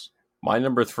nerdy news. My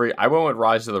number 3, I went with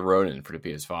Rise of the Ronin for the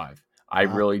PS5. I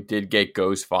really did get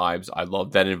Ghost vibes. I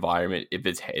love that environment. If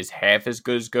it's half as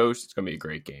good as Ghost, it's going to be a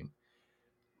great game.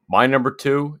 My number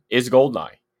 2 is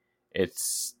GoldenEye.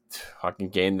 It's a fucking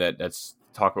game that's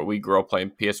talk about. We grew up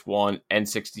playing PS1,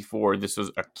 N64. This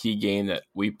was a key game that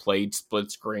we played split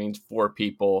screens, 4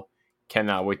 people.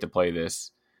 Cannot wait to play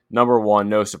this. Number 1,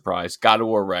 no surprise, God of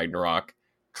War Ragnarok.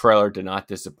 Trailer did not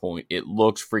disappoint. It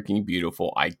looks freaking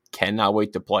beautiful. I cannot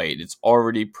wait to play it. It's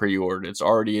already pre-ordered. It's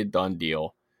already a done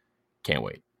deal. Can't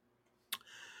wait.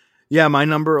 Yeah, my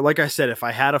number, like I said, if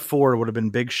I had a 4, it would have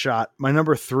been Big Shot. My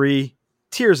number 3,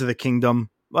 Tears of the Kingdom.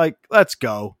 Like, let's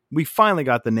go. We finally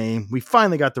got the name. We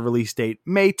finally got the release date.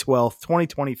 May 12th,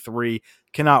 2023.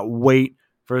 Cannot wait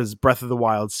for his Breath of the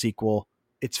Wild sequel.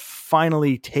 It's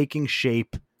finally taking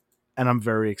shape, and I'm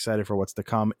very excited for what's to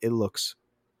come. It looks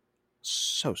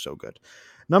so good.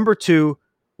 Number 2,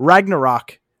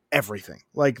 Ragnarok, everything.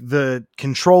 Like the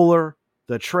controller,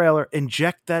 the trailer,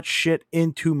 inject that shit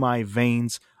into my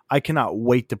veins. I cannot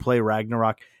wait to play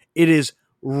Ragnarok. It is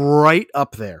right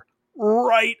up there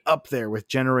with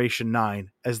Generation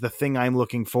 9 as the thing I'm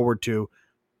looking forward to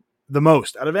the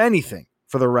most out of anything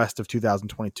for the rest of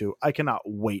 2022. I cannot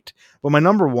wait. But my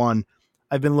number 1,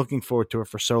 I've been looking forward to it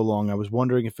for so long. I was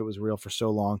wondering if it was real for so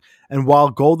long. And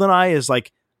while GoldenEye is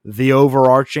like the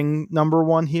overarching number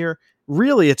 1 here,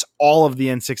 really it's all of the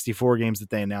N64 games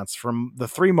that they announced, from the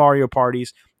 3 Mario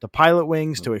parties to Pilot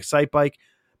Wings to Excite Bike.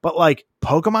 But like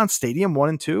Pokemon Stadium 1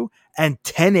 and 2 and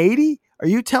 1080, are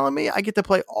you telling me I get to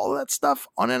play all of that stuff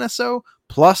on NSO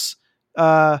plus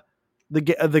the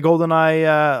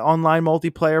GoldenEye online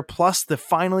multiplayer, plus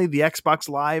finally the Xbox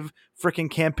Live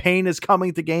freaking campaign is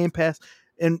coming to Game Pass,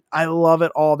 and I love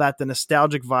it all. That the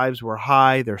nostalgic vibes were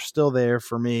high; they're still there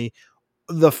for me.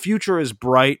 The future is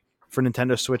bright for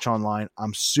Nintendo Switch Online.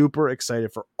 I'm super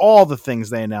excited for all the things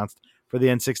they announced for the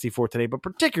N64 today, but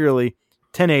particularly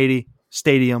 1080,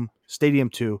 Stadium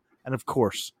 2, and of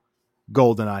course,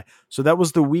 GoldenEye. So that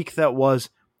was the week that was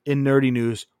in nerdy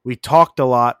news. We talked a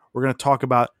lot. We're going to talk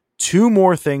about 2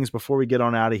 more things before we get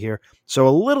on out of here. So a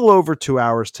little over 2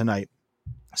 hours tonight.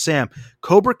 Sam,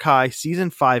 Cobra Kai Season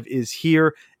 5 is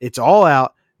here. It's all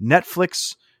out.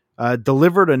 Netflix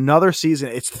delivered another season.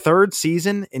 It's 3rd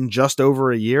season in just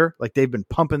over a year. Like, they've been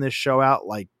pumping this show out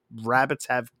like rabbits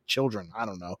have children. I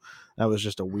don't know. That was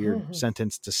just a weird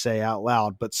sentence to say out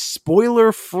loud, but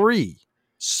spoiler free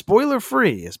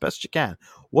as best you can.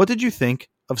 What did you think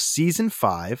of Season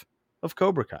 5 of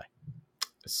Cobra Kai?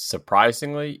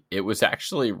 Surprisingly, it was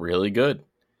actually really good.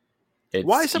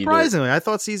 Why surprisingly? I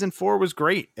thought Season 4 was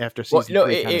great after Season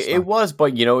 3. It was,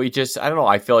 but it just, I don't know.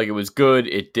 I feel like it was good.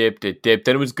 It dipped, then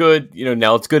it was good.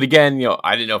 Now it's good again.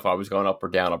 I didn't know if I was going up or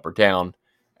down.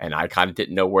 And I kind of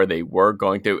didn't know where they were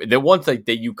going to. The ones that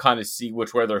you kind of see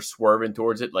which way they're swerving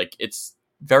towards it, like, it's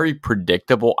very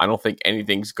predictable. I don't think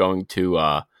anything's going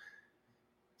to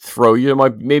throw you.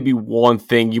 Maybe one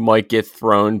thing you might get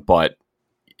thrown, but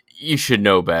you should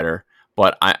know better.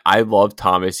 But I love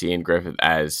Thomas Ian Griffith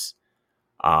as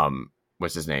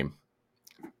what's his name?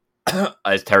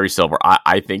 As Terry Silver.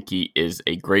 I think he is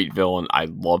a great villain. I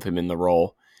love him in the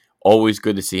role. Always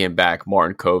good to see him back.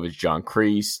 Martin Kove as John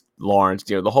Kreese, Lawrence,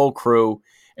 the whole crew.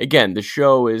 Again, the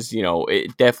show is,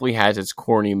 it definitely has its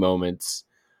corny moments.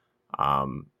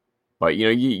 But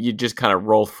you just kind of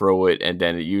roll through it, and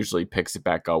then it usually picks it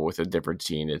back up with a different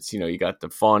scene. It's, you got the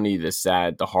funny, the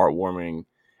sad, the heartwarming,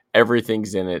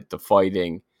 everything's in it, the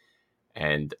fighting.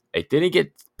 And it didn't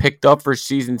get picked up for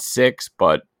Season 6,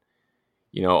 but,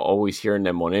 always hearing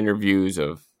them on interviews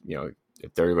of,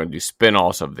 if they're going to do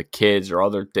spin-offs of the kids or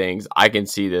other things, I can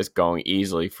see this going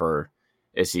easily for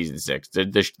a Season 6.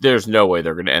 There's no way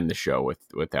they're going to end the show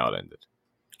with how it ended.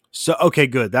 So, okay,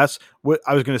 good. That's what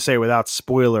I was going to say without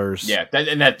spoilers. Yeah,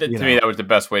 to me, that was the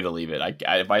best way to leave it.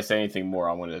 If I say anything more,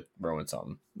 I want to ruin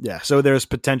something. Yeah, so there's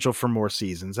potential for more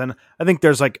seasons. And I think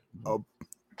there's like a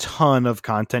ton of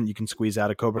content you can squeeze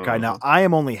out of Cobra Kai. Now, I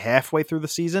am only halfway through the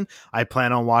season. I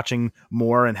plan on watching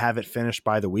more and have it finished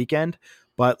by the weekend.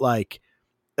 But, like,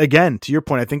 again, to your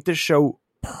point, I think this show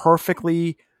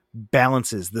perfectly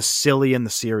balances the silly and the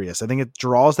serious. I think it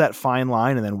draws that fine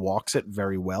line and then walks it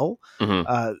very well.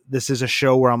 This is a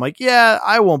show where I'm like, yeah,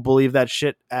 I won't believe that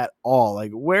shit at all.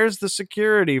 Like, where's the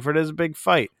security for this big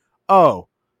fight? Oh,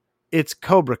 it's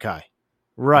Cobra Kai.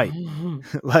 Right.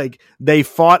 Like, they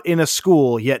fought in a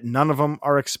school, yet none of them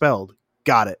are expelled.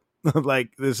 Got it.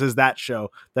 Like, this is that show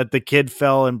that the kid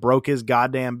fell and broke his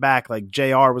goddamn back. Like,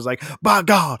 JR was like, by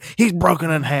God, he's broken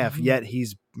in half. Yet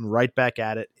he's right back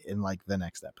at it in like the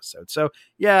next episode. So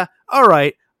yeah, all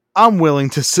right. I'm willing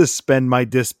to suspend my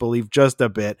disbelief just a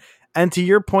bit. And to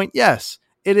your point, yes,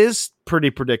 it is pretty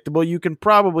predictable. You can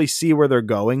probably see where they're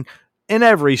going in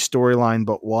every storyline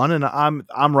but one, and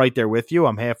I'm right there with you.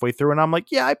 I'm halfway through, and I'm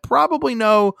like, yeah, I probably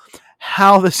know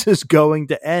how this is going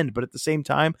to end, but at the same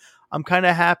time, I'm kind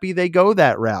of happy they go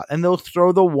that route, and they'll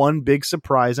throw the one big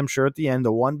surprise, I'm sure, at the end,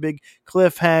 the one big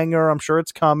cliffhanger. I'm sure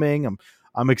it's coming.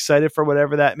 I'm excited for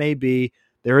whatever that may be.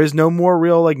 There is no more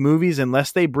real like movies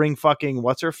unless they bring fucking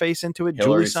what's her face into it,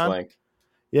 Hilary Julie Son. Swank.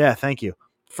 Yeah, thank you.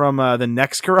 From the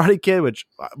next Karate Kid, which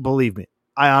believe me,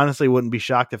 I honestly wouldn't be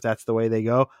shocked if that's the way they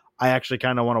go. I actually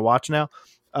kind of want to watch now.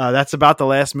 That's about the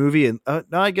last movie, and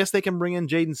no, I guess they can bring in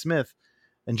Jaden Smith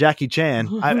and Jackie Chan.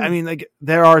 I mean, like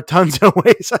there are tons of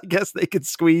ways. I guess they could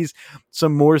squeeze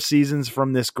some more seasons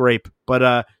from this grape,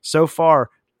 but so far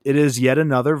it is yet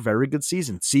another very good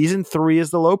season. Season 3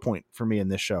 is the low point for me in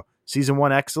this show. Season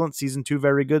 1 excellent, season 2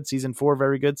 very good, season 4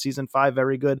 very good, season 5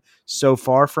 very good so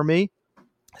far for me.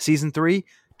 Season 3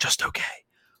 just okay,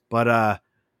 but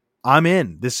I'm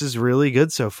in. This is really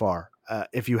good so far.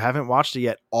 If you haven't watched it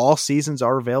yet, all seasons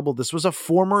are available. This was a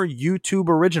former YouTube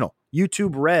original,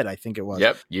 YouTube Red, I think it was.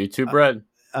 Yep, YouTube Red.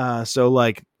 So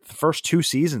like the first 2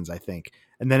 seasons, I think,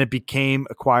 and then it became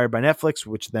acquired by Netflix,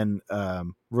 which then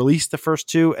released the first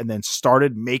 2, and then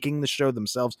started making the show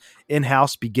themselves in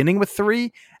house, beginning with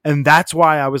 3. And that's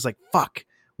why I was like, "Fuck!"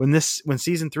 When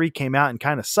season 3 came out and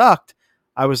kind of sucked,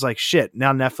 I was like, "Shit!"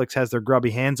 Now Netflix has their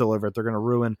grubby hands all over it. They're going to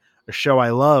ruin a show I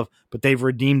love, but they've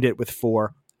redeemed it with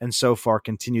 4. And so far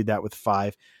continued that with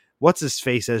 5. What's his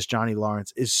face as Johnny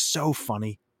Lawrence is so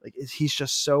funny. Like he's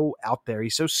just so out there.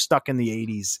 He's so stuck in the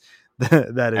 80s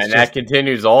that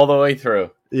continues all the way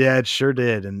through. Yeah, it sure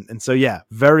did. And so, yeah,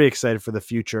 very excited for the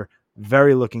future.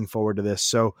 Very looking forward to this.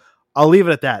 So I'll leave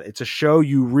it at that. It's a show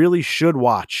you really should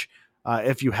watch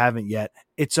if you haven't yet.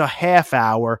 It's a half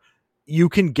hour. You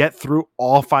can get through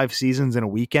all 5 seasons in a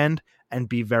weekend and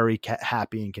be very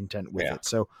happy and content with it.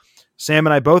 So Sam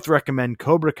and I both recommend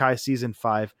Cobra Kai Season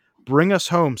 5. Bring us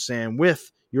home, Sam,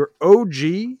 with your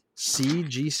OG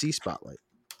CGC Spotlight.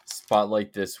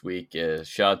 Spotlight this week is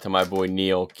shout out to my boy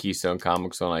Neil, Keystone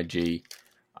Comics on IG.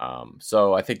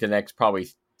 So I think the next probably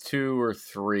 2 or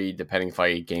 3, depending if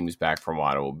I get games back from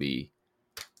Wada, will be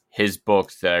his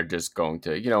books that are just going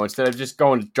to, instead of just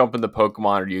going to jump into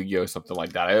Pokemon or Yu-Gi-Oh! Something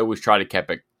like that. I always try to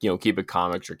keep it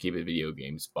comics or keep it video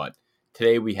games. But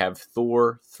today we have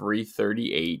Thor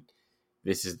 338.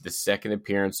 This is the second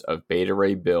appearance of Beta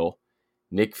Ray Bill,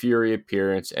 Nick Fury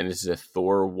appearance, and this is a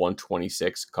Thor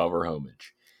 126 cover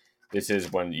homage. This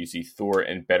is when you see Thor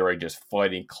and Beta Ray just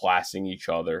fighting, classing each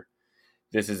other.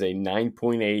 This is a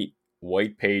 9.8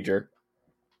 white pager,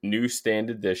 newsstand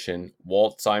edition.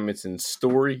 Walt Simonson's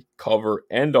story, cover,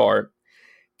 and art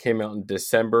came out in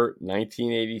December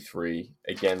 1983.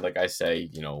 Again, like I say,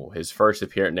 his first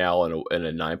appearance now in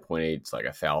a 9.8, it's like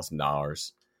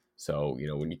 $1,000. So,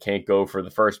 when you can't go for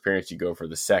the first appearance, you go for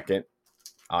the second.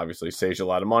 Obviously, saves you a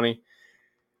lot of money.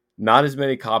 Not as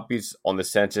many copies on the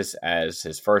census as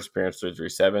his first appearance,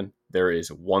 337. There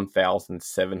is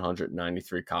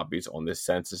 1,793 copies on this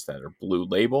census that are blue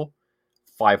label,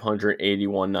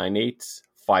 581 9/8s,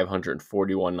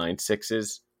 541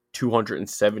 9/6s,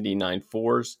 279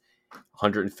 4s,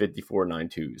 154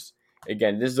 9/2s.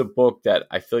 Again, this is a book that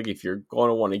I feel like if you're going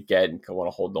to want to get and want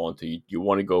to hold on to, you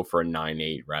want to go for a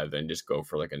 9.8 rather than just go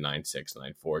for like a 9.6,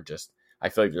 9.4. I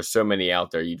feel like there's so many out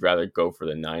there, you'd rather go for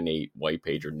the 9.8 white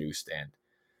pager newsstand.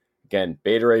 Again,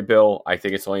 Beta Ray Bill, I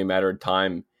think it's only a matter of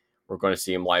time we're going to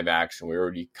see him live action. We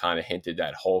already kind of hinted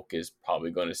that Hulk is probably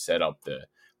going to set up the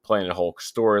Planet Hulk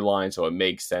storyline, so it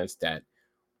makes sense that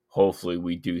hopefully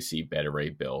we do see Beta Ray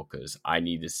Bill, because I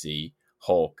need to see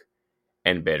Hulk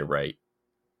and Beta Ray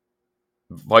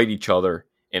fight each other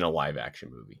in a live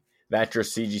action movie. That's your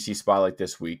CGC Spotlight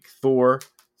this week. Thor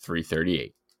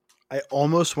 338. I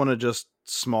almost want to just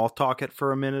small talk it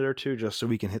for a minute or two just so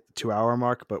we can hit the 2-hour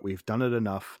mark, but we've done it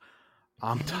enough.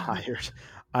 I'm tired.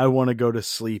 I want to go to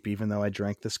sleep even though I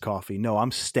drank this coffee. No,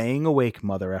 I'm staying awake,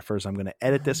 mother effers. I'm going to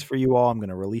edit this for you all. I'm going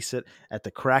to release it at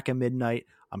the crack of midnight.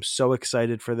 I'm so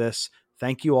excited for this.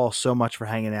 Thank you all so much for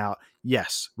hanging out.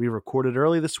 Yes, we recorded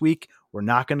early this week. We're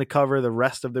not going to cover the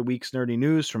rest of the week's nerdy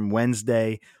news from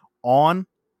Wednesday on,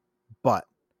 but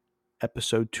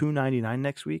episode 299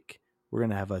 next week, we're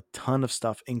going to have a ton of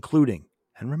stuff, including,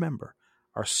 and remember,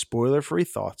 our spoiler-free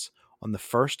thoughts on the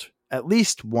first, at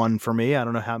least one for me. I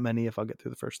don't know how many if I'll get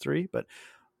through the first 3, but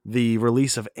the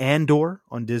release of Andor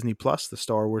on Disney Plus, the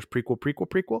Star Wars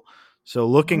prequel. So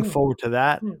looking forward to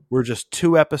that. We're just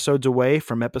 2 episodes away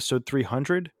from episode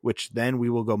 300, which then we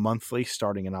will go monthly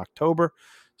starting in October.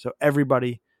 So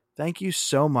everybody, thank you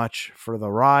so much for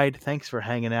the ride. Thanks for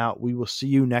hanging out. We will see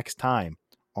you next time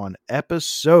on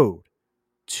episode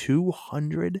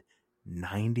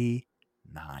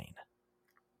 299.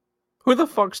 Who the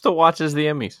fuck still watches the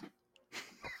Emmys?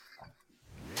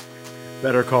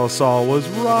 Better Call Saul was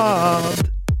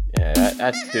robbed. Yeah,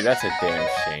 that's a damn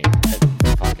shame.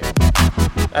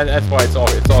 That's why it's all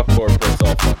corporate. It's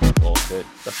all fucking bullshit.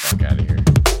 Get the fuck out of here.